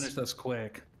have knuckles. to finish this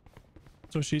quick.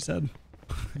 That's what she said.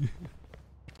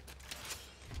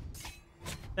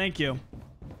 Thank you.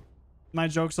 My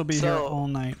jokes will be here all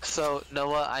night. So,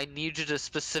 Noah, I need you to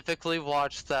specifically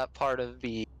watch that part of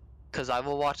B. Because I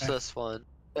will watch Okay. this one.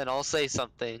 And I'll say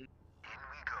something.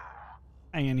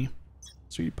 Hi, Annie.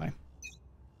 Sweet pie.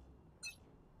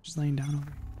 Just laying down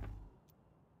over.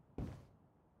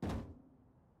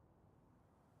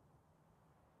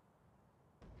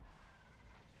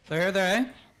 There,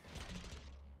 there.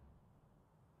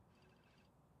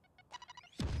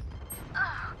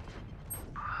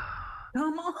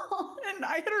 Come on!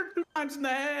 I hit her 2 times in the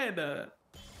head.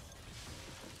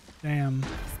 Damn.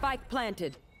 Spike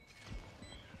planted.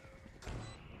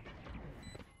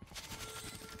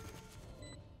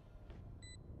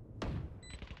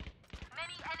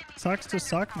 Sucks to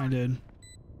suck, my dude.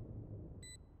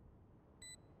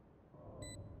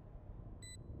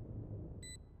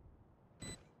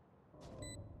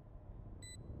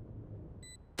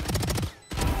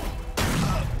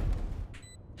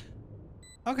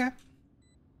 Okay.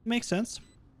 Makes sense.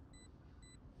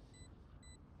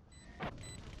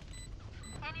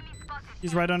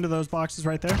 He's right under those boxes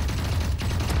right there.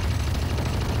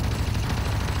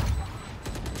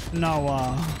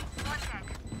 Noah.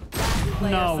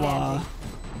 Player Noah.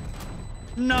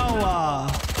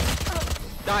 Noah.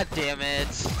 God damn it.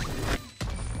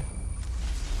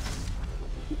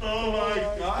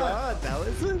 God, that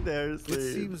was it embarrassing.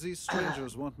 seems these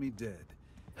strangers want me dead.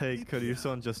 Hey, Cody, you're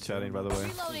still on just chatting, by the way.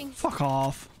 Reloading. Fuck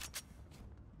off.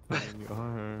 You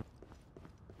are.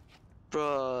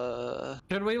 Bruh.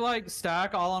 Should we like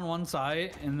stack all on one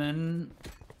site and then?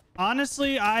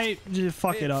 Honestly,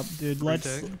 fuck it up, dude.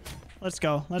 Let's go. Let's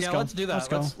go. Yeah, let's do that. Let's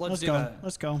go. Let's do go. that.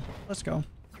 Let's go. Let's go.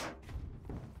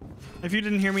 If you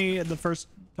didn't hear me the first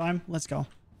time, let's go.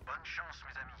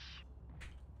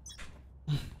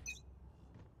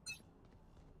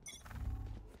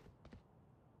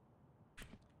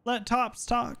 Let tops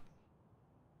talk.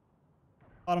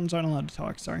 Bottoms aren't allowed to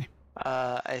talk. Sorry.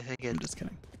 I think I'm it's. just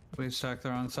kidding. We stack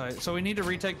their own site. So we need to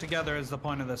retake together is the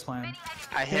point of this plan.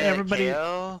 I hit everybody- a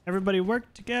KO. Everybody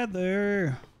work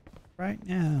together right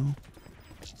now.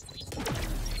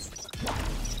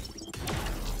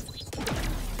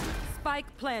 Spike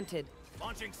planted.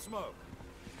 Launching smoke.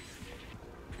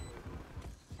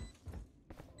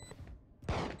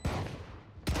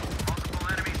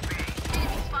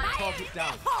 Target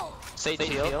down. Say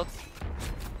shield.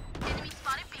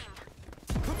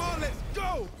 Come on, let's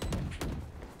go.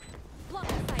 Block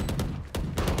the sight.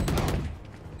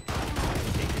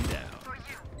 Taken down.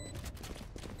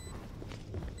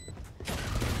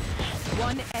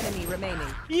 One enemy remaining.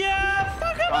 Yeah.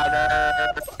 Fuck it.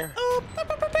 Spider. Oh, pew,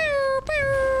 pew, pew,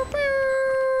 pew,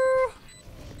 pew.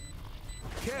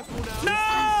 Careful now.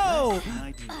 No!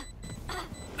 I do.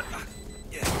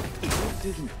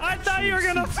 I thought you were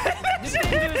gonna finish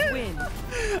Defenders it. win.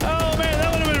 Oh man,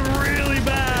 that would have been really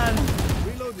bad.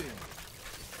 Reloading.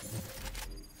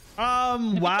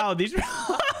 Wow, these.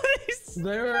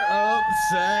 They're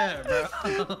upset, bro.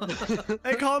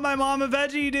 They called my mom a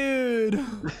veggie dude. Wait,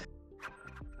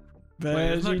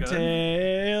 isn't that Veggie good? It's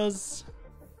Tales.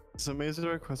 amazing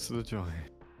requested to join.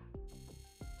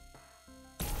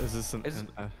 Is this an, Is-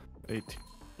 an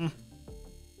 18?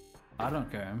 I don't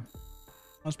care.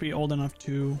 Must be old enough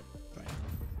to.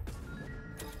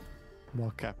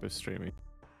 While Cap is streaming.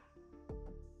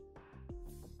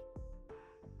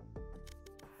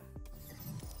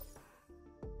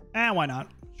 Why not?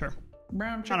 Sure.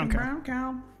 Brown I chicken, don't care. brown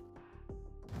cow.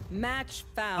 Match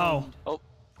found. Oh,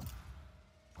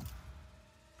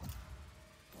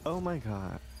 Oh my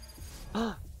god.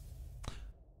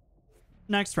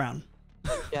 next round.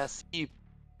 Yes, you.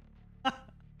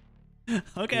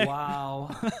 Okay.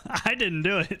 Wow. I didn't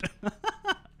do it.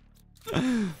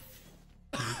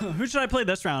 Who should I play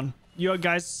this round? You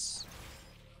guys.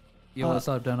 Yo, what's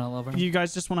up, donut lover? You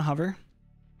guys just want to hover?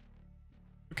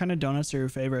 What kind of donuts are your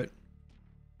favorite?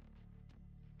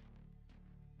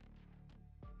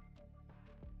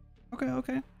 Okay,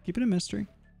 okay. Keep it a mystery.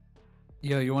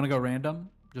 Yo, you want to go random?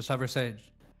 Just hover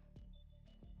Sage.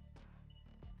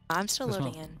 I'm still This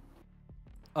loading one. in.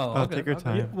 Oh, take your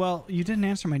time. Well, you didn't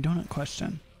answer my donut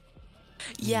question.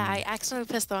 Yeah, I accidentally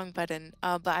pressed the wrong button.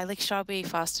 But I like strawberry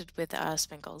frosted with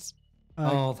sprinkles.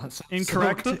 Oh, that's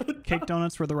Incorrect. so good. Cake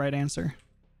donuts were the right answer.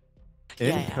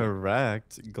 Yeah.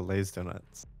 Incorrect. Glazed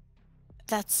donuts.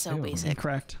 That's so Ew. basic.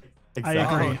 Incorrect. Exactly.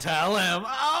 I agree. Oh, tell him.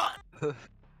 Oh.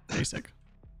 Basic.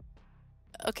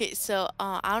 Okay, so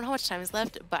I don't know how much time is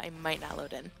left, but I might not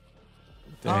load in.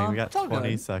 Dang, we got it's all 20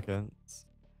 good. seconds.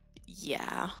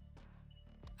 Yeah.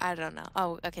 I don't know.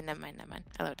 Oh, okay, never mind.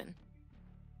 I load in.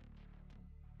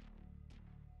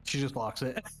 She just locks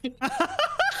it.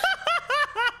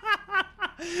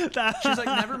 That- She's like,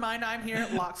 never mind, I'm here.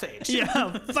 Lock Sage.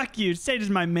 Yeah, fuck you. Sage is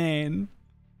my main.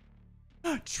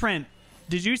 Trent,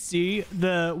 did you see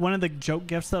one of the joke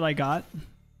gifts that I got?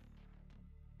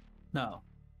 No.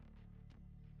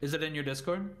 Is it in your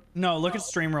Discord? No, look at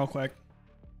stream real quick.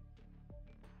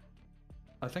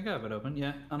 I think I have it open.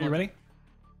 Yeah. Are you ready?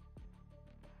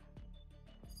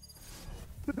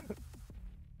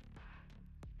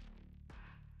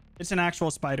 It's an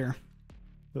actual spider.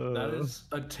 That is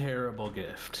a terrible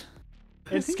gift.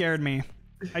 It scared me.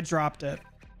 I dropped it.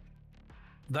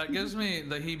 That gives me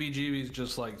the heebie-jeebies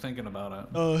just like thinking about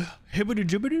it. Hibbity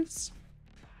jibbities?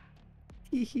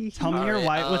 Tell me you're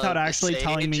white without actually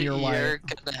telling me you're white. You're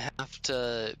gonna have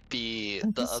to be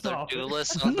the other Stop it.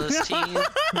 duelist on this team.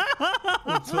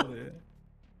 That's funny.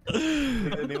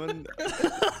 Anyone?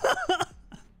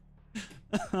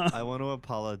 I want to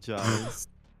apologize.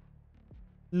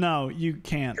 No, you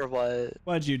can't. Or what?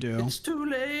 What'd you do? It's too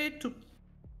late to...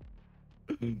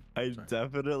 I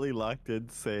definitely locked in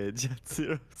Sage at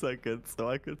 0 seconds so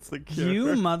I could secure. You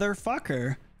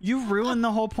motherfucker. You ruined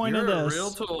the whole point You're of this. a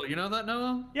real tool. You know that,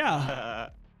 Noah? Yeah.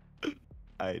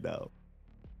 I know.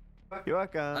 You're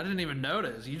welcome. I didn't even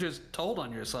notice. You just told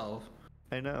on yourself.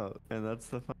 I know, and that's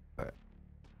the fun part.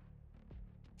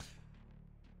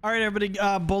 All right, everybody,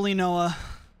 bully Noah.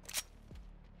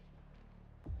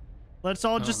 Let's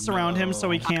all just surround him so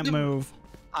he can't move.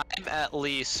 I'm at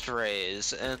least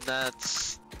Raze, and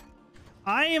that's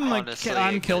I am honestly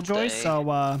I'm a good Killjoy, day. so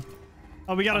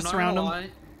oh, we gotta I'm not surround gonna him. lie,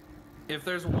 if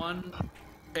there's one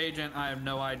agent I have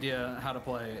no idea how to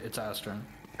play, it's Astra.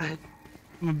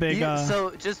 I'm a big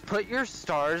so just put your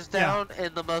stars down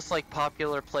in the most like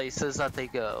popular places that they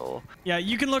go. yeah,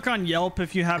 you can look on Yelp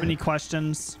if you have any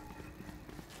questions.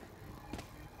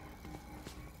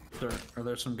 Are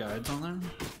there some guides on there?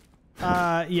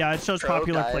 Yeah, it shows Pro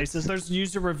popular guides. places. There's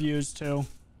user reviews too.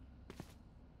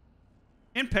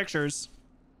 And pictures.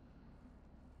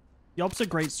 Yelp's a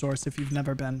great source if you've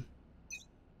never been.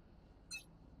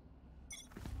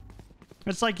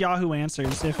 It's like Yahoo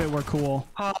Answers if it were cool.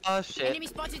 Oh shit. Enemy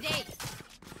spotted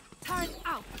A. Turret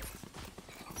out.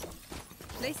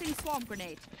 Placing swarm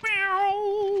grenade.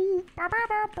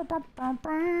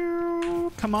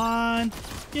 Come on.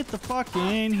 Get the fuck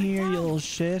in here, you little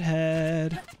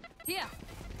shithead. Here.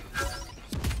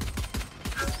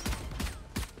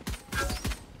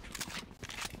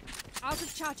 Out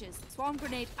of charges. Swarm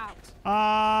grenade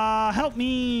out. Help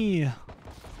me.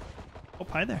 Oh,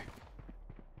 hi there.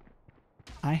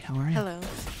 Hi, how are you? Hello.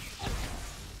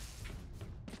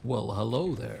 Well,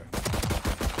 hello there.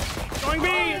 Going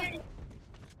B!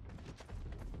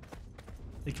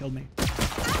 They killed me.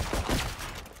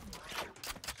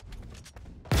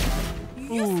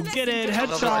 Ooh, get it,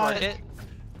 headshot.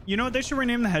 You know what they should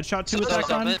rename the headshot to with that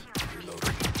gun?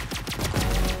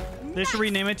 They should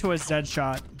rename it to a Z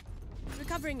shot.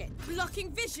 Recovering it.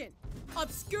 Blocking vision.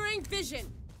 Obscuring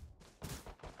vision.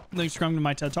 Links come to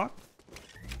my TED Talk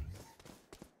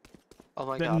Oh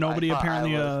my that god. nobody I thought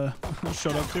apparently I was...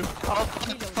 showed up to. Oh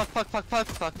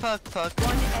fuck.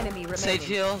 One enemy remaining. Sage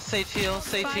heal, sage heal,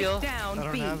 sage Spike heal. I down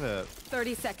don't B. have it.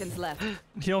 30 seconds left.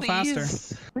 Heal faster.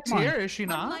 Please. It's Come on. here, is she On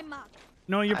not? my mark.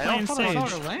 No, you're I playing don't I Sage.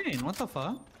 saw her lane. What the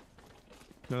fuck?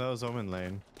 No, that was Omen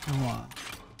Lane. Oh,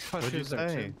 What'd you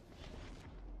say?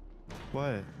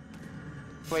 What?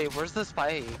 Wait, where's the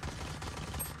spike?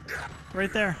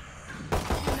 right there.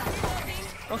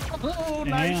 Oh,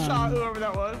 nice shot, whoever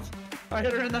that was. I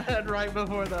hit her in the head right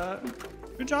before that.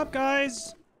 Good job,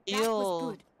 guys. That was Heal.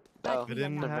 good. Oh. I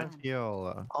didn't have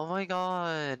heal. Oh my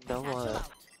god, no Satchel one. out.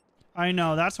 I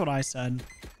know, that's what I said.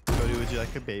 Cody, would you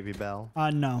like a baby bell?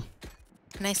 No.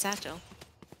 Nice satchel.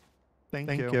 Thank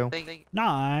you. Thank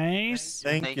Nice.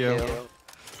 Thank you.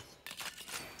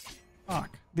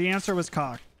 Cock. The answer was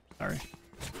cock. Sorry.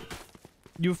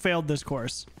 You failed this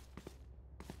course.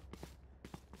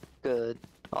 Good,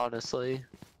 honestly.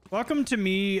 Welcome to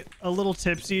me, a little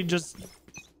tipsy, just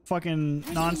fucking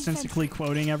nonsensically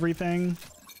quoting everything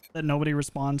that nobody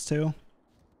responds to.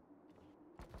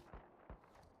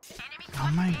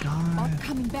 Oh my god. I'm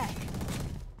coming back.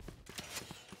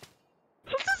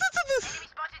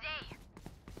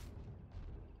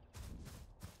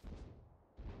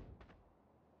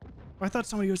 I thought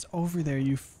somebody was over there,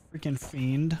 you freaking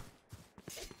fiend.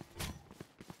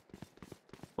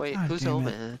 Wait, God who's damn it.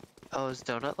 Omen? Oh, is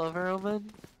Donut Lover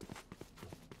Omen?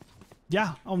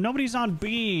 Yeah. Oh, nobody's on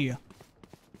B.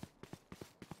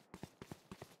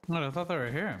 What? I thought they were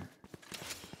here.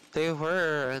 They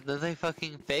were, and then they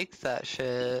fucking faked that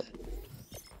shit.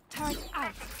 Turn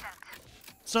out.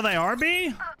 So they are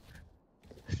B?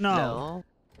 No.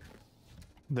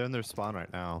 They're in their spawn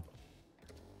right now.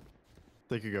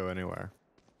 They could go anywhere.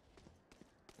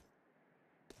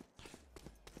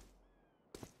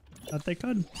 Thought they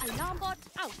could. Alarm bot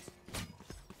out.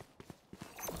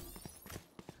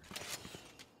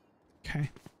 Okay.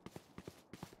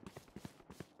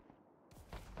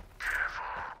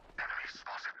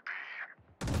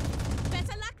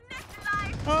 Better luck next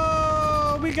time.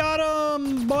 Oh, we got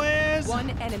him, boys.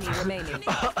 One enemy remaining.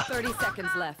 30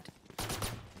 seconds left.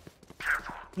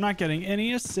 I'm not getting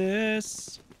any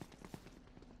assists.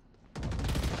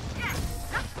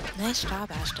 Nice job,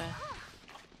 Ashta.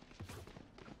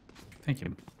 Thank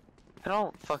you. I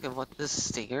don't fucking want this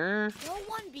stinger. No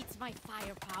one beats my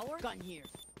firepower. Gun here.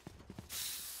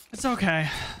 It's okay.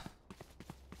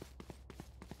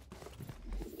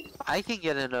 I can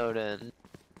get an Odin.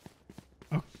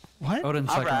 Oh, what?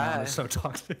 Odin's second round Alright. is so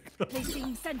toxic.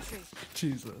 Placing sentry.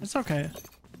 Jesus. It's okay.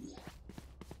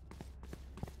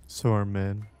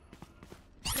 Sorman.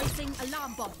 Placing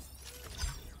alarm bot.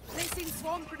 Placing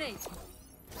swarm grenade.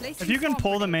 If you can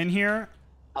pull them in here,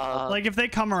 like if they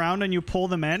come around and you pull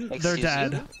them in, they're Excuse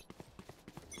dead. you?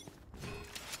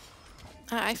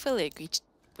 I fully agree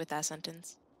with that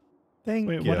sentence. Thank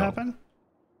Wait, you. what happened?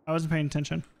 I wasn't paying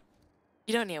attention.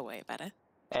 You don't need to worry about it.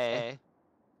 Hey.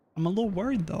 I'm a little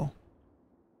worried though.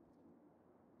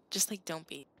 Just like don't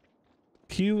be.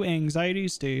 Q anxiety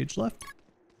stage left.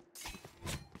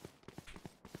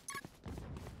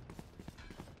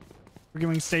 We're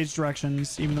giving stage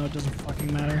directions, even though it doesn't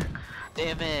fucking matter.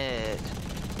 Damn it.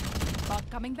 Bot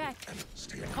coming back.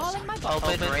 Calling my bot.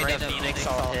 Open, Rain of Phoenix,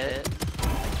 all hit.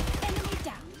 Enemy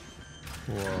down.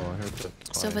 Whoa, I heard that.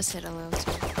 Sova's hit a little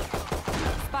too.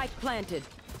 Spike planted.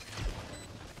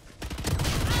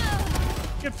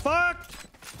 Get fucked!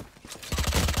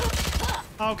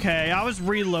 Okay, I was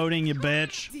reloading, you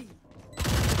bitch.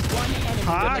 One enemy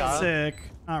Toxic.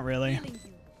 Not really.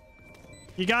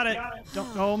 You got it.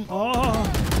 Don't go. Oh.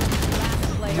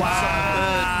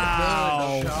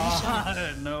 Wow.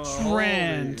 No.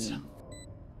 Trent.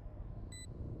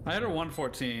 I had her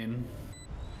 114.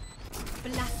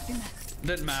 Blasphemous.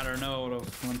 Didn't matter. No, would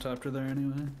have went after there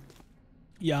anyway.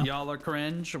 Yeah. Y'all are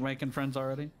cringe. We're making friends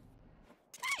already.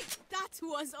 That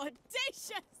was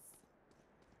audacious.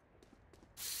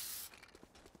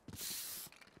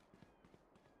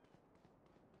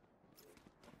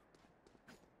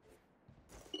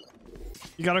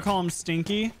 You gotta call him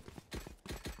Stinky.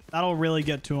 That'll really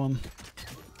get to him.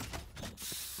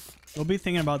 You'll be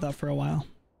thinking about that for a while.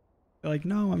 You're like,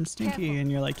 no, I'm Stinky. Careful.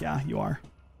 And you're like, yeah, you are.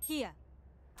 Here.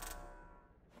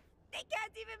 They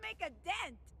can't even make a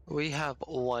dent. We have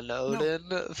one Odin.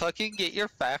 Fucking get your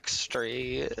facts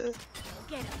straight.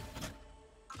 Get him.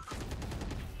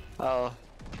 Oh,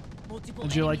 Multiple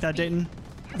Did you like that, enemies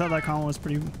Dayton? I thought that comment was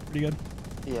pretty good.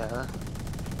 yeah.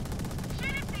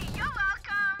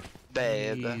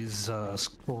 Babe. Jesus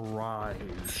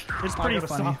Christ. It's pretty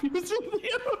funny.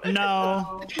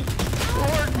 No.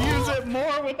 Use it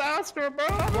more with Astra, bro.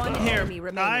 One Here, enemy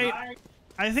remaining.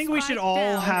 I think we should all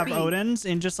down, have B. Odins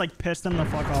and just like piss them the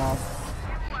fuck off.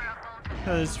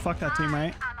 Cause fuck that team,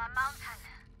 right?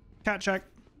 Cat check.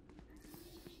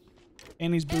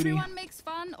 Annie's booty. Everyone makes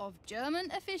fun of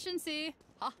German efficiency.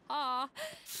 Ha ha.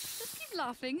 Just keep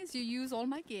laughing as you use all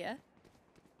my gear.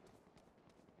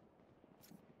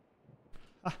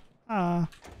 Ah.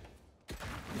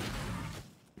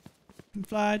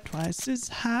 Fly twice as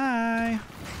high.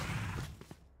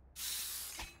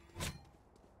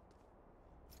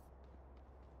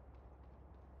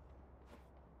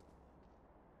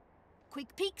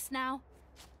 Quick peeks now.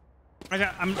 I'm not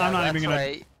Yeah, even that's gonna.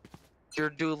 right. Your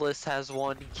duelist has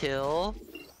 1 kill.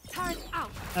 Turn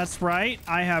out. That's right.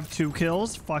 I have 2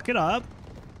 kills. Fuck it up.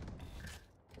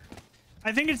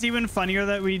 I think it's even funnier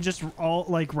that we just all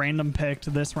like random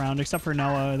picked this round, except for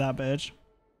Noah, that bitch.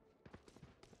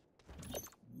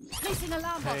 Placing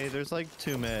alarm bot. Hey, there's like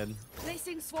 2 mid.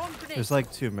 Placing swarm grenade. There's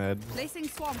like 2 mid. Placing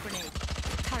swarm grenade.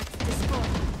 Target destroyed.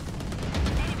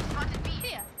 Enemy spotted me.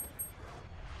 Here.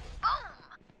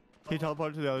 He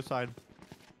teleported to the other side.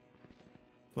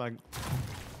 Like,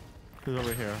 he's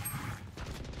over here.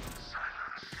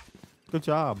 Good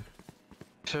job.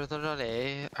 Sure they're not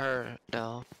A or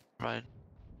no, right?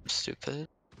 I'm stupid.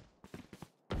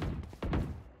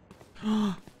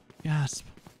 Gasp.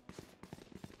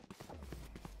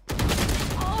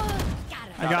 Oh,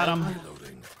 I got him.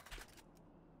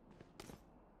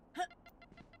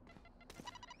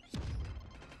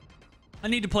 I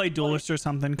need to play Duelist or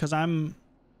something because I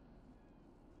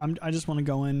just want to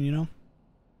go in, you know?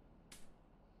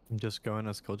 I'm just going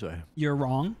as Killjoy. You're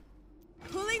wrong.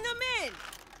 Pulling them in.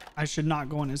 I should not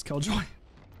go in as Killjoy.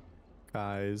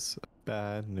 Guys,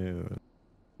 bad news.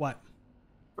 What?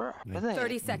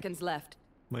 30 seconds left.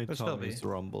 My There's tongue Philby. is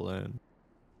rumbling.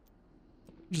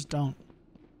 Just don't.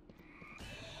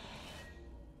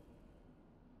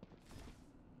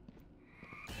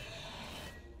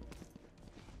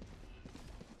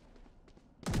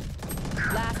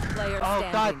 Last player Oh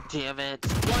standing. god damn it.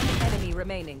 One enemy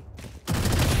remaining.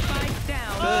 Spike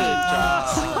down. Good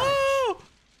job.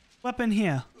 Weapon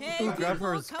here. Hey, grab people,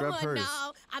 hers, come grab on hers.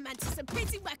 now. I'm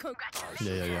anticipating my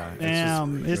Yeah.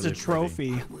 Damn, it's a really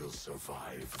trophy.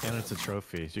 pretty. And it's a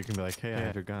trophy. So you can be like, hey, I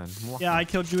have your gun. Yeah, I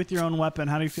killed you with your own weapon.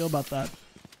 How do you feel about that?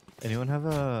 Anyone have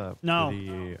a No.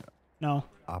 pretty No.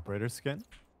 operator skin?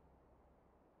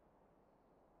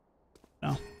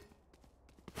 No.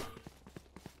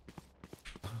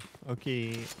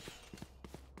 Okay.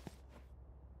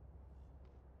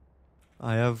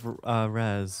 I have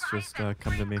res. Just come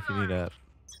to me if you need it.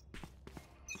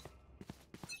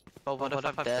 Oh, what if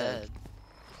I'm dead?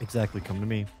 Exactly, come to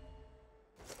me.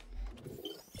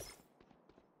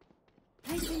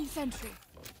 Placing sentry.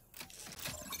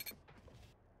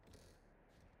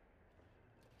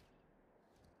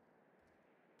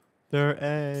 They're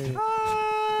A.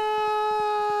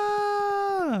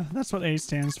 Ah, that's what A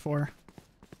stands for.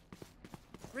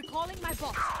 Recalling my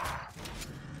bot.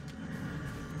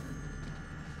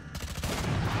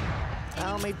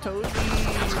 Ow, my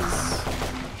toesies.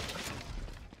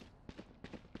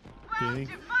 Do you think?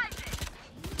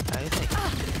 I think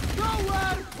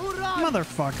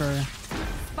Motherfucker.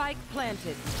 Spike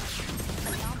planted.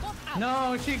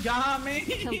 No, she got me.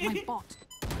 Killed my bot.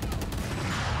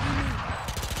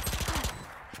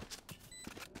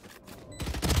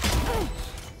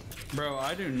 Bro,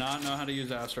 I do not know how to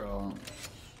use Astro.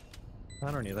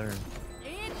 I don't either.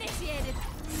 Initiated.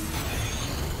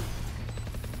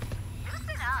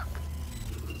 Listen up.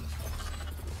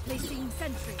 Placing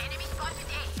sentry. Enemy spotted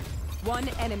A. One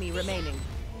enemy remaining.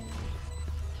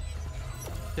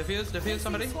 Defuse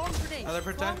somebody. Swarm grenade. Other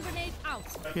Swarm protect. grenade out.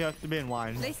 He has to be in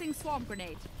wine, Placing swarm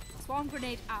grenade. Swarm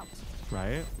grenade out.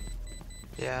 right?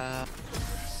 yeah.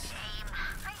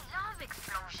 I love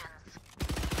explosions.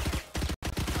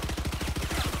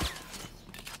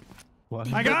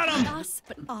 What? I got him. Us,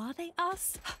 but are they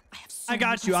us? I have so I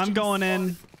got you. I'm going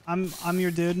in. I'm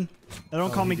your dude. They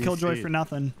don't call me DC. Killjoy for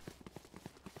nothing.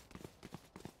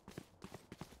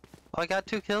 Oh, I got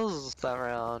 2 kills that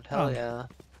round. Hell Oh. yeah.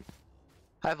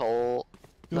 I have ult.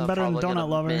 Doing I'm better than probably Donut gonna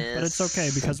Lover, but it's okay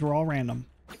miss. because we're all random.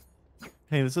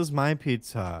 Hey, this is my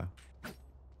pizza.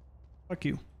 Fuck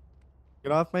you.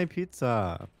 Get off my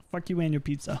pizza. Fuck you and your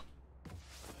pizza.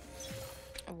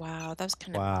 Wow, that was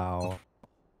kind of. Wow.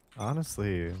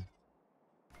 Honestly,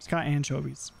 It's got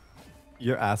anchovies.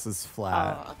 your ass is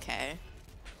flat. Oh, okay.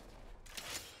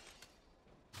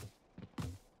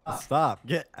 Stop.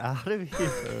 Get out of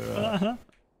here.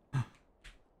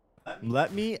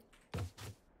 Let me.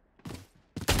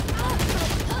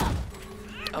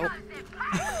 Oh.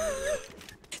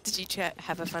 Did you chat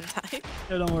have a fun time?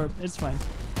 No, don't worry. It's fine.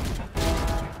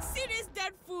 Serious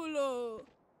dead fool.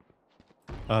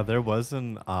 There was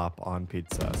an op on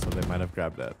pizza, so they might have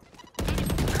grabbed it.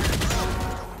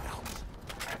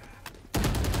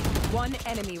 One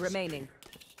enemy remaining.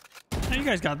 Now you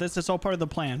guys got this. It's all part of the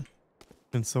plan.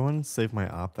 Can someone save my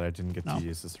op that I didn't get No. to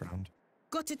use this round?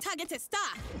 Got to target a star.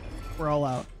 We're all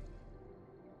out.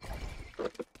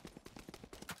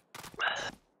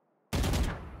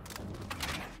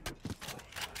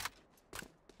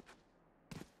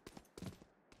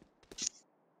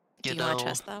 Do You you want know, to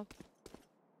trust though?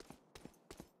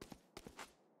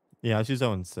 Yeah, she's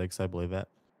 0-6, I believe it.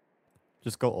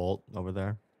 Just go ult over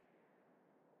there.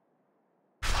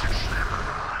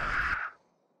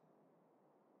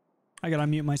 I gotta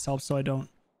mute myself so I don't.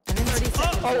 30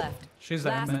 seconds left. She's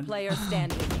there, Last man. player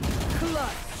standing.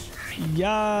 Clutch.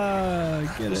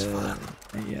 Yeah, get it.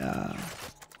 Yeah.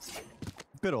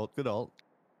 Good ult, good ult.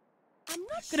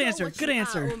 Good answer. Good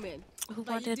answer. Who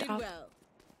wanted up?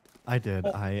 I did.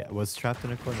 Oh. I was trapped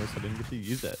in a corner, so I didn't get to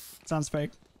use it. Sounds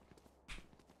fake.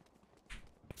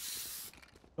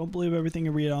 Don't believe everything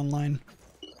you read online.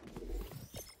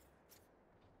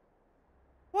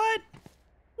 What?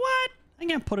 What? I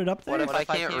can't put it up there. What if I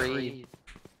can't read?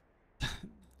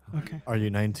 Okay. Are you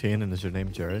 19 and is your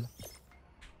name Jared?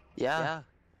 Yeah.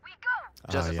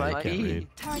 Oh, Just yeah, I like can't me. read.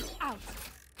 Turret out.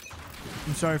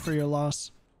 I'm sorry for your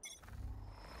loss.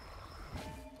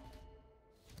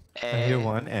 I hear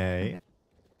one A.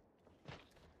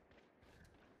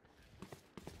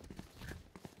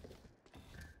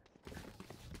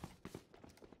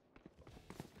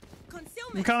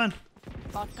 I'm coming.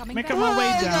 Bot coming Making back. my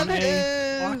way down. got A.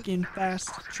 it. Walking fast.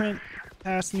 Trent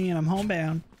passed me and I'm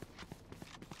homebound.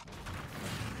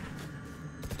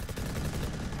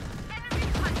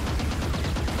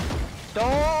 Don't!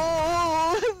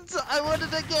 I wanted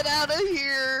to get out of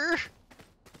here.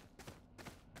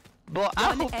 But I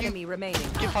One hope enemy you remaining.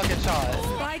 get fucking shot.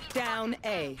 Spike down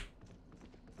A.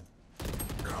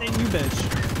 Hey, you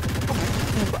bitch.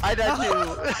 I died too.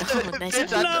 Oh, nice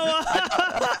Bitch, one. I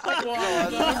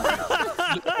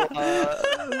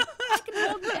can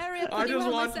hold the area I pretty just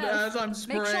well watched myself. as I'm Make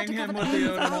sure spraying to him cover with the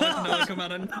the ends Odin of and our another come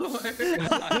out of nowhere.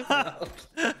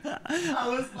 I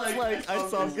was like, I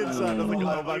saw a good shot. I was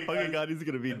like, oh my fucking god, he's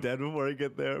gonna be dead before I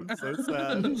get there. I'm so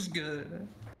sad. That's good.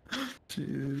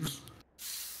 Jeez.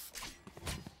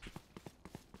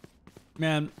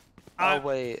 Man. Oh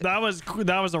wait, That was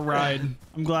a ride.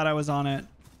 I'm glad I was on it.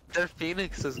 their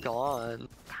Phoenix is gone.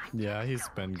 Yeah, he's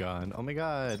been gone. Oh my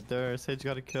god, their Sage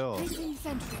got a kill. Placing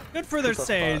sentry. Good for their What the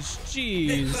Sage.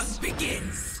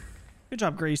 Jeez. Good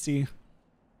job, Gracie.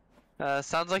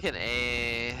 Sounds like an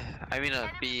A. I mean a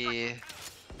B.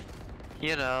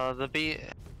 You know, the B.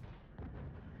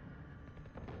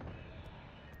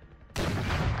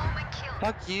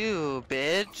 Fuck you,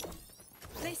 bitch.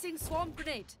 Placing swarm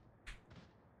grenade.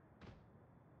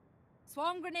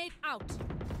 Swarm grenade out.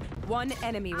 One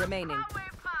enemy remaining.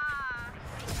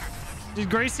 Did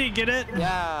Gracie get it?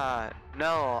 Yeah,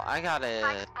 no, I got it.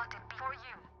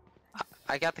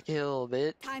 I got the kill,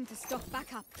 bitch. Time to stock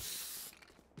back up.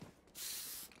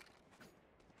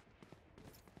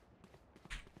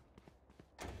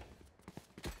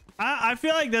 I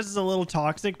feel like this is a little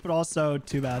toxic, but also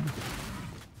too bad.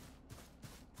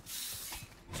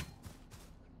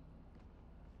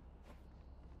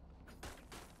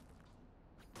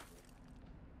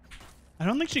 I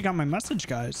don't think she got my message,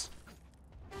 guys.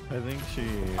 I think she.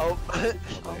 Oh.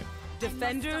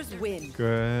 Defenders win.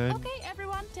 Good. Okay,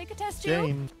 everyone, take a test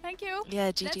Jane. tube. Thank you. Yeah,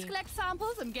 Let's GG. collect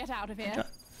samples and get out of here.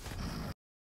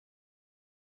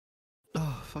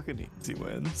 Oh, fucking easy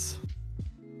wins.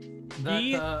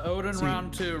 That Odin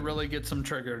round 2 really gets them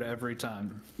triggered every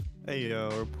time. Hey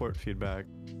yo, report feedback.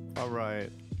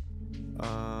 Alright.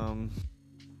 I'm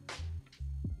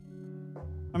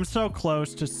so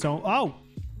close to Oh!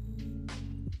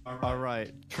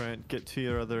 Alright, Trent, get to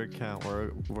your other account.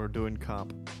 We're doing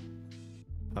comp.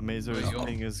 Amazer's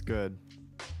ping is good.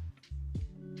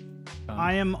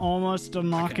 I am almost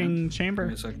unlocking chamber.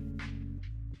 Give me a sec.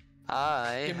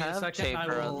 I Give me a have second, I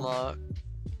chamber will- unlocked.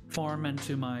 Form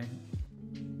into my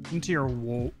Into your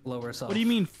lower self. What do you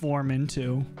mean form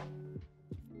into?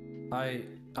 I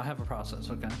have a process,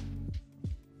 okay?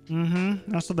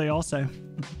 Mm-hmm. That's what they all say.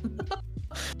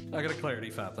 I got a clarity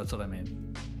fap, that's what I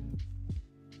mean.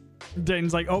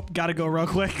 Dayton's like, oh, gotta go real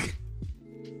quick.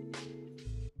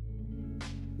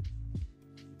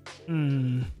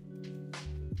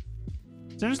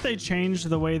 Since they changed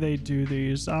the way they do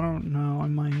these, I don't know. I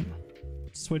might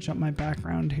switch up my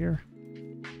background here.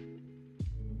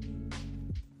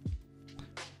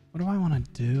 What do I want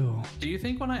to do? Do you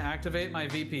think when I activate my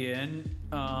VPN,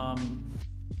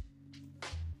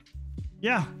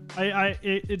 Yeah,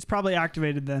 it's probably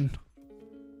activated then.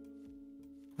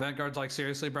 Vanguard's like,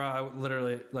 seriously, bro? I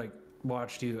literally like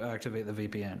watched you activate the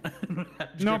VPN.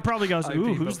 No, it probably goes, IP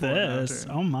ooh, who's before and this?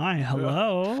 after. Oh my,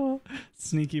 hello.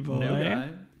 Sneaky boy. New guy.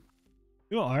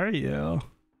 Who are you?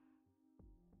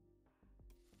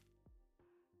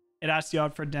 It asked you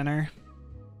out for dinner.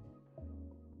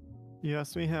 You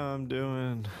asked me how I'm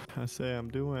doing. I say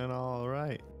I'm doing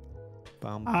alright.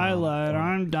 I lied,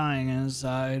 I'm dying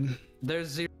inside. There's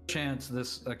 0 chance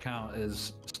this account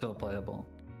is still playable.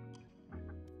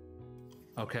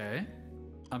 Okay.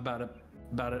 I'm about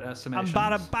at estimation.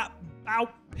 I'm about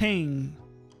ping.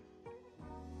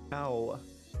 Ow.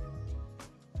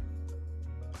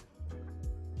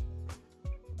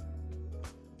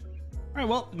 All right,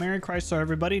 well, Merry Chrysler,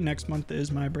 everybody. Next month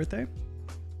is my birthday.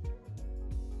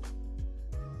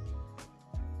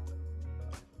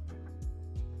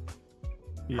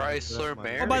 Chrysler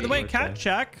Mary. Oh, by the way, cat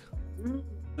check.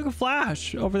 Look at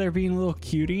Flash over there being a little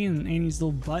cutie and Annie's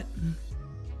little butt.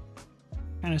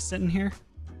 Kind of sitting here.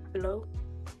 Hello.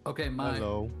 Okay,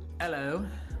 hello.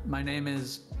 My name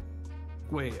is.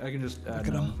 Wait, I can just add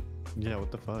no. Yeah,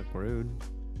 what the fuck? Rude.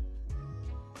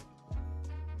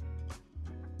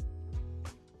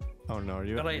 Oh no, are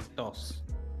you? Kratos.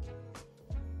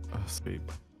 Oh, sweet.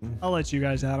 I'll let you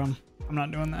guys add them. I'm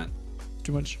not doing that. It's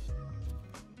too much.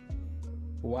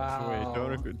 Wow.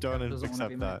 Wait, don't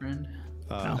accept that.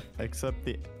 No. Accept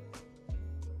the.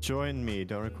 Join me.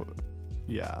 Don't record.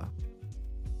 Yeah.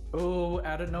 Oh,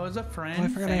 added Noah as a friend. Oh, I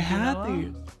forgot I had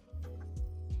these.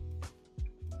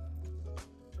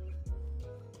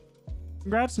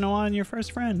 Congrats, Noah, on your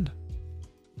first friend.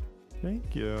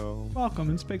 Thank you. Welcome.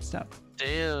 It's a big step.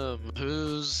 Damn,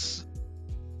 who's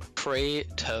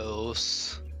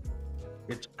Kratos?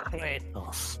 It's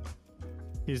Kratos.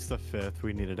 He's the 5th.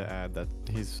 We needed to add that.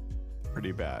 He's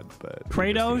pretty bad, but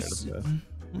Kratos.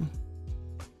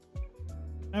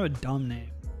 I have a dumb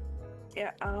name.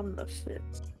 Yeah, I'm the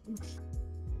 5th.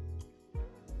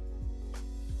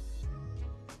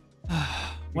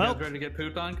 Well, you guys ready to get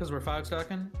pooped on because we're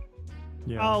 5-stacking?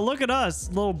 Yeah. Oh, look at us,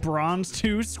 little bronze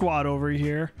 2 squad over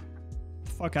here.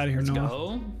 Fuck out of here, Noah.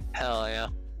 Go. Hell yeah.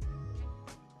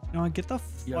 Noah, get the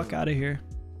fuck out of here.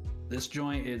 This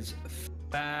joint is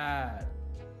fat.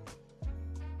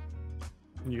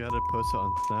 You gotta post it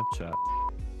on Snapchat.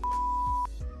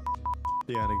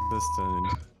 The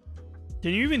non-existent.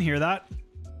 Can you even hear that?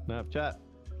 Snapchat.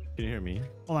 Can you hear me?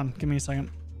 Hold on, give me a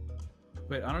second.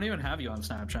 Wait, I don't even have you on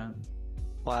Snapchat.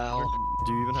 Wow.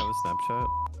 Do you even have a Snapchat?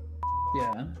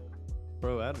 Yeah.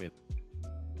 Bro, add me.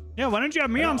 Yeah, why don't you have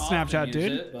me on Snapchat,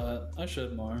 dude? It, but I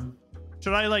should more.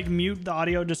 Should I like mute the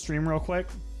audio to stream real quick?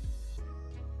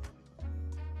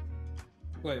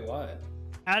 Wait, what?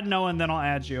 Add Noah and then I'll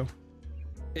add you.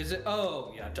 Is it?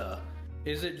 Oh, yeah, duh.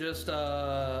 Is it just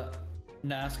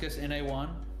Nascus NA1?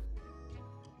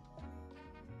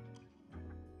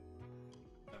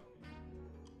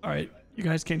 All right, you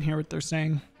guys can't hear what they're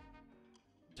saying.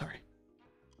 Sorry.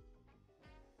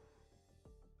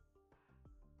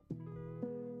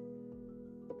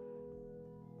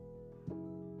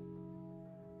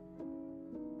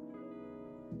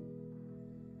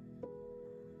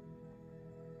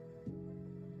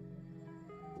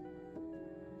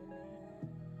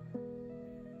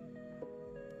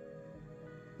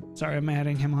 Sorry, I'm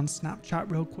adding him on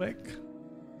Snapchat real quick.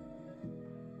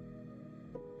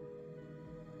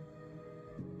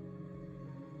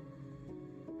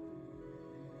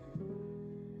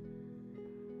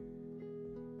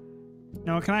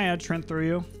 Noah, can I add Trent through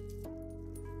you?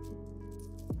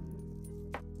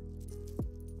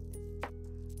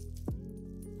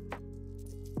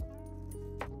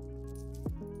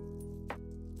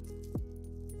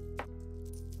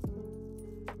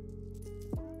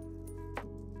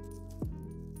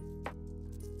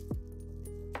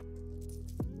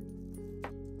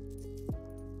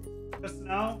 Just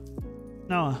no?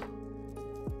 Noah.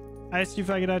 I asked you if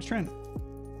I could add Trent.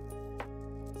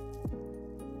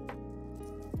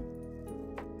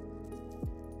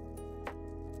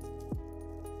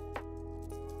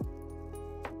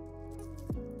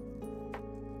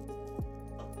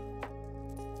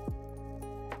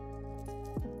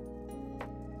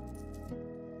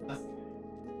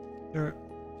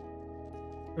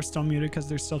 They're still muted because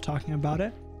they're still talking about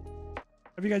it.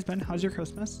 Have you guys been? How's your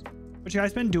Christmas? What you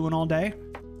guys been doing all day?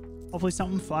 Hopefully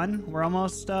something fun. We're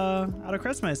almost out of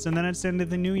Christmas and then it's the end of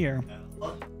the new year.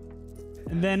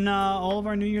 And then all of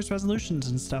our New Year's resolutions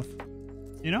and stuff.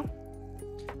 You know?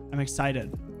 I'm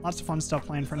excited. Lots of fun stuff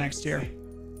planned for next year.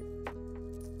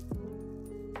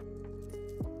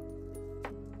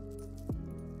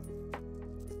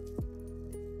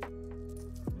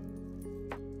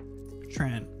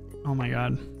 Trent. Oh my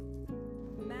god.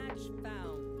 Match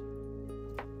found.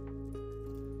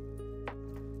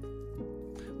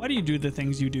 Why do you do the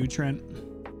things you do, Trent?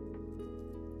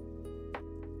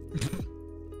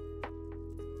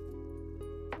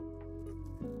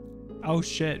 Oh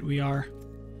shit, we are.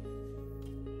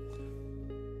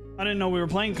 I didn't know we were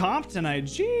playing comp tonight.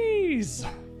 Jeez.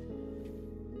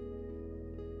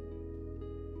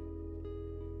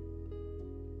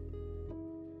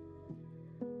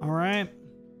 All right.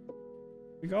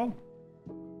 Here we go.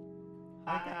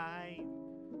 Hi, guys.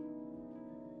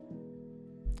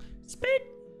 Speed.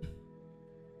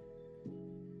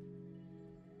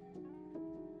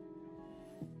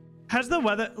 Has the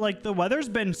weather, like the weather's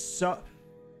been so...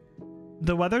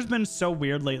 The weather's been so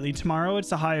weird lately. Tomorrow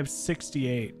it's a high of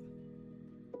 68.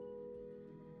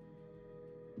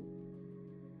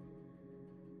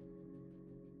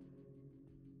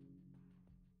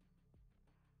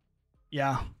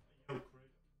 Yeah.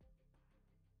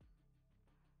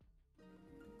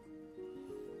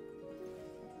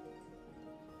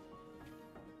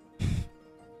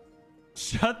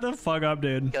 Shut the fuck up,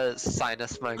 dude. Got a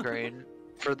sinus migraine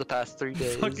for the past 3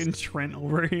 days. Fucking Trent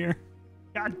over here.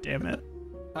 God damn it.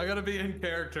 I gotta be in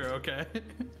character, okay?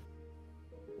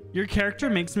 Your character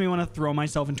makes me want to throw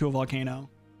myself into a volcano.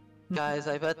 Guys,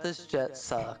 I bet this jet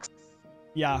sucks.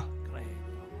 Yeah.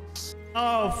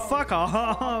 Oh, fuck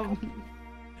off.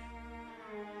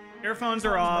 Earphones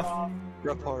are off.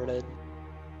 Reported.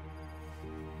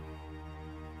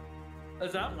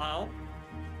 Is that loud?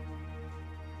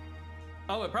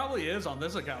 Oh, it probably is on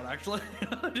this account, actually.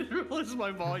 I didn't realize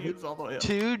my volume's all the way up.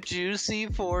 Too juicy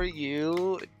for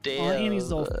you. Damn. Oh, Annie's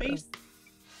little face.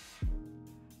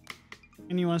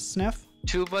 And you want to sniff?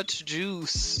 Too much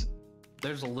juice.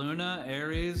 There's Luna,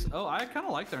 Aries. Oh, I kind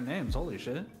of like their names. Holy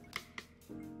shit.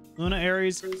 Luna,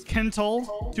 Aries,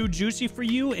 Kentol, too juicy for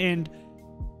you, and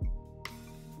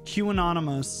Q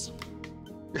Anonymous.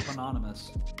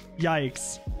 Anonymous.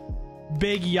 Yikes.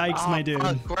 Big yikes, my dude.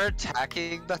 Fuck, we're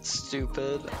attacking? That's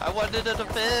stupid. I wanted to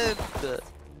defend.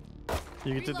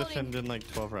 You get to defend in like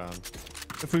 12 rounds.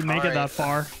 If we make it that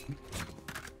far.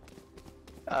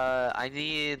 I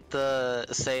need the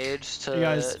Sage to. Hey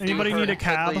guys, anybody need a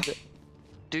cab?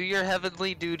 Do your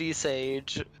heavenly duty,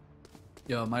 Sage.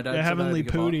 Yo, my dad The said heavenly I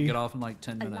had to pooty. get off in like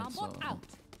 10 minutes. So.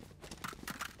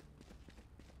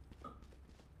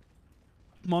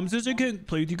 Mom says I can't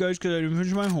play with you guys because I didn't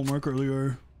finish my homework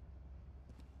earlier.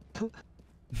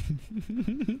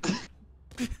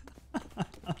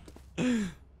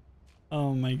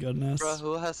 Oh my goodness. Bro,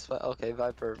 who has Spike? Okay,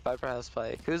 Viper. Viper has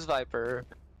Spike. Who's Viper?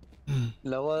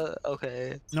 Noah?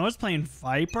 Okay. Noah's playing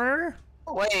Viper?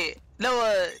 Wait,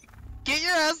 Noah, get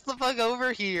your ass the fuck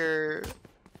over here.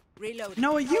 Reload.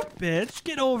 Noah, you bitch.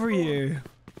 Get over here.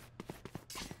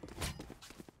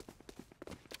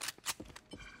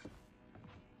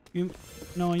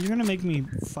 Noah, you're gonna make me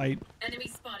fight. Enemy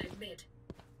spotted mid.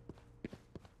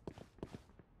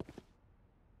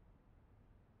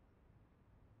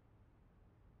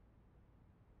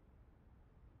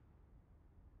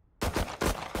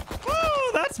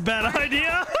 Oh, that's a bad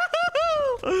idea.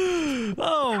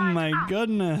 Oh my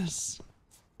goodness.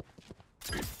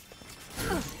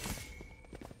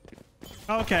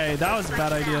 Okay, that was a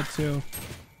bad idea too.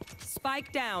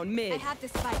 Spike down mid. I have the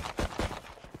spike.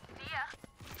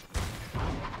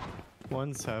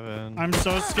 1-7. I'm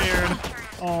so scared.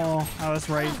 Oh, I was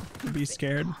right to be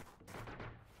scared.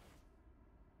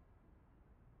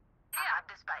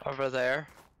 Over there.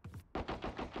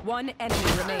 One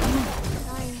enemy remaining.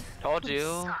 Told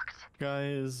you.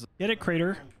 Guys, Get it,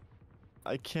 Crater.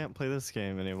 I can't play this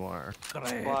game anymore.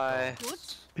 Why?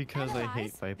 Because I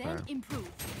hate Viper.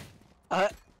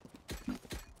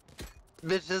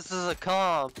 Bitch, this is a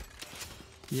comp.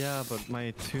 Yeah, but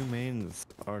my two mains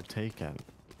are taken.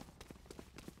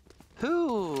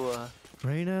 Who?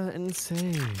 Reyna and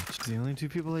Sage. The only two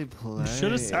people I play.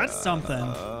 Should have said something.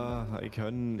 I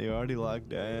couldn't. You already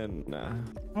logged in.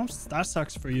 Oh, that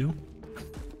sucks for you.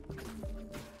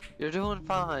 You're doing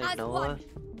fine, Noah.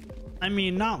 I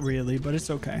mean, not really, but it's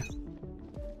okay.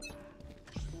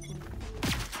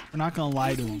 We're not gonna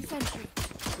lie to him.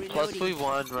 Plus we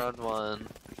won round 1.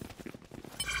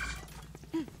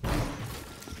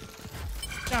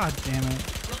 God damn it.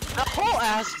 The whole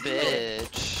ass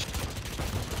bitch.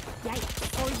 Yikes.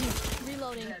 For you.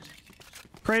 Reloading.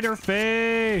 Crater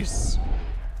face.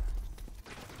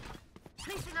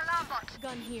 Placing alarm bot.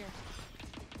 Gun here.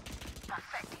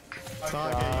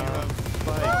 Saga, you have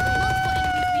spike.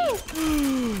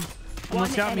 Almost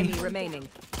One got me. enemy remaining.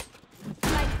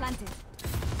 Spike planted.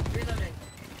 Reloading.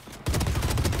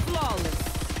 Flawless.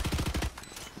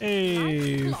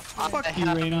 Hey, fuck I you,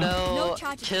 have Reyna. no No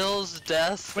charges. kills,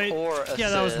 death, Wait, or assists. yeah,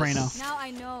 that was Reyna. Now I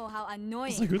know how I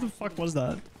annoying. was like, who the fuck was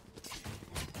that?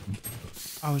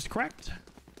 I was correct.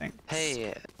 Thanks.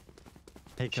 Hey,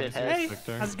 Hey, can I see Shithead. Hey,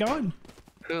 Victor? how's it going?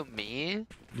 who, me?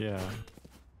 Yeah,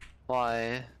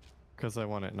 Why? because I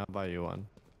want it, not buy you one.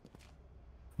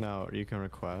 No, you can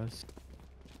request.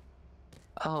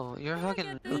 Oh, you're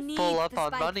fucking We need full up the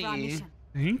on spike for our money. mission.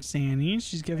 Thanks, Annie.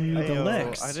 She's giving me the Ayo,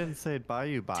 licks. I didn't say buy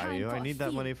you. Time I for need that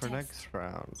field money for test. next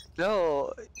round.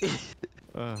 No.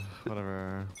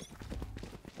 Whatever.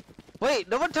 Wait,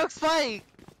 no one took Spike!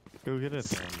 Go get it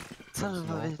then. Son of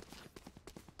a Personal. bitch.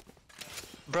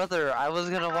 Brother, I was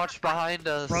gonna watch behind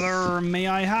us. Brother, may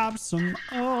I have some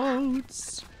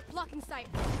oats? Blocking sight.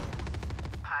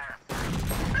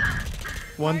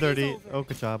 $130. 130. Oh,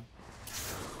 good job.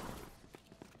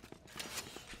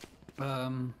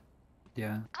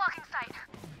 Yeah. Blocking sight.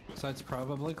 Site's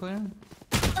probably clear.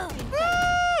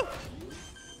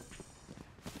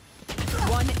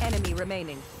 One enemy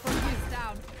remaining.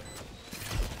 Down.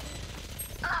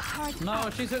 No,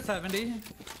 she's at 70.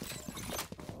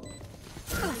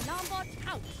 Alarm bot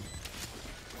out.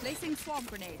 Placing swarm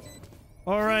grenade.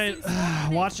 All right,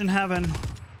 watching heaven.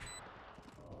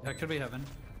 That could be heaven.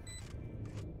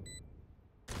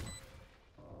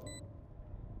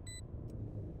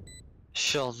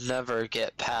 She'll never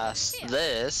get past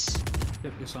this.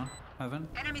 Yep, you saw heaven.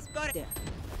 Enemy spotted.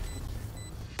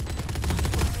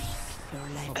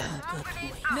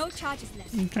 No charges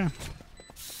left. Okay.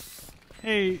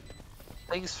 Hey.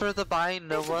 Thanks for the buy,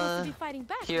 Noah.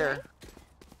 Here.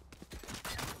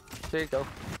 There you go.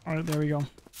 All right, there we go.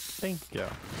 Thank you.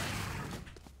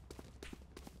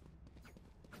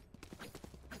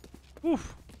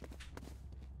 Oof.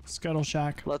 Scuttle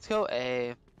Shack. Let's go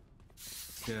A.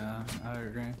 Yeah, I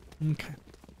agree. Okay.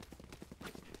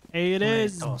 A it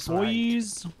is,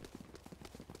 boys.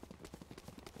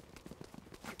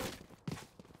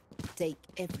 Take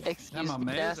everything. Excuse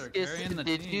me, Daskis,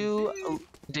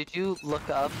 did you look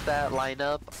up that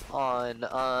lineup on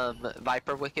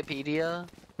Viper Wikipedia?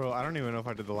 Bro, I don't even know if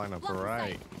I did the lineup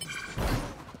right.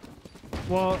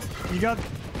 Well, you got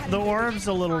the orbs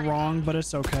a little wrong, but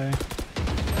it's okay.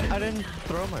 I didn't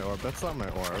throw my orb. That's not my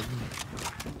orb.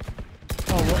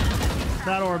 Oh, well,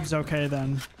 that orb's okay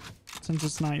then, since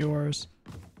it's not yours.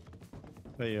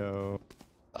 Hey yo.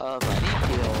 I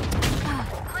need heal.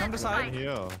 Come to side.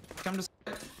 Heal. Come to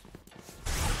side.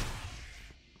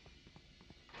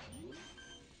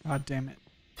 God damn it.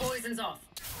 Poison's off.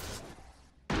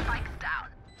 Spikes down.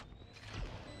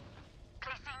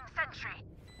 Placing sentry.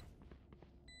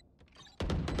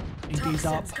 AD's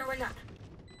up. Going up.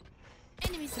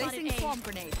 Enemy placing swarm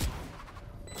grenade.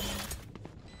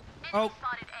 Oh,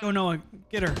 go Noah,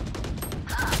 get her.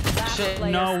 Shit.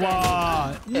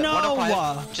 Noah, Hit Noah.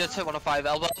 105. Just hit 105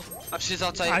 elbow. Oh, she's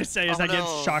outside. I say as I get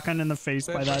shotgun in the face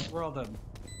by that. We're all done.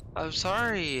 I'm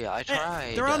sorry. I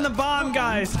tried. They're on the bomb,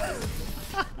 guys.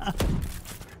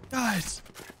 Guys.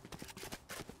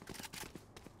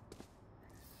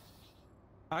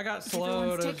 I got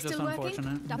slowed. It's just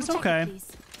unfortunate. It's okay.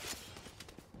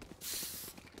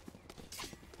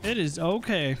 It is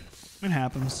okay. It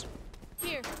happens.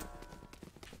 Here.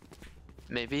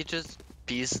 Maybe just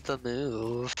B's the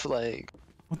move. Like.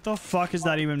 What the fuck does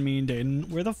that even mean, Dayton?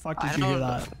 Where the fuck did you hear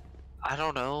that? I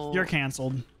don't know. You're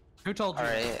canceled. Who told you?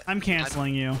 Alright. I'm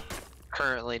canceling you.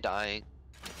 Currently dying.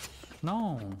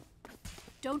 No.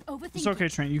 Don't overthink. It's okay,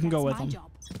 Trent. You can go with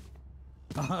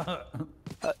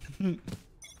him.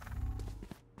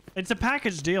 It's a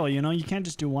package deal, you know? You can't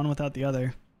just do one without the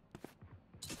other.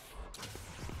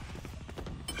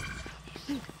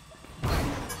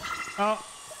 Oh.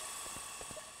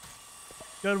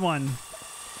 Good one.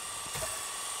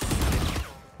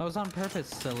 That was on purpose,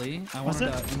 silly. I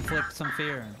wanted to inflict some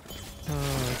fear.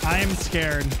 I am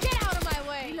scared. Get out of my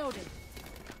way. Reloaded.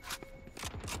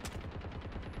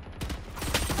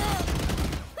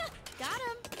 Got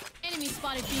him. Enemy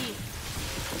spotted B.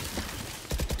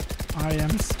 I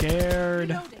am scared.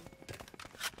 Reloaded.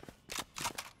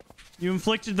 You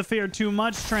inflicted the fear too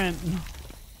much, Trent.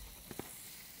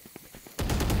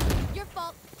 Your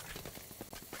fault.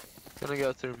 Gonna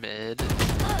go through mid.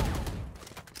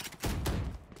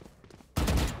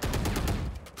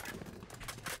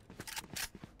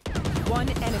 One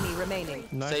enemy remaining.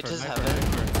 Sage is heaven.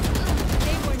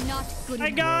 They were not good I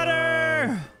enough. got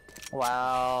her!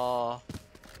 Wow.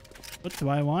 What do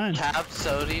I want? Cap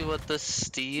Soty with the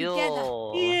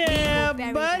steal. Yeah,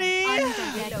 buddy!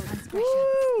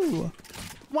 Woo!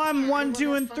 1, 1,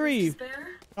 2, and 3.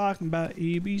 Talking about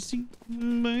ABC.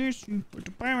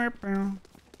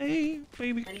 Hey,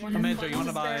 baby. Amanda, you want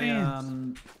to buy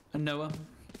a Noah?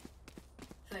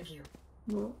 Thank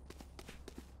you.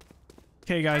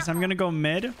 Okay, guys, I'm gonna go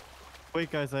mid. Wait,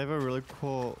 guys, I have a really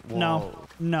cool wall. No,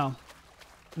 no,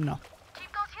 no.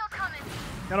 Keep those heels coming.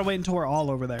 Gotta wait until we're all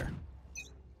over there.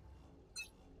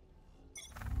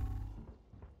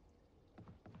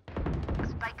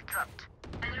 Spike dropped.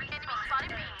 Enemy spotted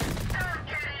B.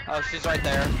 Oh, she's right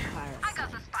there. I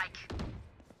got the spike.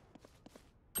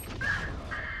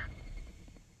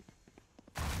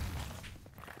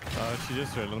 She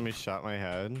just randomly shot my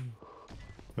head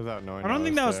without knowing. I don't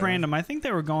think that was there. random. I think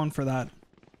they were going for that.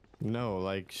 No,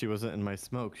 like she wasn't in my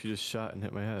smoke. She just shot and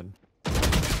hit my head.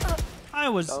 I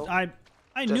was, Oh. I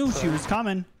knew she was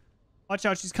coming. Watch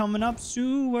out, she's coming up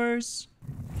sewers.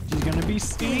 She's gonna be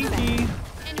stinky.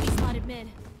 Enemy spotted mid.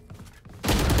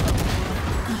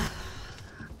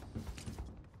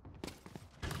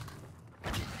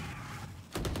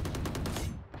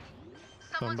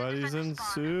 Somebody's in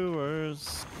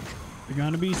sewers. You're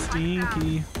gonna be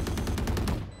stinky.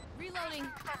 Reloading.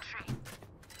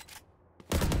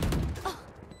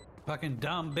 Fucking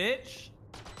dumb bitch.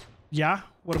 Yeah.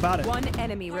 What about it? One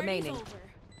enemy remaining.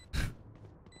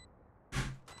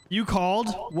 You called?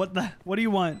 What the? What do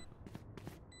you want?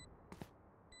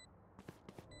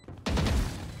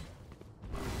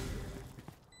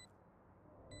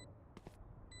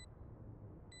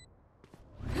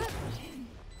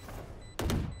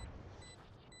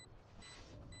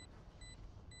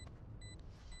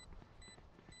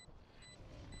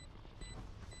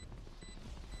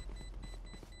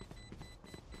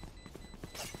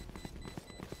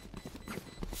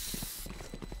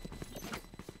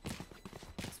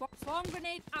 Swarm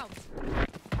grenade out.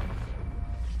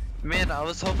 Man, I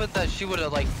was hoping that she would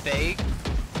have like faked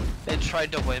and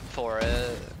tried to win for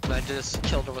it. And I just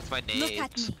killed her with my nades. Look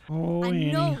at me. Oh, I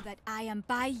Annie. know that I am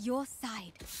by your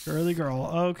side. Girly girl.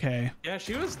 Okay. Yeah,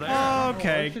 she was there. I don't know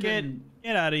Okay. why she didn't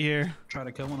Get out of here. try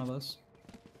to kill one of us.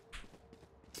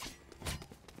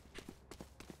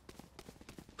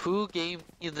 Who gave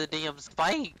you the damn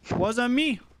spike? It wasn't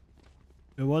me.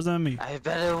 It wasn't me. I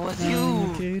bet it was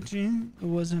you. It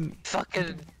wasn't me.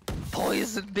 Fucking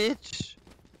poison bitch.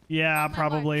 Yeah,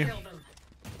 probably.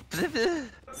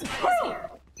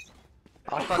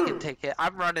 I'll fucking take it.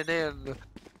 I'm running in.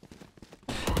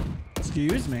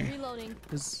 Excuse me. Reloading.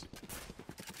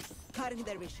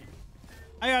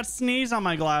 I got sneeze on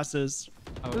my glasses.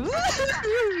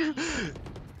 Oh.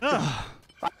 Ugh.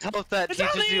 I hope that It's on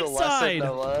teaches the you a inside. lesson,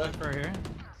 Noah. Right here.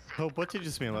 Hope, what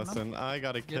teaches me a lesson? I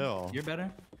got a kill. You're better.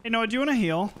 Hey, Noah, do you want to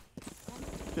heal?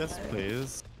 Yes,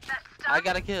 please. I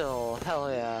got a kill.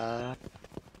 Hell yeah.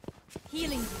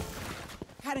 Healing.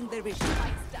 Cutting their vision.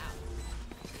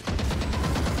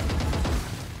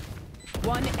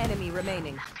 One enemy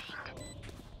remaining.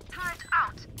 Turret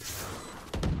out.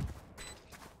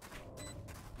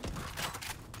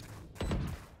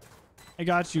 I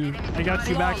got you. I got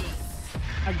you back.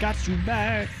 I got you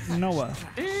back, Noah.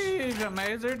 Jeez,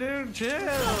 Amazer, dude,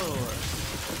 chill.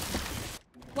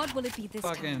 What will it be this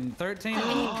time? Fucking 13 Have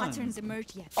any on. patterns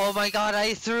emerged yet? Oh my god,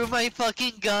 I threw my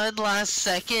fucking gun last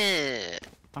second.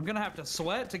 I'm gonna have to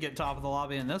sweat to get top of the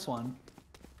lobby in this one.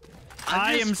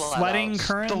 I am flat sweating out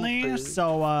currently, stupid.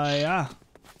 so yeah.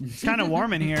 It's kind of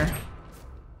warm in here.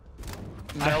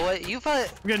 You know what? You We're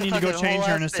gonna need to go change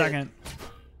her in a second.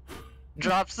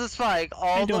 Drops the spike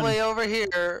all the doing? way over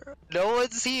here. No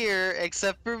one's here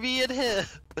except for me and him.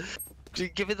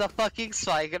 Dude, give me the fucking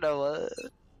spike, Noah.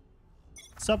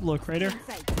 What's up, little crater?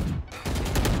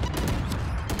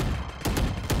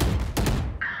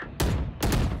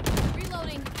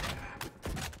 Reloading.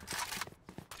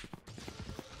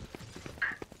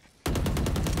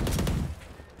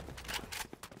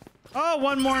 Oh,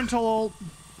 one more until ult.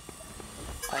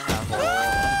 I have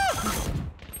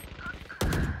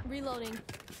Reloading.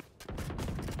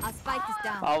 Our spike is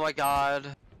down. Oh my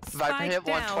god. Viper Spike hit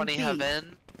down, 120 B.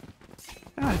 heaven.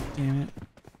 God damn it.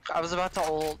 I was about to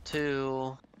ult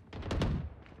too.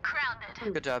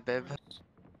 Grounded. Good job, babe.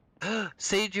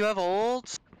 Sage, you have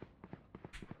ult?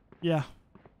 Yeah.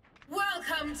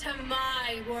 Welcome to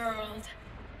my world.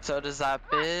 So does that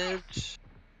bitch.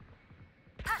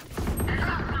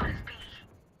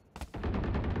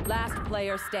 Last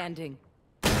player standing.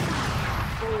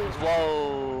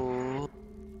 Whoa.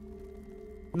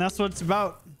 And that's what it's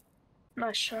about.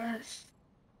 Not sure.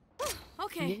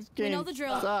 Okay, we know the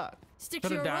drill. Stick Could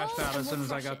to have your dashed role out and as soon we'll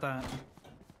as I crush got it. that.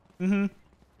 Mm-hmm.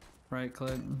 Right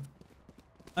click.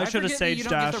 I should have forget that sage you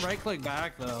don't get dashed. the right click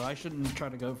back though. I shouldn't try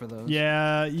to go for those.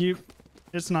 Yeah,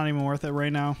 it's not even worth it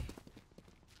right now.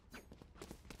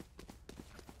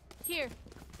 Here.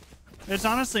 It's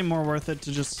honestly more worth it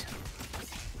to just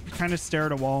kind of stare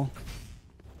at a wall.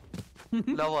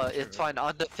 Noah, it's fine.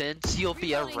 On defense, you'll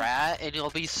be a rat and you'll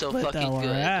be so What the fucking hell are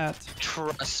good. at?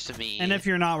 Trust me. And if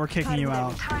you're not, we're kicking you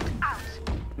out.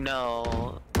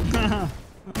 No.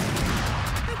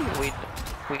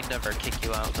 We'd never kick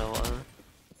you out, Noah.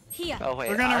 Here. Oh wait,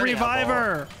 We're I gonna already have revive ult.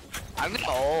 her. I'm gonna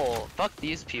ult. Fuck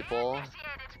these people.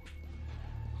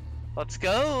 Let's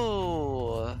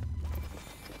go.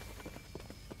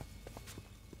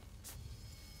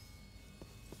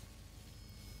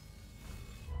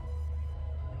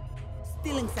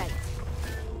 Stealing sight.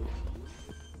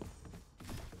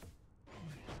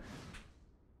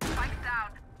 Spike down.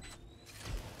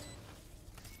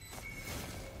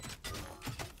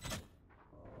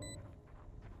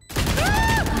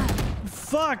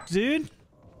 Fuck, dude.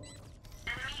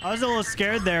 I was a little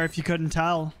scared there if you couldn't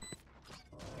tell.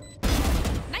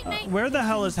 Night, night. Where the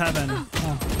hell is heaven?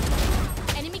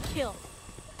 Oh. Enemy kill.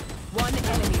 One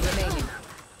enemy remaining.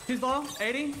 She's low.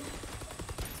 80.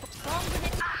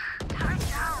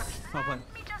 Well played.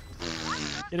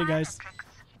 Get it, guys.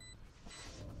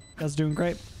 Guys doing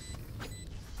great.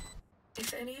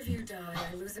 If any of you die,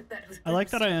 I lose a bet with I like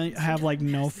that I have like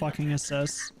no fucking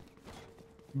assists.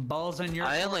 Balls in your.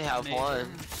 I only have one.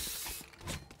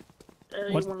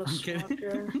 What? You want to swap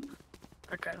your...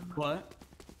 Okay. What?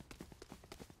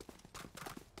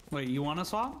 Wait, you want to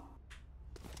swap?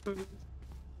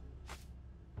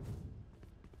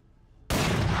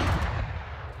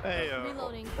 Hey,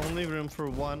 Reloading. only room for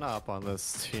one up on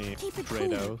this team.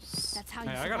 Kratos. That's how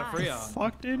Hey, you I got a free survive. up.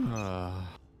 Fuck, dude.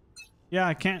 Yeah,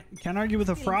 I can't argue with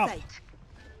a frop.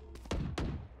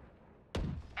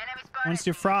 Once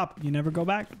you frop, you never go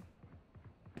back.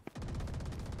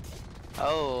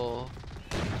 Oh.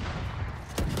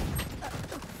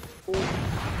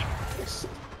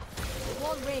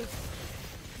 Wall raised.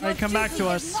 All right, come back to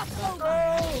us.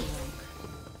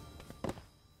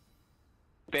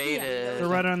 Baited. They're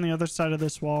right on the other side of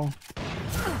this wall.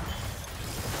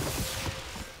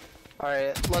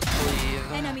 Alright, let's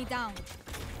leave. Enemy down.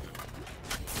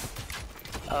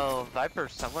 Oh,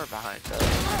 Viper's somewhere behind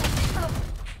us.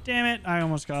 Damn it, I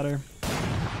almost got her.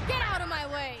 Get out of my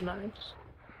way. Nice.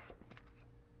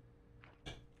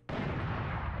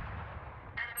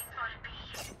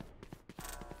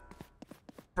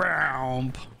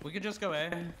 Brown. We could just go A.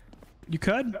 You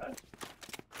could.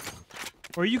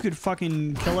 Or you could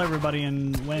fucking kill everybody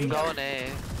and win. Going A.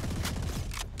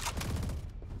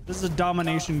 This is a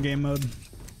domination game mode.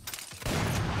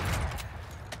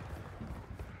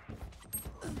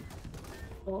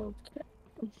 Okay.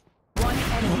 One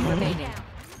enemy remaining.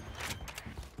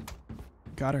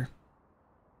 Got her.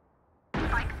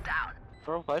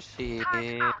 Where was she?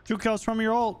 2 kills from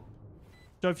your ult.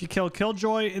 So if you kill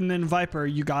Killjoy and then Viper,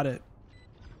 you got it.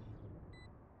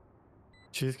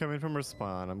 She's coming from her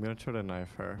spawn. I'm gonna try to knife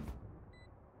her.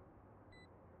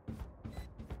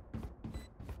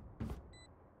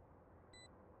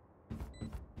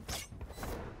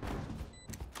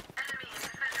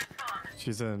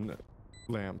 She's in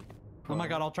lamp. Oh my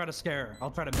god, I'll try to scare her.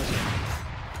 I'll try to miss her.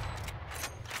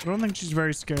 I don't think she's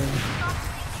very scared.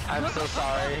 I'm so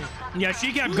sorry. Yeah,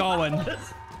 she kept going.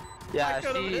 Yeah,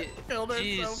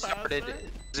 she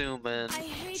started zooming.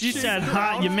 She said,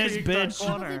 "Ha, you missed, bitch."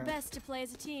 Probably best to play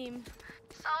as a team.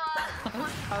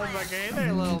 I was like, hey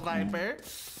there, little Viper.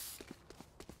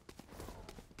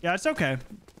 Yeah, it's okay.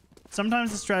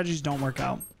 Sometimes the strategies don't work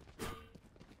out.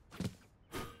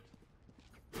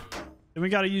 Then we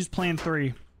gotta use plan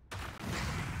 3.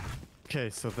 Okay,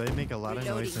 so they make a lot of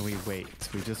noise and we wait.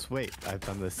 We just wait. I've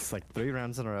done this like 3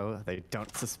 rounds in a row. They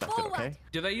don't suspect it, okay?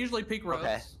 Do they usually peek rows?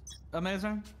 Okay.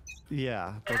 Amazing.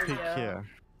 Yeah, they'll peek here.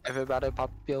 Everybody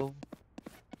pop yo.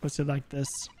 Puts it like this.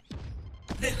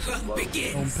 Don't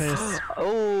piss.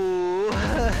 Oh,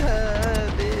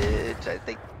 bitch! I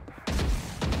think.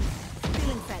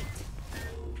 Feeling sight.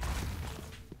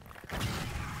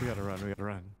 We gotta run, we gotta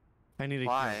run. I need a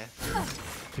Why? kill.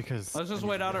 Because Let's just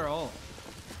wait out her ult.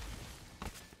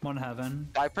 One heaven.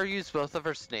 Viper used both of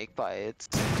her snake bites.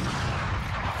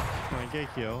 I get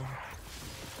heal.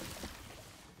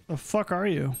 The fuck are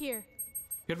you? Here.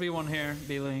 Could be one here,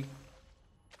 B-Link.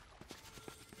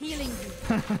 Healing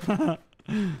you.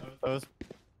 Those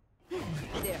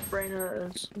There.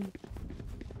 Brainer is...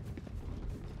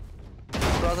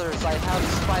 Brothers, I have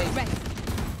spike. Ready.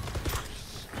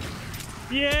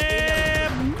 Yeah,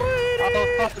 Oh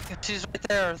fuck! She's right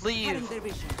there. Leave.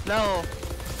 No.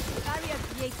 Barrier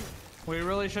created. We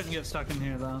really shouldn't get stuck in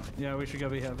here, though. Yeah, we should go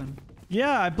be heaven.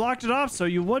 Yeah, I blocked it off so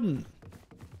you wouldn't.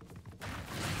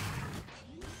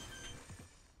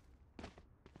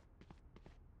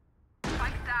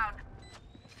 Spike down.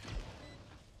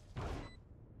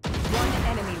 One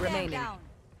enemy Stand remaining. down.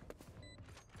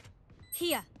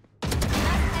 Here.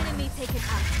 Last enemy taken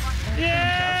out.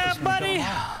 Yeah, buddy.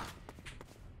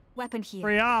 Weapon here.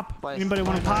 Free op. Anybody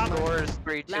want to pop? Doors,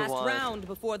 3, 2, Last 1. round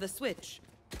before the switch.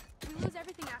 We lose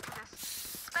everything after this.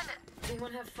 Spend it.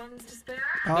 Anyone have funds to spare?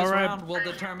 All This right. round will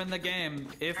determine the game.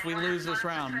 If we lose this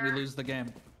round, we lose the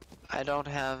game. I don't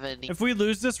have any. If we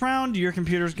lose this round, your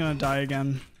computer's gonna die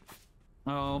again.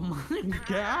 Oh my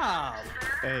god.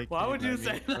 Hey, Why can would you buy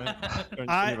say me? Trent? that? Trent,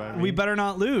 can you buy me? We better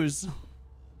not lose.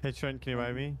 Hey Trent, can you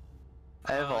buy me?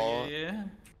 I have all. Yeah.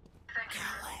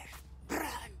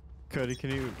 Cody,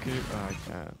 can you oh, I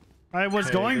can't. I was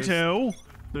Hey, going to.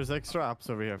 There's extra ops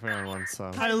over here for anyone, so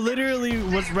I literally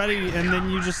was ready and then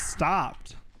you just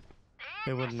stopped.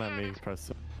 it wouldn't let me press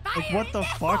it. Like, what the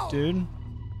fuck, dude?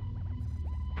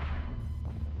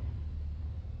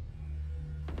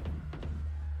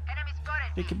 Enemy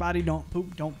spotted. Pick your body, don't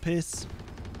poop, don't piss.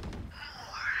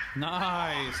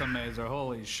 Nice, Amazer.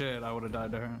 Holy shit, I would have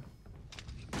died to her.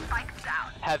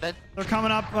 Heaven. They're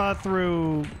coming up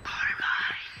through.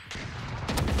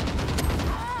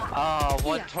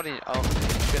 120. Oh,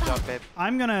 good job, babe.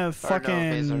 I'm gonna Or no, fucking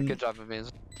Amazer. Good job,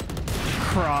 Amazer.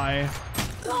 cry.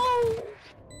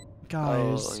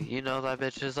 Guys. Oh, you know that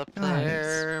bitch is up Guys,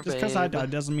 there, just because I babe.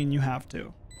 died doesn't mean you have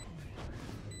to.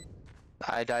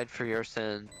 I died for your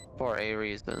sin for a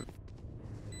reason.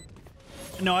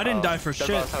 No, I didn't die for they're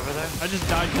shit. both over there? I just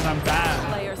died because I'm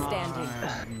bad. Player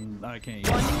standing. I can't.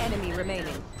 One enemy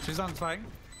remaining. She's on spike.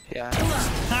 Yeah.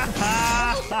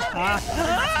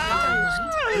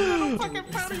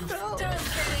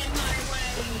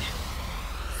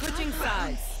 Switching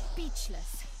sides.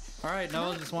 Speechless. All right,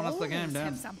 Noah just won us the game, damn.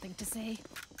 Have something to say.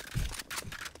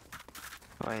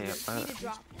 Wait,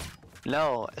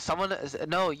 no, someone.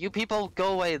 No, you people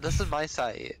go away. This is my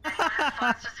site.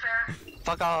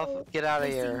 Fuck off. Get out of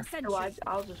here.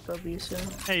 I'll just go be soon.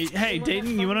 Hey,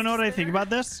 Dayton, you want to know what I think about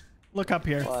this? Look up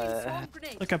here. What?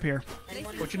 Look up here.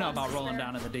 What you know about rolling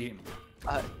down in the deep?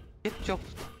 Get your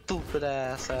stupid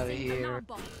ass out of here.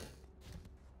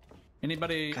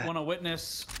 Anybody want to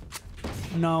witness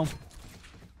No.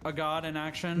 a god in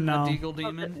action? No. A deagle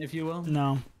demon, if you will?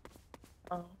 No.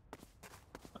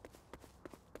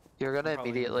 You're gonna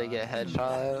immediately get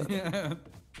headshot. Yeah.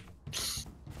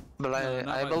 But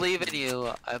I believe in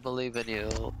you. I believe in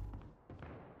you.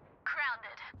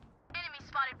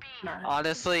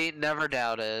 Honestly, never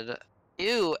doubted.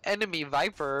 Ew, enemy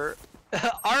Viper.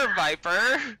 Our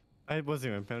Viper. I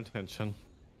wasn't even paying attention.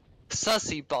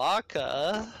 Sussy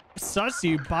Baka.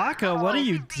 Sussy Baka, what are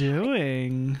you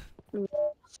doing?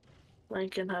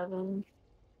 Like in heaven.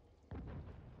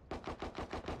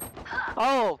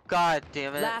 Oh, god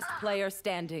damn it. Last player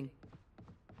standing.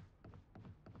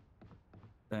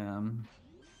 Damn.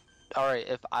 Alright,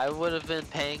 if I would have been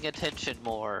paying attention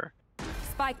more,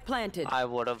 Spike planted. I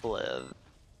would have lived.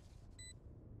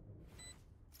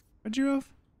 What'd you have?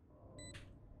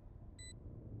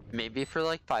 Maybe for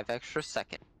like 5 extra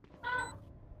seconds.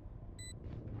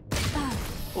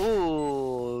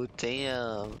 Ooh,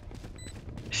 damn.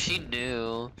 She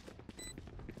knew.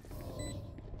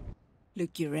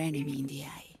 Look your enemy in the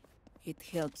eye. It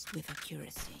helps with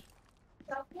accuracy.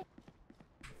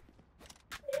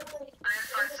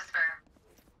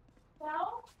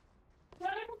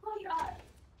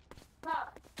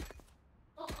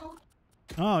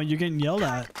 Oh, you're getting yelled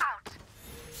at.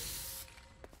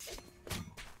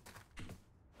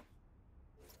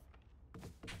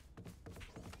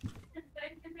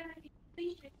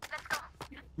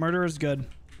 Murder is good,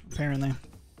 apparently.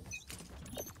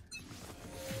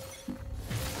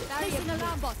 Placing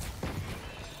alarm bot.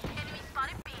 Enemy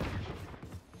spotted B.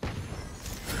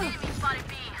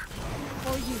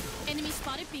 For you. Enemy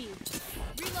spotted B.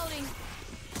 Reloading.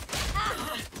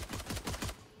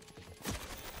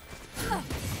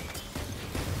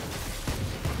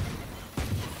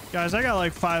 Guys, I got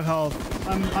like 5 health.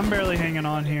 I'm barely hanging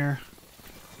on here.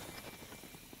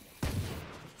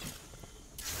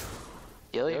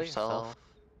 Heal yourself.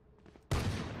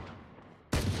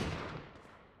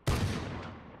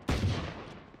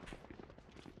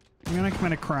 I'm gonna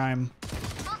commit a crime.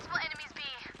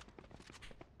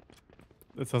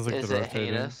 It sounds like Is they're it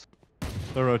rotating. heinous?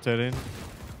 They're rotating.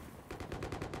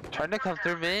 Trying to come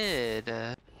through mid.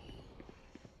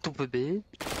 Stupid bitch.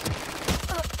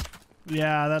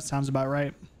 Yeah, that sounds about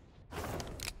right.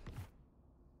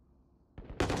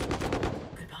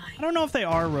 I don't know if they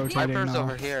are rotating. Viper's though.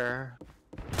 over here.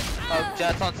 Oh,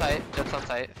 Jet's on site. Jet's on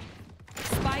site.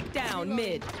 Spike down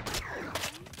mid.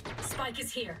 Spike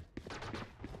is here.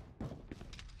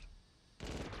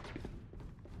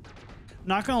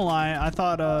 Not gonna lie, I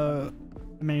thought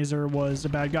Mazer was a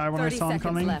bad guy when I 30 saw him seconds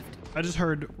coming. left. I just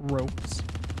heard ropes.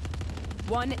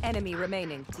 One enemy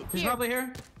remaining. He's probably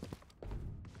here.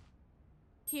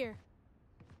 Here.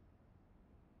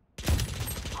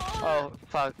 Oh,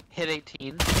 fuck. Hit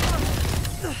 18.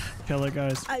 Kill it,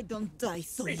 guys. I don't die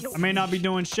so easily. I may not be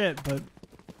doing shit, but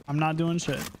I'm not doing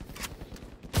shit.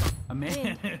 A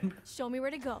man. Show me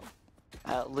where to go.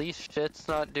 At least shit's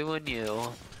not doing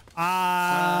you.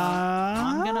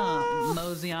 I'm gonna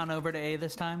mosey on over to A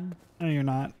this time. No, you're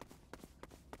not.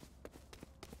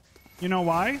 You know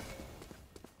why?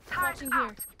 Watching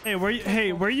here.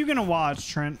 Hey, where are you gonna watch,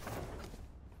 Trent?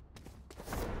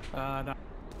 No.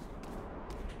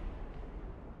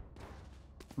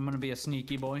 I'm gonna be a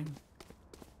sneaky boy.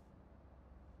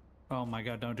 Oh my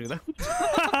god, don't do that.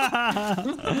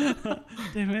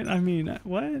 Damn it, I mean,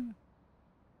 what?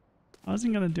 I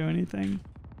wasn't gonna do anything.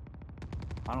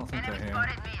 I don't think they're here.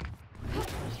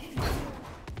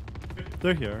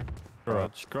 They're here.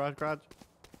 Garage. Garage. Garage.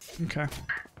 Okay.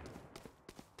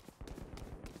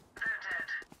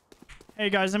 Hey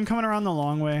guys, I'm coming around the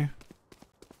long way.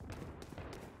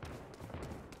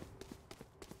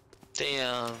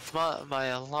 Damn, my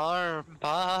alarm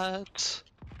bot.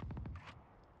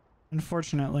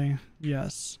 Unfortunately,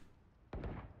 yes.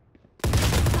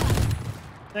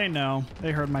 They know.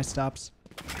 They heard my steps.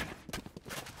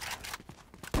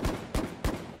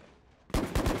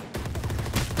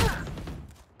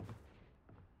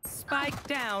 Spike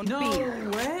down. No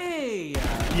B. way.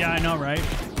 Yeah, I know, right?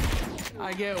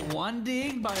 I get one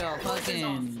dig by a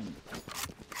fucking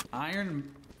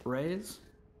iron raise.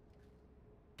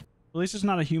 At least it's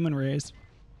not a human raise.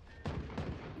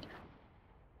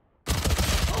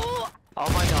 Oh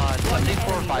my god,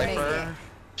 74 Viper.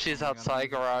 She's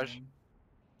outside garage.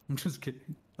 I'm just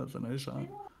kidding. That's a nice shot.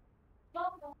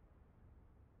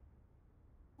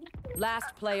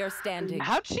 Last player standing.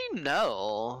 How'd she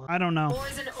know? I don't know.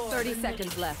 30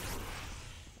 seconds left.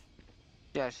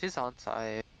 Yeah, she's on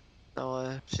site.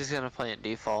 No, she's gonna play in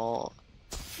default.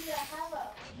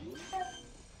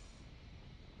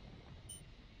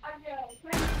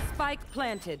 Spike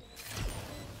planted.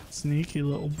 Sneaky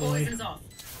little boy.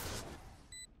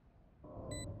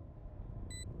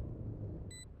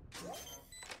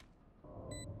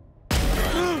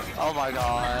 Oh my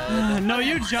god. No,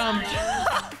 you jumped.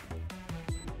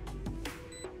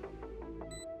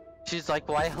 She's like,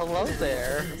 why hello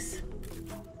there?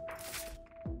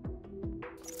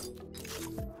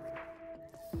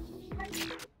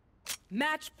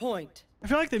 Match point. I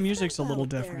feel like the music's a little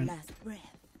different.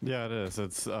 Yeah, it is.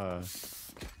 It's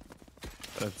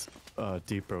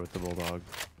deeper with the bulldog.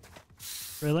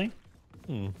 Really?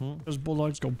 Mm-hmm. Those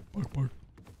bulldogs go bark bark.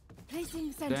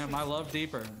 Damn, I love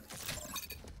deeper.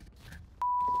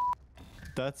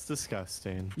 That's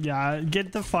disgusting. Yeah,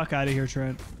 get the fuck out of here,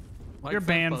 Trent. Like You're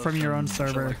banned from your own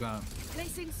server. Like that.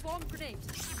 Placing swarm grenade.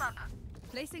 Keep up.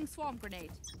 Placing swarm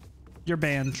grenade. You're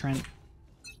banned, Trent.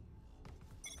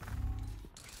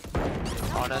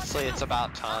 Honestly, it's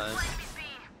about time.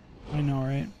 I know,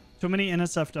 right? Too many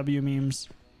NSFW memes.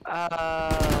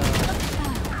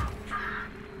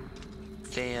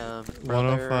 Damn.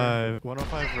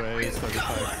 105 Rays,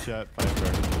 35 Jet,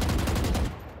 Viper.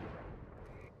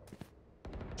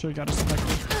 Should've got a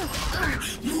spectre.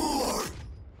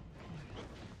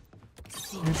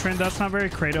 Hey, Trent, that's not very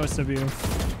Kratos of you.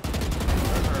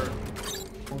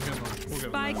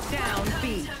 Spike down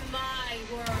B.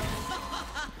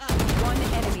 One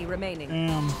enemy remaining.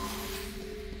 Damn.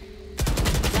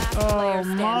 Last player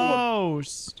standing.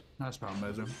 Almost. Nice problem,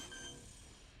 Mazer.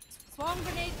 Swarm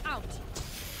grenade out.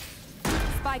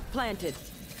 Spike planted.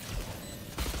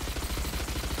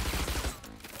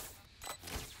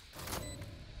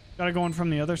 Gotta go in from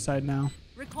the other side now.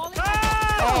 Recalling.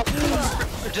 Oh,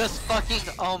 just fucking.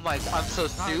 Oh my. I'm so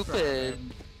stupid.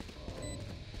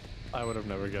 I would have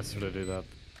never guessed her to do that.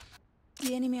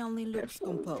 The enemy only looks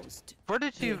composed. Where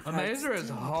did you? Mazer is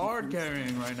hard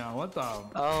carrying right now. What the?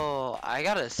 Oh, I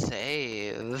gotta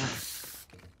save.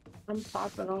 I'm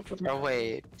popping off with Oh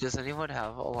wait, does anyone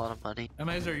have a lot of money?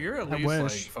 Mazer, you're at I least like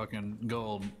wish. fucking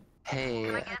gold.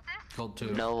 Hey, Gold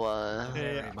 2. Noah.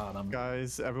 Hey, Bottom.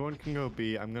 guys, everyone can go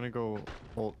B. I'm gonna go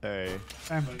ult A.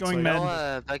 I'm So going med.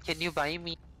 Noah, but can you buy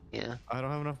me? Yeah. I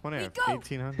don't have enough money. I have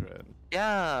 1,800.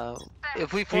 Yeah.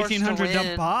 If we force to 1,800 to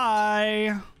win.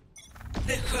 buy.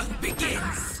 The hunt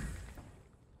begins.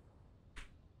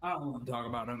 I don't want to talk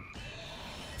about him.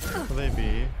 Will they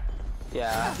be?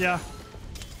 Yeah. Yeah.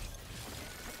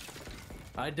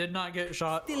 I did not get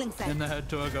shot Stealing sight. in the head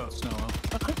to a ghost,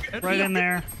 Noah. Right in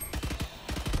there.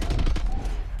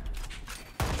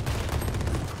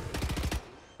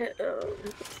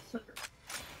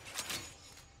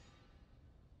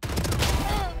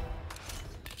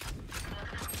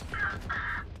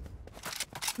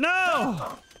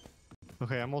 No!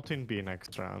 Okay, I'm ulting B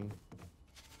next round.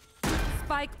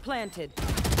 Spike planted.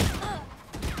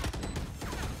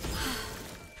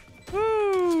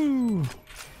 Woo!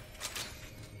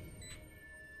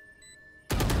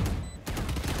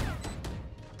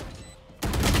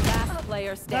 Last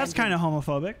player standing. That's kind of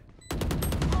homophobic.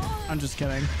 I'm just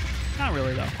kidding. Not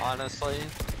really, though. Honestly.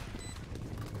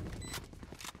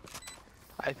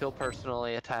 I feel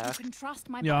personally attacked. You can trust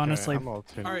my. Yeah, honestly. I'm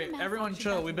ulting. All right, everyone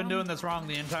chill. We've been doing this wrong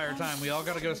the entire time. We all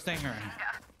gotta go Stinger.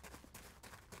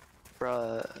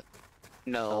 Bruh.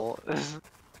 No.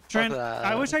 Trent, that.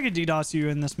 I wish I could DDoS you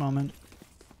in this moment.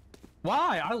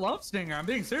 Why? I love Stinger. I'm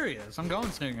being serious. I'm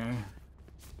going Stinger.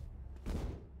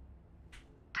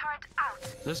 Turret out.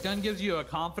 This gun gives you a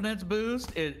confidence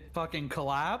boost. It fucking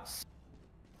collapse.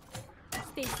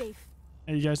 Stay safe.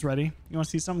 Are you guys ready? You want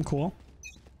to see something cool?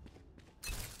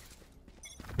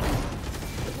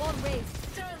 One way.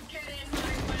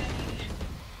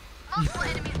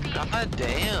 God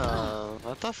damn.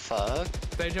 What the fuck?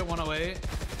 Stage at 108.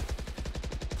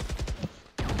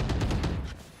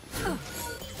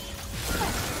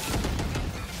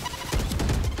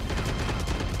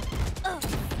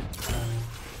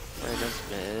 Reyna's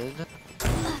mid.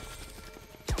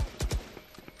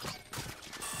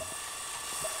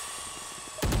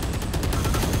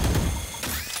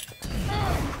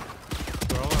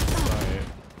 They're all on site.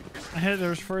 I hit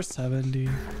theirs for 70.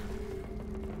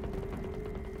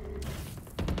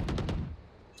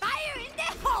 Fire in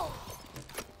the hole!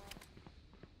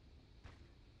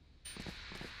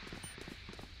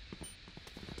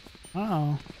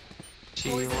 Oh. She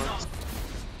wants.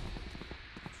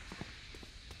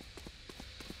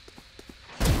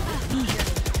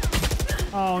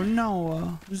 Oh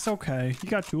no. It's okay. You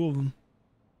got 2 of them.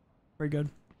 Very good.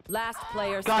 Last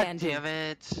player God standing. damn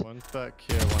it. One's back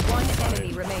here, One one's on enemy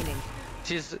site. remaining.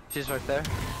 She's right there.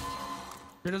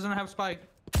 He doesn't have spike.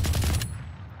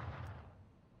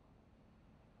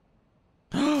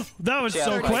 That was Yeah,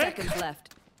 so 30 quick. Seconds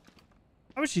left.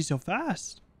 How was she so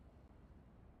fast?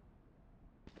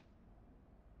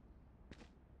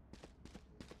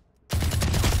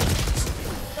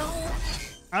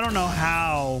 I don't know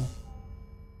how.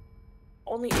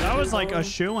 Only That was like a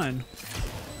shoo-in.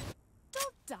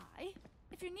 Don't die.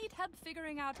 If you need help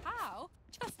figuring out how,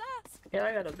 just ask. Yeah,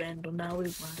 I got a vandal now. We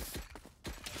won.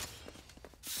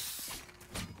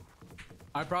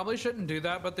 I probably shouldn't do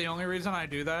that, but the only reason I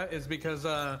do that is because,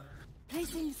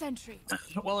 Placing sentry.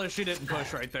 well, if she didn't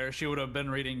push right there, she would have been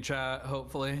reading chat,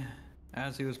 hopefully,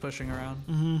 as he was pushing around.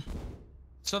 Mm-hmm.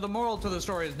 So the moral to the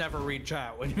story is never read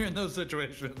chat when you're in those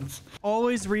situations.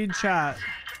 Always read chat.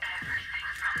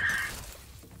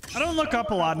 I don't look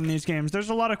up a lot in these games. There's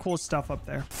a lot of cool stuff up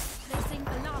there. Placing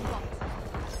alarm bot.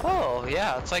 Oh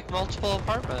yeah, it's like multiple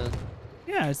apartments.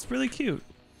 Yeah, it's really cute.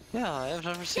 Yeah, I've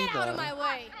never seen Get that. out of my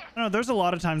way. I don't know, there's a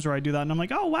lot of times where I do that and I'm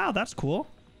like, oh wow, that's cool.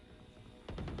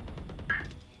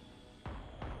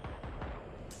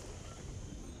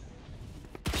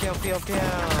 Pew pew pew.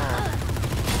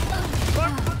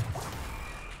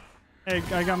 Hey,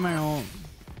 I got my own.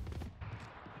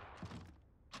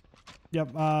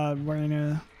 Yep, we're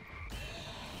gonna.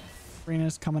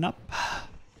 Arena's coming up.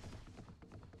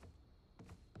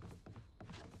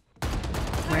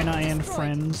 Reyna and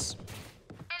friends.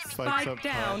 Spike's up Spike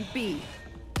down top. B.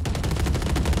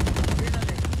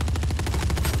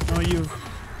 Oh, you.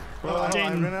 Oh, I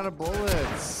Dayton. ran out of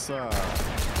bullets.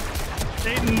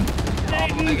 Dayton. Oh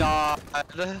my god.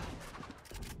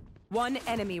 One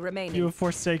enemy remaining. You have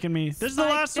forsaken me. This is the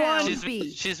Spike last down. one. She's B.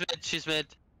 mid. She's mid. She's mid.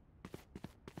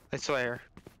 I swear.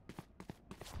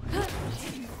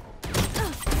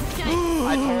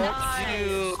 I told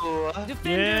you. Defenders win.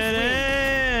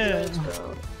 Get it.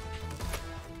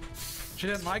 She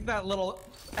didn't like that little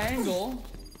angle.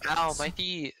 Ow, my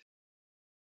feet.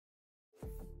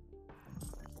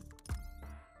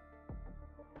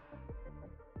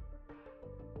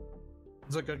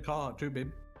 It's a good call out too, babe.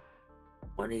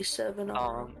 27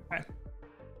 on.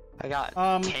 I got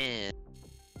 10.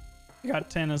 I got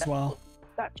 10 as well.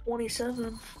 Got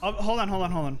 27. Hold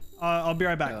on. I'll be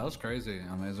right back. Yeah, that was crazy.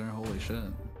 Amazing. Holy shit.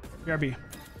 BRB.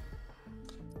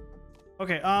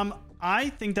 Okay, I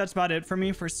think that's about it for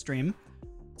me for stream.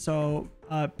 So,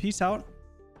 peace out.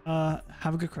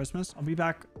 Have a good Christmas. I'll be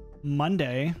back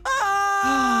Monday.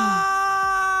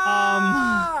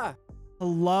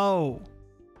 Hello.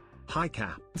 Hi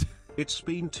Cap. It's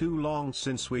been too long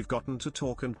since we've gotten to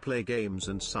talk and play games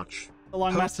and such. A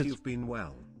long Hope message. You've been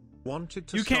well. Wanted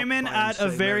to You stop came in by and at a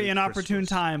say very Merry inopportune Christmas.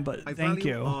 time, but I thank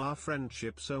value you. our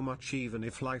friendship so much even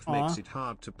if life Aw. makes it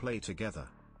hard to play together.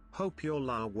 Hope you're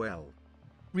well.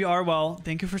 We are well.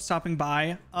 Thank you for stopping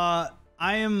by. I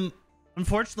am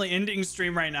unfortunately ending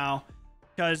stream right now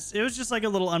because it was just like a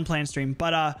little unplanned stream.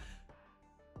 But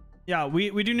yeah,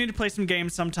 we do need to play some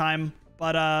games sometime.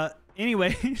 But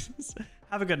anyways,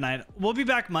 have a good night. We'll be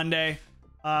back Monday,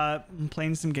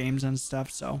 playing some games and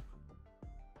stuff. So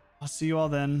I'll see you all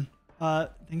then.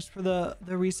 Thanks for the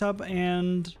resub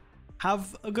and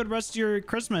have a good rest of your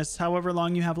Christmas, however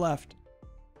long you have left.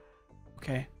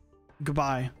 Okay,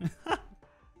 goodbye.